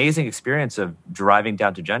amazing experience of driving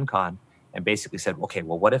down to Gen Con and basically said, okay,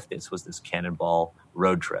 well, what if this was this Cannonball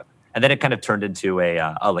road trip? And then it kind of turned into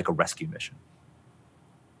a rescue mission.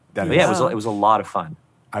 It was a lot of fun.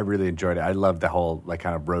 I really enjoyed it. I love the whole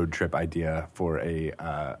kind of road trip idea for a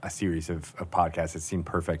series of podcasts. It seemed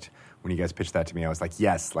perfect when you guys pitched that to me. I was like,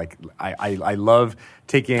 yes, I love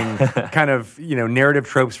taking kind of narrative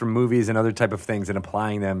tropes from movies and other type of things and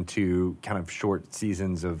applying them to kind of short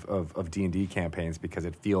seasons of D&D campaigns because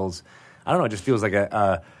it feels, I don't know, it just feels like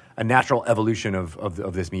a natural evolution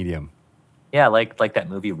of this medium. Yeah, like that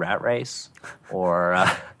movie Rat Race or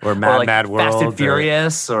Mad World, Fast and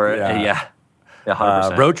Furious, or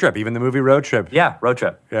 100%. Road Trip, even the movie Road Trip. Yeah, Road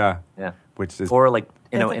Trip. Yeah, yeah. Which is or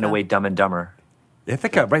in a way, Dumb and Dumber.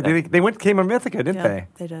 Ithaca, right? Yeah. They came from Ithaca, didn't they?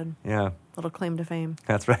 They did. Yeah, little claim to fame.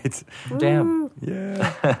 That's right. Damn.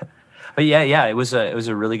 Yeah. But yeah, it was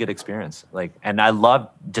a really good experience. And I love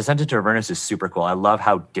Descent into Avernus is super cool. I love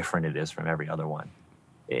how different it is from every other one.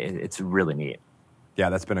 It's really neat. Yeah,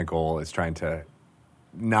 that's been a goal, is trying to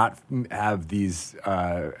not have these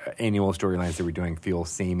annual storylines that we're doing feel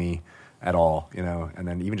samey at all, and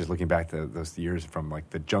then even just looking back to those years from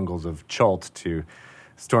the Jungles of Chult to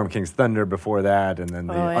Storm King's Thunder before that, and then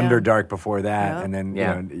the Underdark before that, and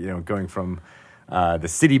then going from the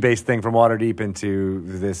city-based thing from Waterdeep into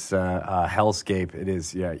this hellscape. It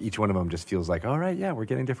is, each one of them just feels like, all right, we're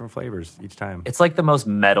getting different flavors each time. It's like the most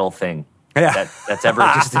metal thing that's ever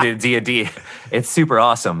existed in D&D. It's super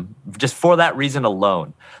awesome, just for that reason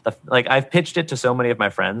alone. I've pitched it to so many of my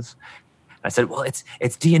friends. I said, well,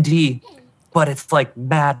 it's D&D, but it's like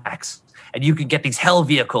Mad Max. And you can get these hell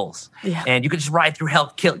vehicles, and you can just ride through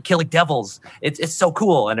hell, killing devils. It's so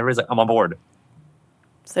cool. And everybody's like, I'm on board.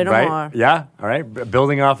 Say no more. Yeah, all right.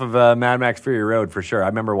 Building off of Mad Max Fury Road, for sure. I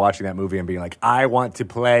remember watching that movie and being like, I want to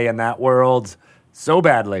play in that world so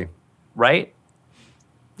badly. Right?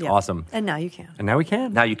 Yeah. Awesome. And now you can. And now we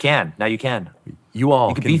can. Now you can. You all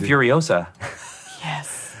You can be Furiosa.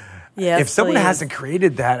 Yes. Yes. If someone please. hasn't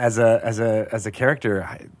created that as a character,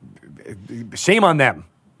 shame on them.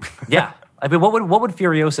 Yeah. I mean, what would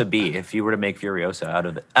Furiosa be if you were to make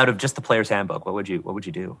Furiosa out of just the player's handbook? What would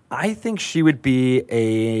you do? I think she would be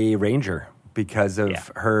a ranger because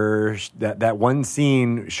of her that one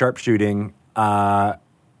scene sharpshooting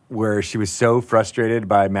where she was so frustrated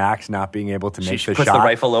by Max not being able to make She the puts shot. the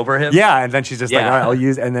rifle over him. Yeah, and then she's just like, all right, I'll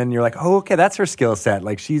use. And then you're like, oh, okay, that's her skill set.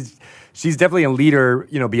 Like she's definitely a leader.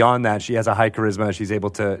 Beyond that, she has a high charisma. She's able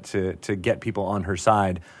to get people on her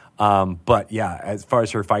side. But yeah, as far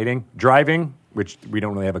as her fighting, driving, which we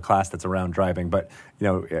don't really have a class that's around driving, but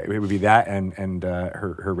it would be that and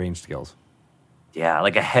her range skills. Yeah,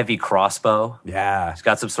 like a heavy crossbow. Yeah, She's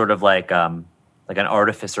got some sort of like an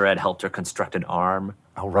artificer had helped her construct an arm.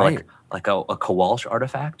 Oh, right. Like a Kowalsh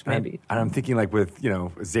artifact, maybe. And I'm thinking like with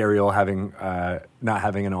Zariel having not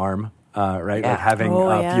having an arm, right? Yeah. Like having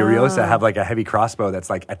Furiosa have like a heavy crossbow that's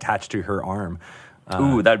like attached to her arm.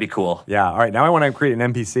 Ooh, that'd be cool. Yeah. All right. Now I want to create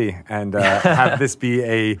an NPC and have this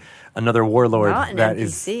be another warlord. Not an that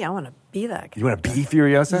NPC. I want to be that. You want to be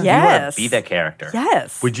Furiosa? Yes. You want to be that character.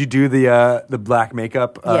 Yes. Would you do the black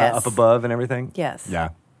makeup Yes. up above and everything? Yes. Yeah.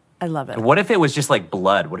 I love it. What if it was just like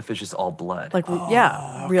blood? What if it's just all blood? Like, real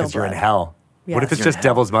Because you're in blood. hell. Yes. What if it's You're just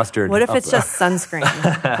devil's mustard? What if it's just sunscreen?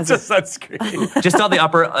 'Cause just sunscreen? just on the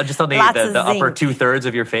upper, just on the Lots of upper zinc. 2/3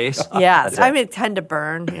 of your face. yeah, That's I it. mean, tend to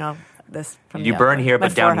burn. This. From You the burn upper- here, my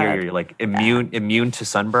but down forehead. here you're like immune to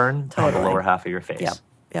sunburn on the Totally. lower half of your face.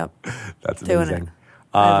 Yep. That's Doing amazing. it.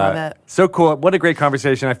 I love it. So cool. What a great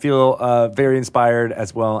conversation. I feel very inspired,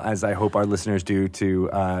 as well as I hope our listeners do,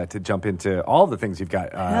 to jump into all the things you've got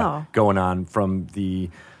Yeah. going on, from the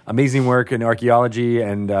amazing work in archaeology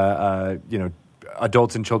and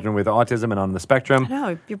adults and children with autism and on the spectrum,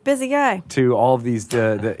 No, you're a busy guy. to all of these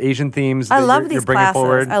the Asian themes I that love you're these bringing classes.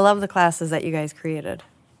 forward. I love the classes that you guys created.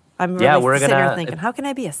 I'm Yeah, really we're sitting here gonna- thinking, how can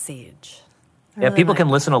I be a sage? I Yeah, really people like can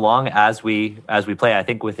that. listen along as we play. I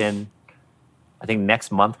think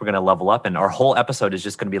next month we're going to level up, and our whole episode is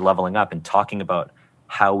just going to be leveling up and talking about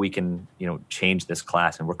how we can change this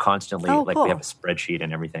class. And we're constantly Oh, we cool. have a spreadsheet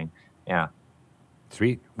and everything. Yeah.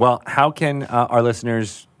 Sweet. Well, how can our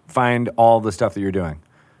listeners find all the stuff that you're doing?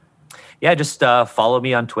 Yeah, just follow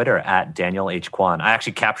me on Twitter at Daniel H. Kwan. I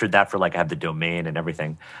actually captured that for I have the domain and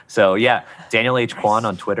everything. So yeah, Daniel H. Kwan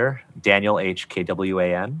on Twitter, Daniel H.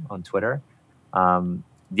 KWAN on Twitter.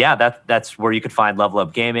 That's where you could find Level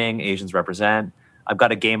Up Gaming, Asians Represent. I've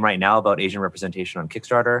got a game right now about Asian representation on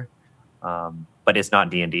Kickstarter, but it's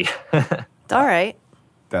not D&D. It's all right.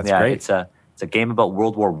 That's yeah, great. It's a game about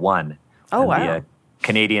World War I. Oh, and wow. The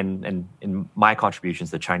Canadian and in my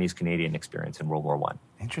contributions, the Chinese Canadian experience in World War I.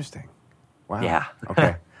 Interesting. Wow. Yeah.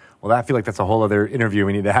 Okay. Well, I feel like that's a whole other interview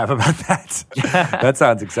we need to have about that. That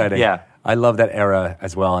sounds exciting. Yeah. I love that era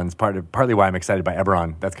as well, and it's partly why I'm excited by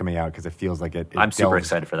Eberron that's coming out, because it feels like it I'm super delves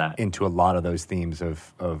excited for that. into a lot of those themes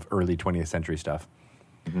of early 20th century stuff.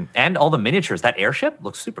 And all the miniatures. That airship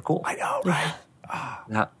looks super cool. I know, right?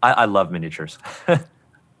 Yeah, I love miniatures.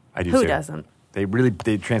 I do Who too. doesn't?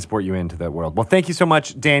 They transport you into that world. Well, thank you so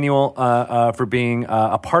much, Daniel, for being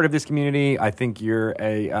a part of this community. I think you're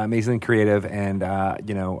amazingly creative, and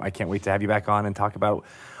I can't wait to have you back on and talk about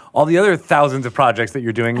all the other thousands of projects that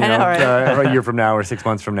you're doing. I know, right? A year from now or 6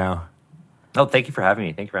 months from now. Oh, thank you for having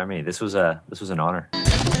me. This was an honor.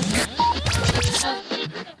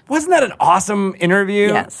 Wasn't that an awesome interview?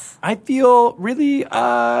 Yes. I feel really,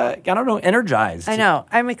 energized. I know.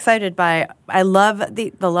 I'm excited I love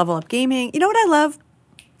the Level Up Gaming. You know what I love?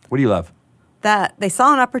 What do you love? That they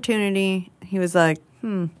saw an opportunity. He was like,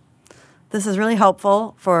 this is really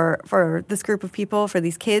helpful for this group of people, for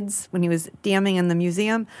these kids, when he was DMing in the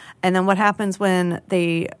museum. And then what happens when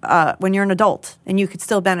when you're an adult and you could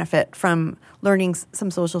still benefit from learning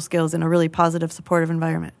some social skills in a really positive, supportive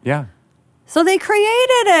environment. Yeah. So they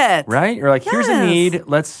created it. Right? You're like, here's a Yes. need.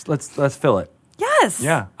 Let's fill it. Yes.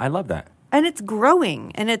 Yeah, I love that. And it's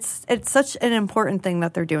growing, and it's such an important thing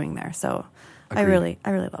that they're doing there. So I really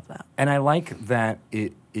love that. And I like that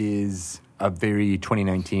it is a very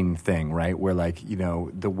 2019 thing, right? Where like, you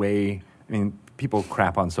know, the way, I mean, people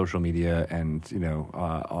crap on social media and, you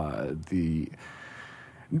know, the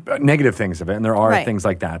negative things of it, and there are Right. things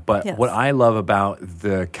like that. But Yes. what I love about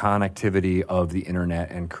the connectivity of the internet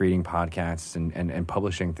and creating podcasts and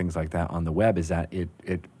publishing things like that on the web is that it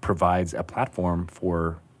provides a platform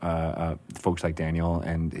for folks like Daniel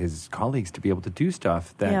and his colleagues to be able to do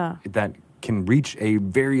stuff that can reach a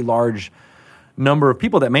very large number of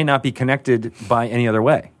people that may not be connected by any other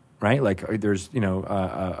way. Right, like there's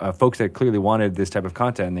folks that clearly wanted this type of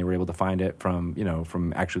content, and they were able to find it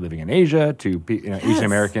from actually living in Asia to Asian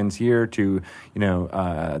Americans here to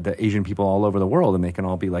the Asian people all over the world, and they can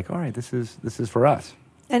all be like, all right, this is for us.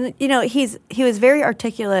 And he was very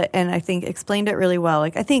articulate, and I think explained it really well.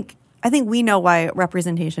 Like I think we know why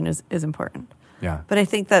representation is important. Yeah, But I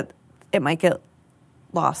think that it might get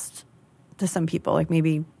lost to some people. Like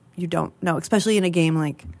maybe you don't know, especially in a game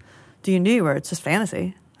like D&D where it's just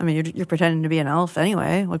fantasy. I mean, you're pretending to be an elf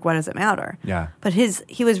anyway. Like, why does it matter? Yeah. But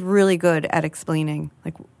he was really good at explaining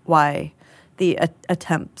like why the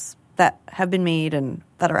attempts that have been made and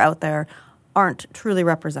that are out there aren't truly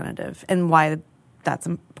representative, and why that's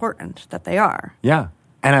important that they are. Yeah,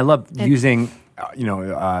 and I love using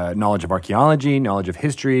knowledge of archaeology, knowledge of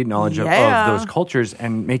history, knowledge of those cultures,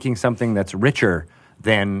 and making something that's richer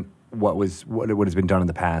than what has been done in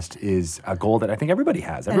the past is a goal that I think everybody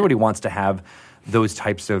has. Everybody wants to have those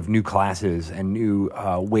types of new classes and new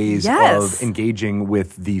ways of engaging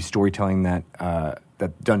with the storytelling that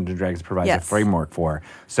Dungeons & Dragons provides a framework for.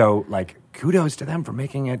 So, like, kudos to them for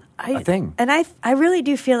making it a thing. And I really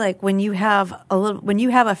do feel like when you have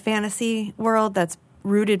a fantasy world that's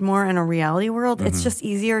rooted more in a reality world, it's just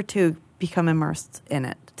easier to become immersed in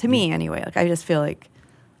it. To me, anyway. Like, I just feel like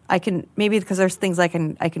I can, maybe because there's things I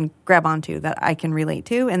can grab onto that I can relate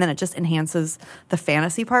to, and then it just enhances the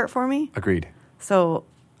fantasy part for me. Agreed. So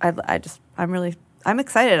I'm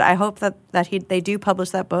excited. I hope that they do publish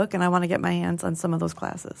that book, and I want to get my hands on some of those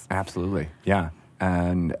classes. Absolutely, yeah.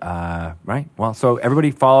 And right, well, so everybody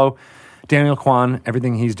follow Daniel Kwan,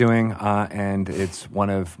 everything he's doing, and it's one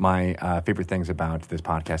of my favorite things about this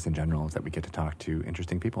podcast in general is that we get to talk to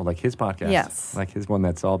interesting people, like his podcast, like his one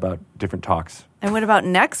that's all about different talks. And what about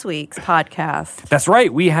next week's podcast? That's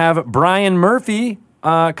right, we have Brian Murphy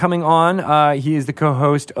coming on. He is the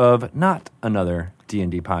co-host of Not Another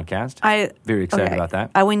D&D podcast. Very excited about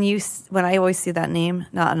that. When I always see that name,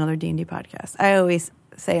 Not Another D&D podcast, I always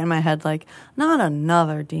say in my head, like, not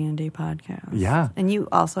another D&D podcast. Yeah. And you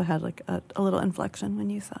also had like a little inflection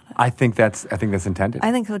when you said it. I think that's intended.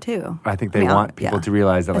 I think so too. I think they want people to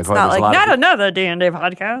realize that, like, it's not there's like a lot not of another D&D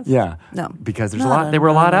podcast. Yeah. No. Because there's a lot. There were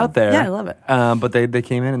a lot out there. Yeah, I love it. But they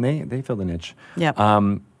came in and they filled the niche. Yep.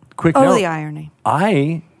 Quick note. The irony.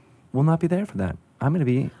 I will not be there for that. I'm going to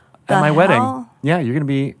be at my hell? wedding. Yeah, you're going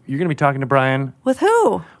to be talking to Brian. With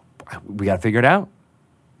who? We got to figure it out.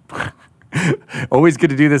 Always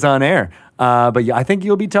good to do this on air. But yeah, I think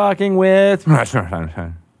you'll be talking with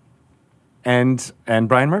and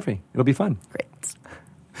Brian Murphy. It'll be fun. Great.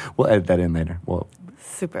 We'll edit that in later.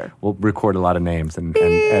 Super. We'll record a lot of names and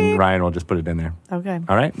Ryan will just put it in there. Okay.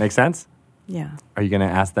 All right, makes sense? Yeah. Are you going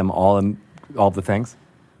to ask them all the things?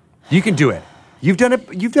 You can do it. You've done it.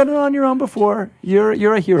 You've done it on your own before.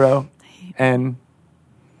 You're a hero, and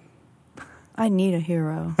I need a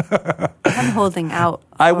hero. I'm holding out.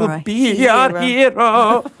 I will be your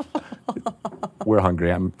hero. We're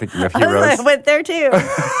hungry. I'm thinking of heroes. I went there too.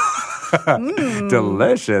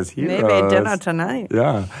 Delicious heroes. Maybe dinner tonight.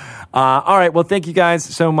 Yeah. All right. Well, thank you guys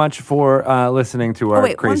so much for listening to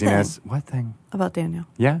our craziness. One thing What thing? about Daniel.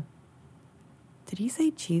 Yeah. Did he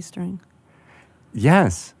say cheese string?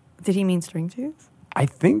 Yes. Did he mean string cheese? I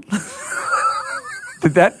think.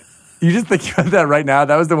 Did that? You just think about that right now?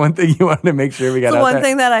 That was the one thing you wanted to make sure we got It's the out one there?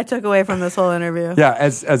 thing that I took away from this whole interview. Yeah,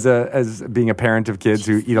 as being a parent of kids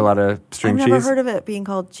who eat a lot of string I've cheese. never heard of it being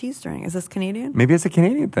called cheese string. Is this Canadian? Maybe it's a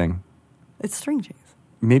Canadian thing. It's string cheese.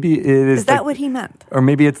 Maybe it is. Is that what he meant? Or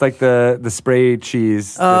maybe it's like the spray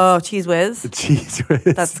cheese. Oh, Cheese Whiz. The cheese whiz.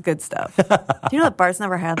 That's good stuff. Do you know that Bart's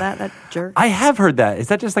never had that? That jerk. I have heard that. Is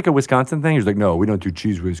that just like a Wisconsin thing? He's like, no, we don't do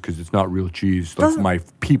cheese whiz because it's not real cheese like my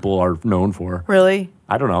people are known for. Really?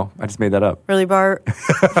 I don't know. I just made that up. Really, Bart?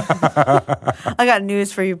 I got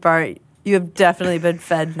news for you, Bart. You have definitely been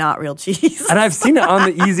fed not real cheese. And I've seen it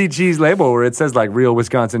on the Easy Cheese label where it says like real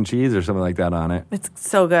Wisconsin cheese or something like that on it. It's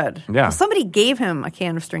so good. Yeah. Well, somebody gave him a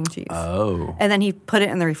can of string cheese. Oh. And then he put it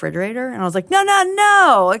in the refrigerator, and I was like,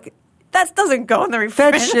 no. Like, that doesn't go in the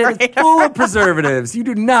That refrigerator. shit is full of preservatives. You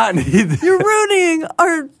do not need this. You're ruining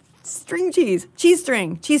our String cheese. Cheese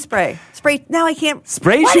string. Cheese spray. Spray. Now I can't.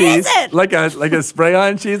 Spray What cheese, is it? like a spray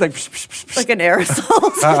on cheese, like. Like an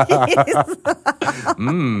aerosol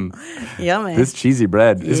cheese. Yummy. This cheesy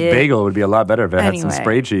bread, this Yeah. bagel would be a lot better if it had some Anyway.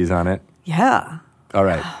 spray cheese on it. Yeah. All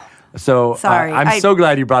right. So Sorry, I'm I- so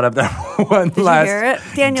glad you brought up that one Did last. you hear it?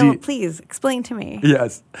 Daniel, please explain to me.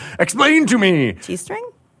 Yes. Explain to me. Cheese string?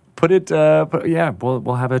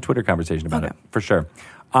 We'll have a Twitter conversation about Okay. it for sure.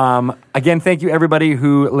 Again, thank you everybody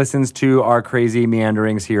who listens to our crazy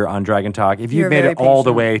meanderings here on Dragon Talk. If you've You're made very it all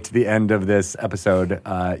the patient. way to the end of this episode,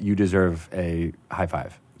 you deserve a high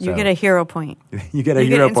five. You So, get a hero point. you get a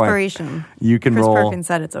You hero get point. inspiration. You can Chris roll. Perkins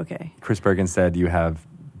said it's okay. Chris Perkins said you have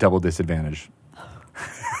double disadvantage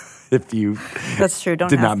if you That's true. Don't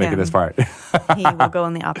did not ask make it him. this far. He will go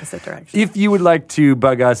in the opposite direction. If you would like to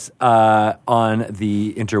bug us on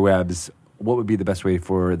the interwebs, what would be the best way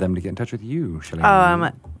for them to get in touch with you? Shelley?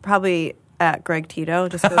 Probably at Greg Tito.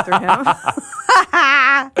 Just go through him.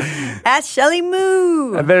 At Shelly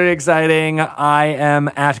Moo. Very exciting. I am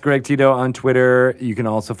at Greg Tito on Twitter. You can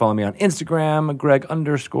also follow me on Instagram,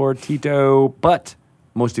 Greg_Tito. But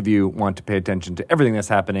most of you want to pay attention to everything that's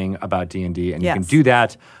happening about D&D, and you can Yes. do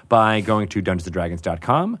that by going to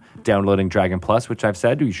DungeonsandDragons.com, downloading Dragon Plus, which I've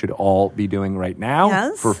said you should all be doing right now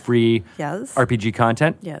Yes. for free Yes. RPG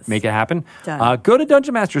content. Yes. Make it happen. Done. Go to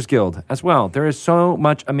Dungeon Masters Guild as well. There is so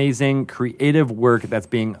much amazing creative work that's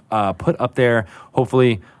being put up there.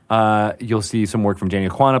 Hopefully, you'll see some work from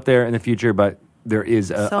Daniel Kwan up there in the future, but there is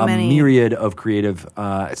So a many. myriad of creative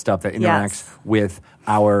stuff that interacts Yes. with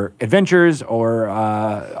our adventures or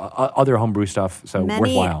other homebrew stuff. So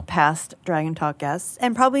Many worthwhile. past Dragon Talk guests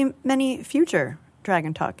and probably many future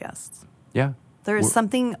Dragon Talk guests. Yeah. There is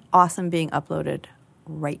something awesome being uploaded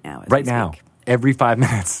right now. as Right we now. speak. Every 5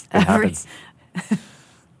 minutes it happens.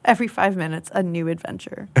 Every 5 minutes, a new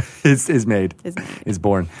adventure. is made. Is made. Is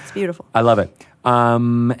born. It's beautiful. I love it.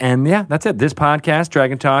 And yeah, that's it. This podcast,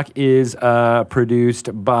 Dragon Talk, is produced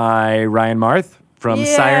by Ryan Marth from Yay!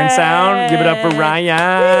 Siren Sound. Give it up for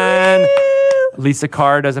Ryan. Lisa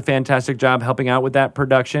Carr does a fantastic job helping out with that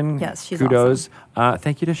production. Yes, she's Kudos.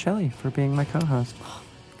 Thank you to Shelley for being my co-host.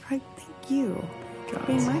 Great, thank you for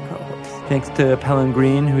being my co-host. Thanks to Pellen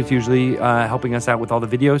Green, who's usually helping us out with all the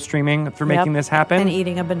video streaming for making Yep. this happen. And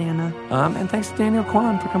eating a banana. And thanks to Daniel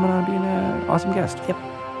Kwan for coming on and being an awesome guest. Yep.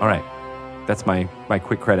 All right. That's my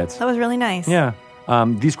quick credits. That was really nice. Yeah.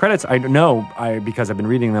 These credits, I know because I've been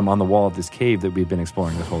reading them on the wall of this cave that we've been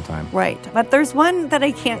exploring this whole time. Right. But there's one that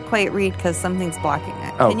I can't quite read because something's blocking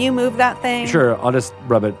it. Oh. Can you move that thing? Sure, I'll just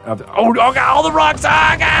rub it. Oh, God, all the rocks!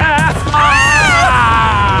 Ah!